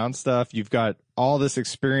sliding around stuff. You've got all this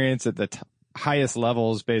experience at the highest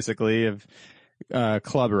levels, basically, of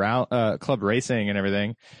club racing and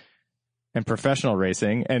everything, and professional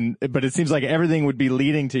racing. But it seems like everything would be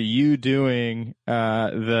leading to you doing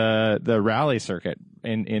the rally circuit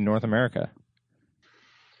in North America.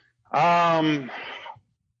 Yeah,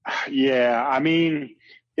 I mean,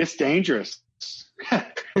 it's dangerous.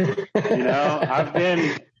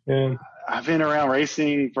 I've been around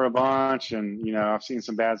racing for a bunch, and I've seen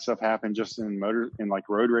some bad stuff happen just in like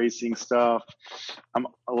road racing stuff. I'm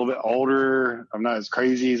a little bit older. I'm not as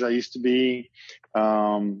crazy as I used to be.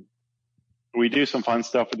 We do some fun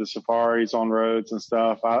stuff with the safaris on roads and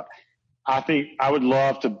stuff. I think I would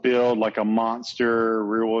love to build like a monster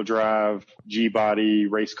rear-wheel drive G-body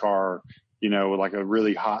race car, with like a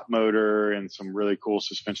really hot motor and some really cool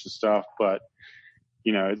suspension stuff. But,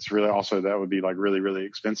 it's really also that would be like really, really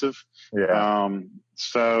expensive. Yeah.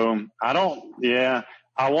 So I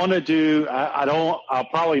want to do, I'll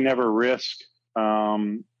probably never risk,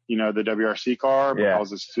 the WRC car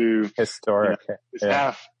because it's too historic. It's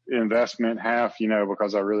half investment, half,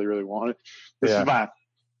 because I really, really want it.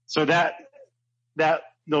 So that the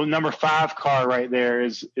number 5 car right there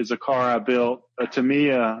is a car I built, a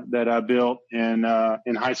Tamiya that I built in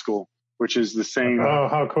high school, which is the same. Oh,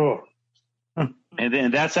 how cool. And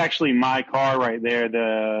then that's actually my car right there.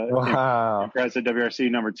 Wow. That's a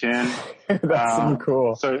WRC number 10. That's so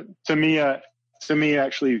cool. So Tamiya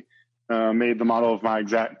actually made the model of my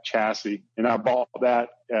exact chassis, and I bought that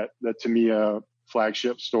at the Tamiya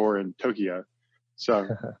flagship store in Tokyo. So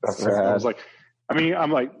I was like,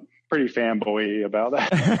 I'm like pretty fanboy about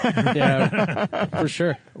that. Yeah, for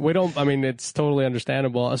sure. It's totally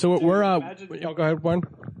understandable. So we're go ahead, Warren.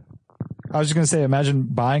 I was just going to say, imagine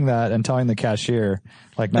buying that and telling the cashier,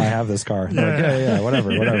 like, no, I have this car. Like,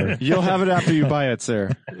 whatever. You'll have it after you buy it,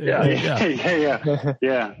 sir. Yeah.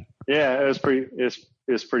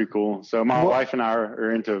 It's pretty cool. So my wife and I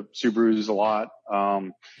are into Subarus a lot.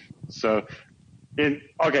 I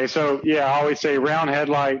always say round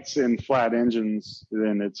headlights and flat engines,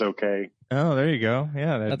 then it's okay. Oh, there you go.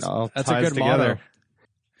 Yeah, that's a good motto. Together.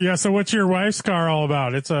 Yeah. So what's your wife's car all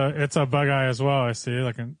about? It's a bug eye as well. I see.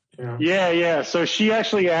 Yeah. So she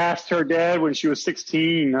actually asked her dad when she was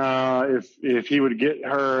 16 if he would get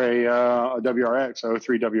her a WRX,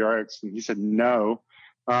 03 WRX, and he said no.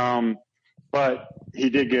 But he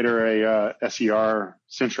did get her a SER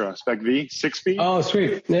Sentra Spec V 6-speed. Oh,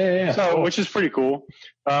 sweet. Yeah. So, which is pretty cool.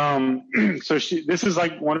 So this is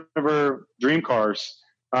like one of her dream cars.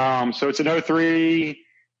 So it's an 03.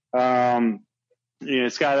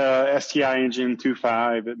 It's got a STI engine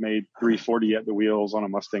 2.5. It made 340 at the wheels on a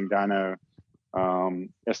Mustang dyno.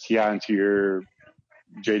 STI interior,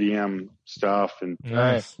 JDM stuff, and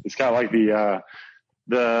Nice. it's got like the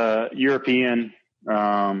European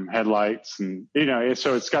headlights, and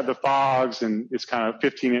so it's got the fogs, and it's kind of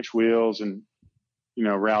 15-inch wheels, and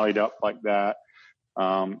rallied up like that.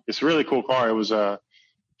 It's a really cool car. It was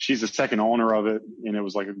she's the second owner of it, and it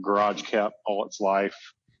was like a garage kept all its life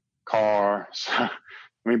car. So, I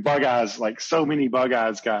mean, Bug Eyes, like so many Bug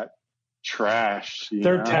Eyes got trashed.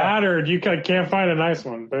 They're tattered. You can't find a nice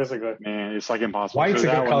one, basically. Man, it's like impossible. White's So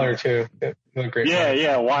a that good color too. It looked great.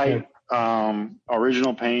 Yeah, white.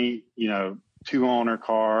 Original paint. 2-owner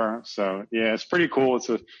car. So yeah, it's pretty cool.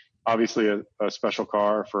 It's obviously a special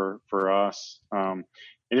car for us. And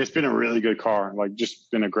it's been a really good car. Like,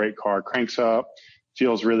 just been a great car. Cranks up,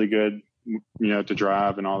 feels really good, to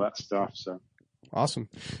drive and all that stuff. So. Awesome.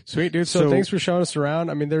 Sweet, dude. So thanks for showing us around.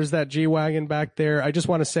 I mean, there's that G-Wagon back there. I just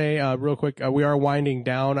want to say real quick, we are winding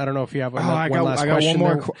down. I don't know if you have one last question.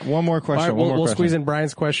 One more question. All right, we'll squeeze in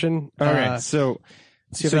Brian's question. Okay, so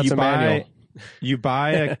you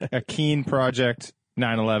buy a Keen Project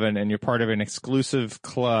 911, and you're part of an exclusive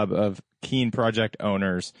club of Keen Project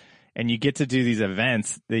owners, and you get to do these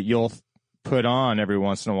events that you'll put on every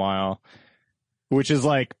once in a while, which is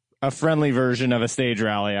like a friendly version of a stage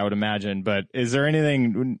rally, I would imagine. But is there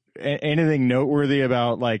anything noteworthy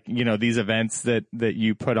about, like, these events that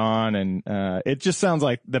you put on? And it just sounds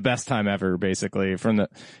like the best time ever, basically, from the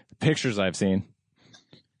pictures I've seen.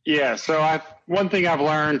 Yeah. So one thing I've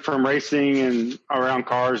learned from racing and around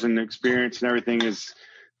cars and experience and everything is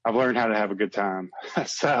I've learned how to have a good time.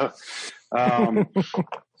 So,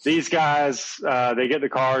 these guys, they get the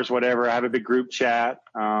cars, whatever. I have a big group chat.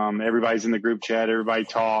 Everybody's in the group chat. Everybody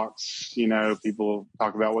talks, people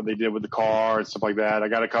talk about what they did with the car and stuff like that. I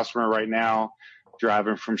got a customer right now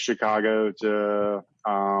driving from Chicago to,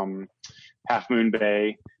 Half Moon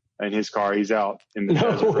Bay in his car. He's out in the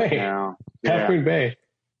desert right now. Half Moon Bay.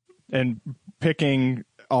 And picking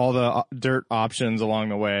all the dirt options along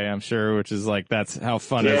the way, I'm sure, which is like, that's how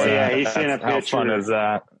fun is that? Yeah, he sent a picture. How fun is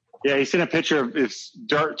that? Yeah, he sent a picture of this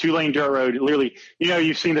dirt, 2-lane dirt road. Literally,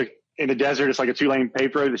 you've seen in the desert, it's like a 2-lane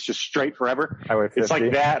paved road that's just straight forever. It's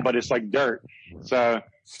like that, but it's like dirt. So,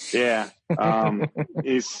 yeah,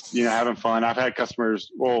 he's, having fun. I've had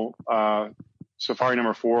customers, Safari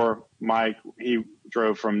number 4, Mike, he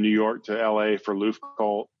drove from New York to LA for Loof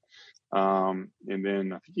Colt. And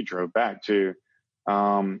then I think he drove back too.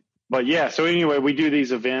 But yeah, so anyway, we do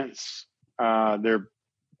these events. They're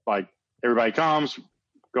like, everybody comes,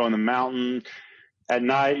 go in the mountain at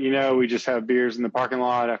night. We just have beers in the parking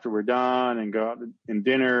lot after we're done, and go out and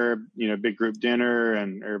dinner, big group dinner,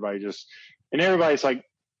 and everybody's like,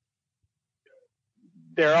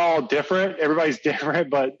 they're all different. Everybody's different,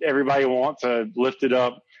 but everybody wants a lifted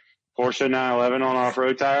up Porsche 911 on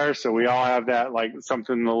off-road tires. So we all have that, like,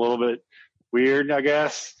 something a little bit weird, I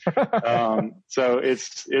guess. So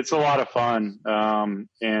it's a lot of fun.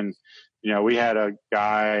 And, we had a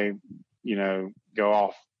guy, go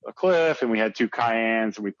off a cliff, and we had 2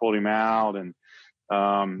 Cayennes, and we pulled him out, and,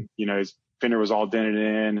 his fender was all dented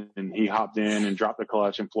in, and he hopped in and dropped the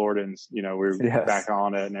clutch in Florida, and, we were back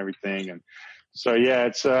on it and everything. And so, yeah,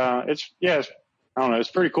 it's I don't know. It's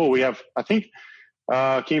pretty cool. We have, I think,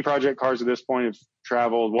 Keen Project cars at this point have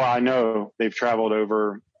traveled. Well, I know they've traveled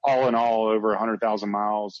over 100,000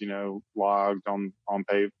 miles, logged on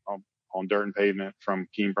dirt and pavement from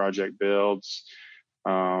Keen Project builds.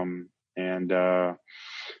 We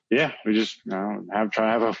just try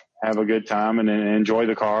to have a good time and enjoy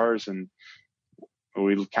the cars. And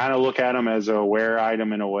we kind of look at them as a wear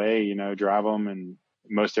item in a way, drive them, and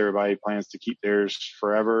most everybody plans to keep theirs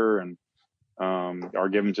forever, and or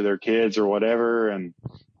give them to their kids or whatever,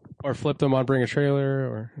 or flip them on Bring a Trailer,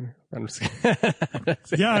 or I'm just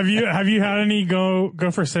Yeah. Have you had any go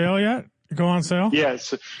for sale yet? Go on sale?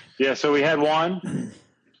 Yes. Yeah. So we had one.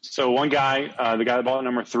 So one guy, the guy that bought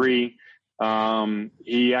number 3,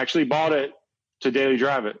 he actually bought it to daily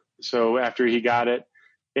drive it. So after he got it,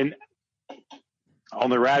 and on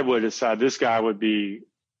the Radwood side, this guy would be,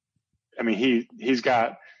 he's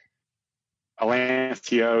got a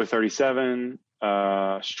Lancia 37,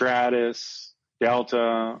 Stratus,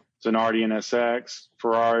 Delta, Zanardi NSX,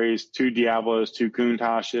 Ferraris, 2 Diablos, 2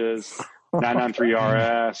 Countachs, 993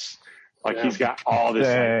 RS. He's got all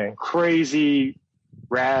this crazy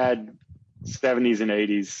rad 70s and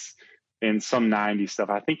 80s and some 90s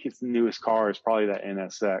stuff. I think his newest car is probably that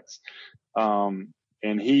NSX.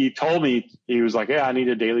 And he told me, he was like, yeah, I need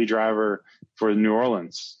a daily driver for New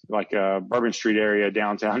Orleans, like Bourbon Street area,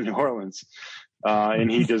 downtown New Orleans.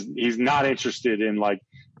 And he's not interested in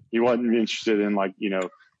he wasn't interested in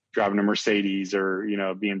driving a Mercedes or,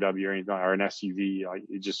 BMW or anything, or an SUV.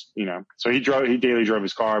 He just, so he daily drove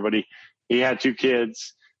his car, but he had 2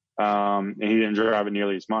 kids, and he didn't drive it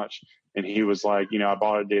nearly as much. And he was like, I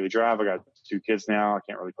bought a daily drive. I got 2 kids now. I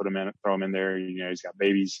can't really throw them in there. He's got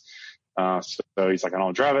babies. So he's like, I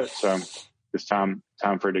don't drive it. So it's time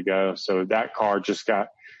for it to go. So that car just got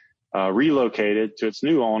relocated to its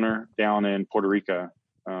new owner down in Puerto Rico,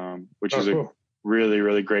 which is cool. A really,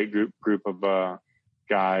 really great group of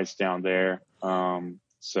guys down there.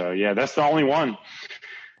 So yeah, that's the only one.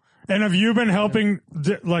 And have you been helping,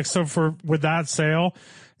 with that sale,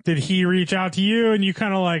 did he reach out to you and you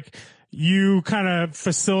kind of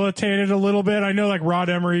facilitated a little bit? I know Rod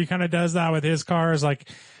Emery kind of does that with his cars.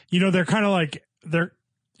 They're kind of they're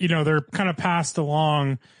kind of passed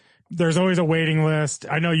along. There's always a waiting list.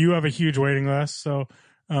 I know you have a huge waiting list. So,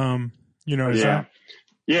 Yeah.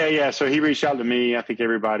 So he reached out to me. I think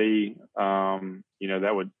everybody,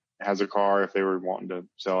 that has a car, if they were wanting to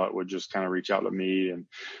sell it, would just kind of reach out to me. And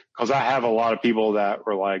cause I have a lot of people that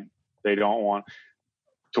were they don't want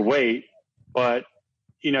to wait, but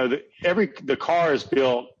the car is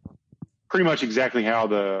built pretty much exactly how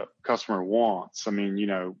the customer wants. I mean,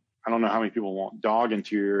 I don't know how many people want dog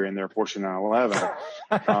interior in their Porsche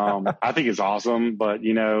 911. I think it's awesome, but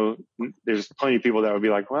there's plenty of people that would be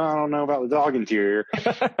like, well, I don't know about the dog interior.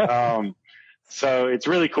 So it's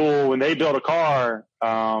really cool when they build a car,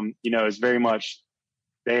 it's very much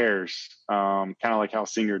theirs, kind of like how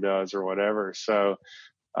Singer does or whatever. So,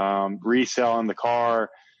 reselling the car,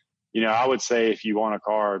 I would say if you want a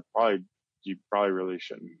car, you probably really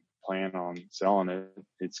shouldn't plan on selling it.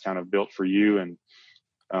 It's kind of built for you, and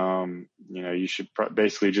you should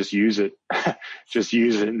basically just use it,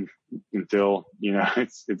 until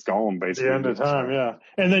it's gone, basically. The end of time, yeah.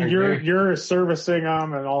 And then you're servicing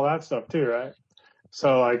them and all that stuff too, right?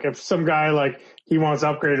 So if some guy he wants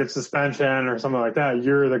upgraded suspension or something like that,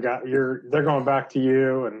 you're the guy. They're going back to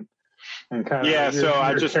you and kind of. Yeah. So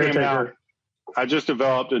I just came out. I just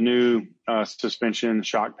developed a new suspension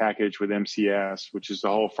shock package with MCS, which is the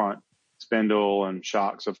whole front spindle and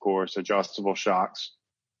shocks, of course, adjustable shocks.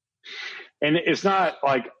 And it's not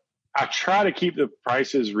I try to keep the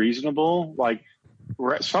prices reasonable.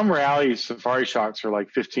 Some rally safari shocks are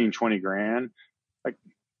 15, 20 grand.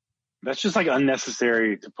 That's just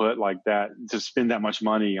unnecessary to put that, to spend that much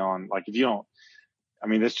money on. If you don't,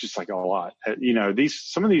 that's just a lot.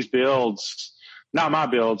 Some of these builds, not my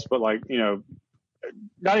builds, but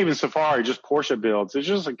not even safari, just Porsche builds. It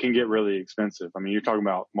just can get really expensive. You're talking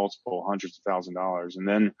about multiple hundreds of $1,000s,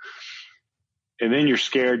 and then you're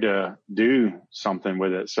scared to do something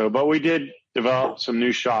with it. So, but we did develop some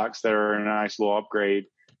new shocks that are a nice little upgrade,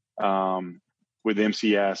 with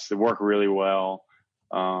MCS that work really well,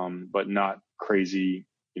 but not crazy,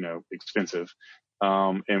 expensive.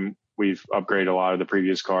 And we've upgraded a lot of the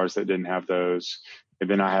previous cars that didn't have those. And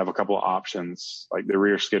then I have a couple of options, like the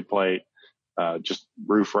rear skid plate, just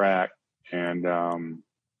roof rack, and, I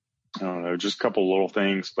don't know, just a couple little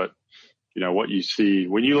things, but what you see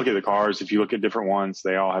when you look at the cars, if you look at different ones,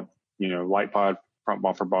 they all have, light pod, front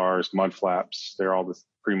bumper bars, mud flaps. They're all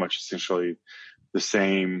pretty much essentially the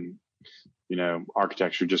same,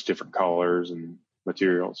 architecture, just different colors and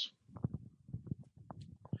materials.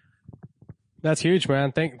 That's huge,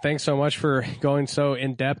 man. Thanks so much for going so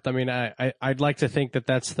in depth. I'd like to think that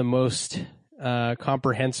that's the most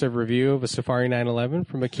comprehensive review of a Safari 911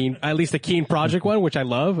 from at least a Keen project one, which I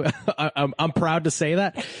love. I'm proud to say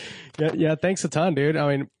that. Yeah. Thanks a ton,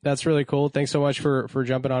 dude. That's really cool. Thanks so much for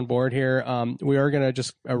jumping on board here. We are going to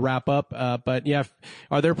just wrap up. But yeah,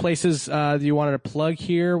 are there places, you wanted to plug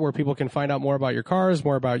here where people can find out more about your cars,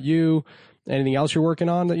 more about you, anything else you're working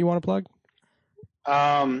on that you want to plug?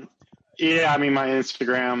 Yeah, my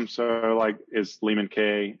Instagram, so is Lehman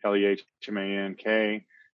K, Lehman K.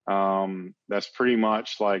 That's pretty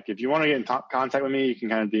much if you want to get in contact with me, you can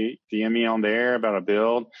kind of DM me on there about a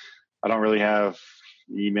build. I don't really have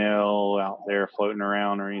email out there floating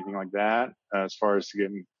around or anything like that as far as to get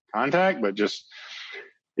in contact, but just,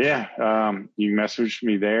 yeah, you can message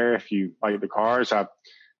me there if you like the cars. I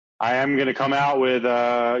am going to come out with,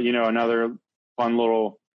 another fun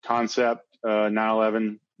little concept,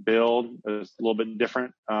 911 build. It's a little bit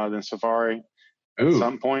different, than Safari. At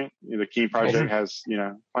some point, the Keen project has,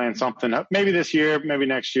 planned something maybe this year, maybe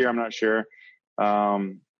next year. I'm not sure.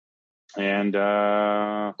 And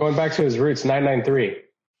going back to his roots, 993.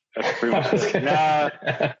 That's pretty much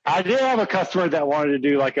it. I did have a customer that wanted to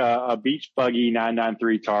do a beach buggy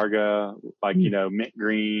 993 Targa, mint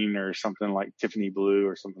green or something like Tiffany blue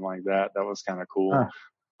or something like that. That was kind of cool.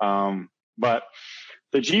 But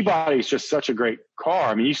the G body is just such a great car.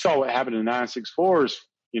 I mean, you saw what happened in the 964s.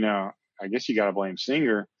 I guess you got to blame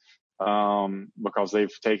Singer, because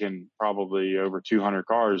they've taken probably over 200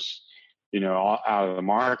 cars, out of the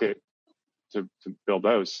market to build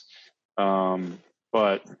those.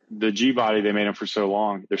 But the G body, they made them for so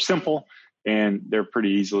long. They're simple and they're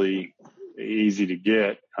pretty easy to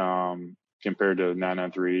get, compared to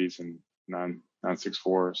 993s and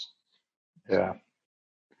 964s. Yeah.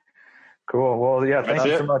 Cool. Well, yeah, thank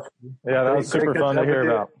you so much. Yeah, that was super fun to hear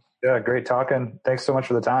about. Yeah, great talking. Thanks so much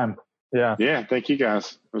for the time. Yeah. Yeah, thank you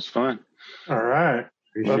guys. It was fun. All right.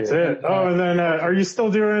 That's it. Oh, and then are you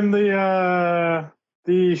still doing the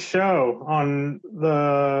show on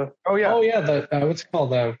the... Oh, yeah. The what's it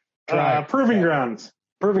called? Proving Grounds.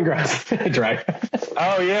 Proving Grounds. Drive.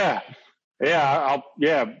 Oh, yeah. Yeah,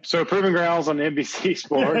 So Proving Grounds on NBC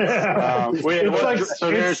Sports.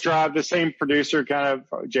 There's Drive, the same producer, kind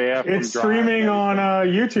of JF. It's streaming on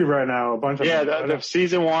YouTube right now. A bunch of the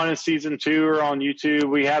season 1 and season 2 are on YouTube.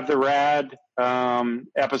 We have the Rad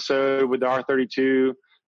episode with the R32,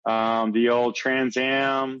 the old Trans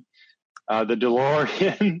Am, the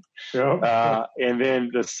DeLorean, and then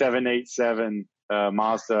the 787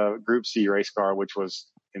 Mazda Group C race car, which was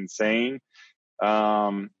insane.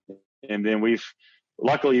 And then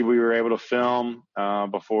luckily we were able to film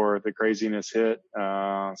before the craziness hit.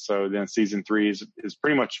 So then season 3 is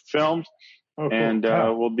pretty much filmed. Oh, cool. And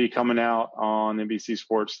will be coming out on NBC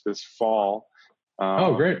Sports this fall.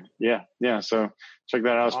 Great. Yeah. So check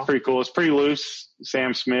that out. It's pretty cool. It's pretty loose.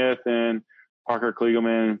 Sam Smith and Parker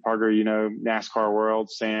Kliegelman. Parker, NASCAR World.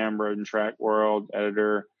 Sam, Road and Track World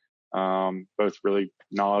editor. Both really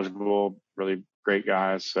knowledgeable, really great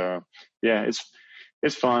guys. So yeah,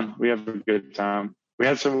 it's fun. We have a good time. We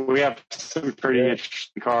have some pretty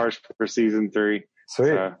interesting cars for season 3. Sweet.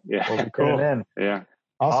 So, yeah. We'll be cool. Yeah.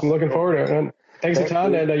 Awesome. Looking forward to it. And thanks a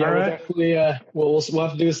ton. And we'll definitely, we'll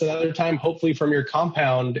have to do this another time, hopefully from your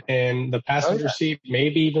compound and the passenger seat,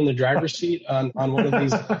 maybe even the driver's seat on one of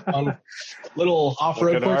these on little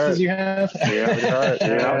off-road courses you have. Yeah.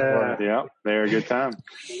 They're a good time.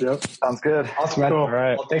 Yep. Sounds good. Awesome, man. Cool. All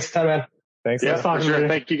right. Well, thanks a ton, man. Thanks. Yeah, for sure.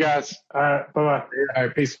 Thank you guys. All right. Bye-bye. All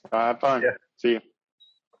right. Peace. Have fun. Yeah. See you.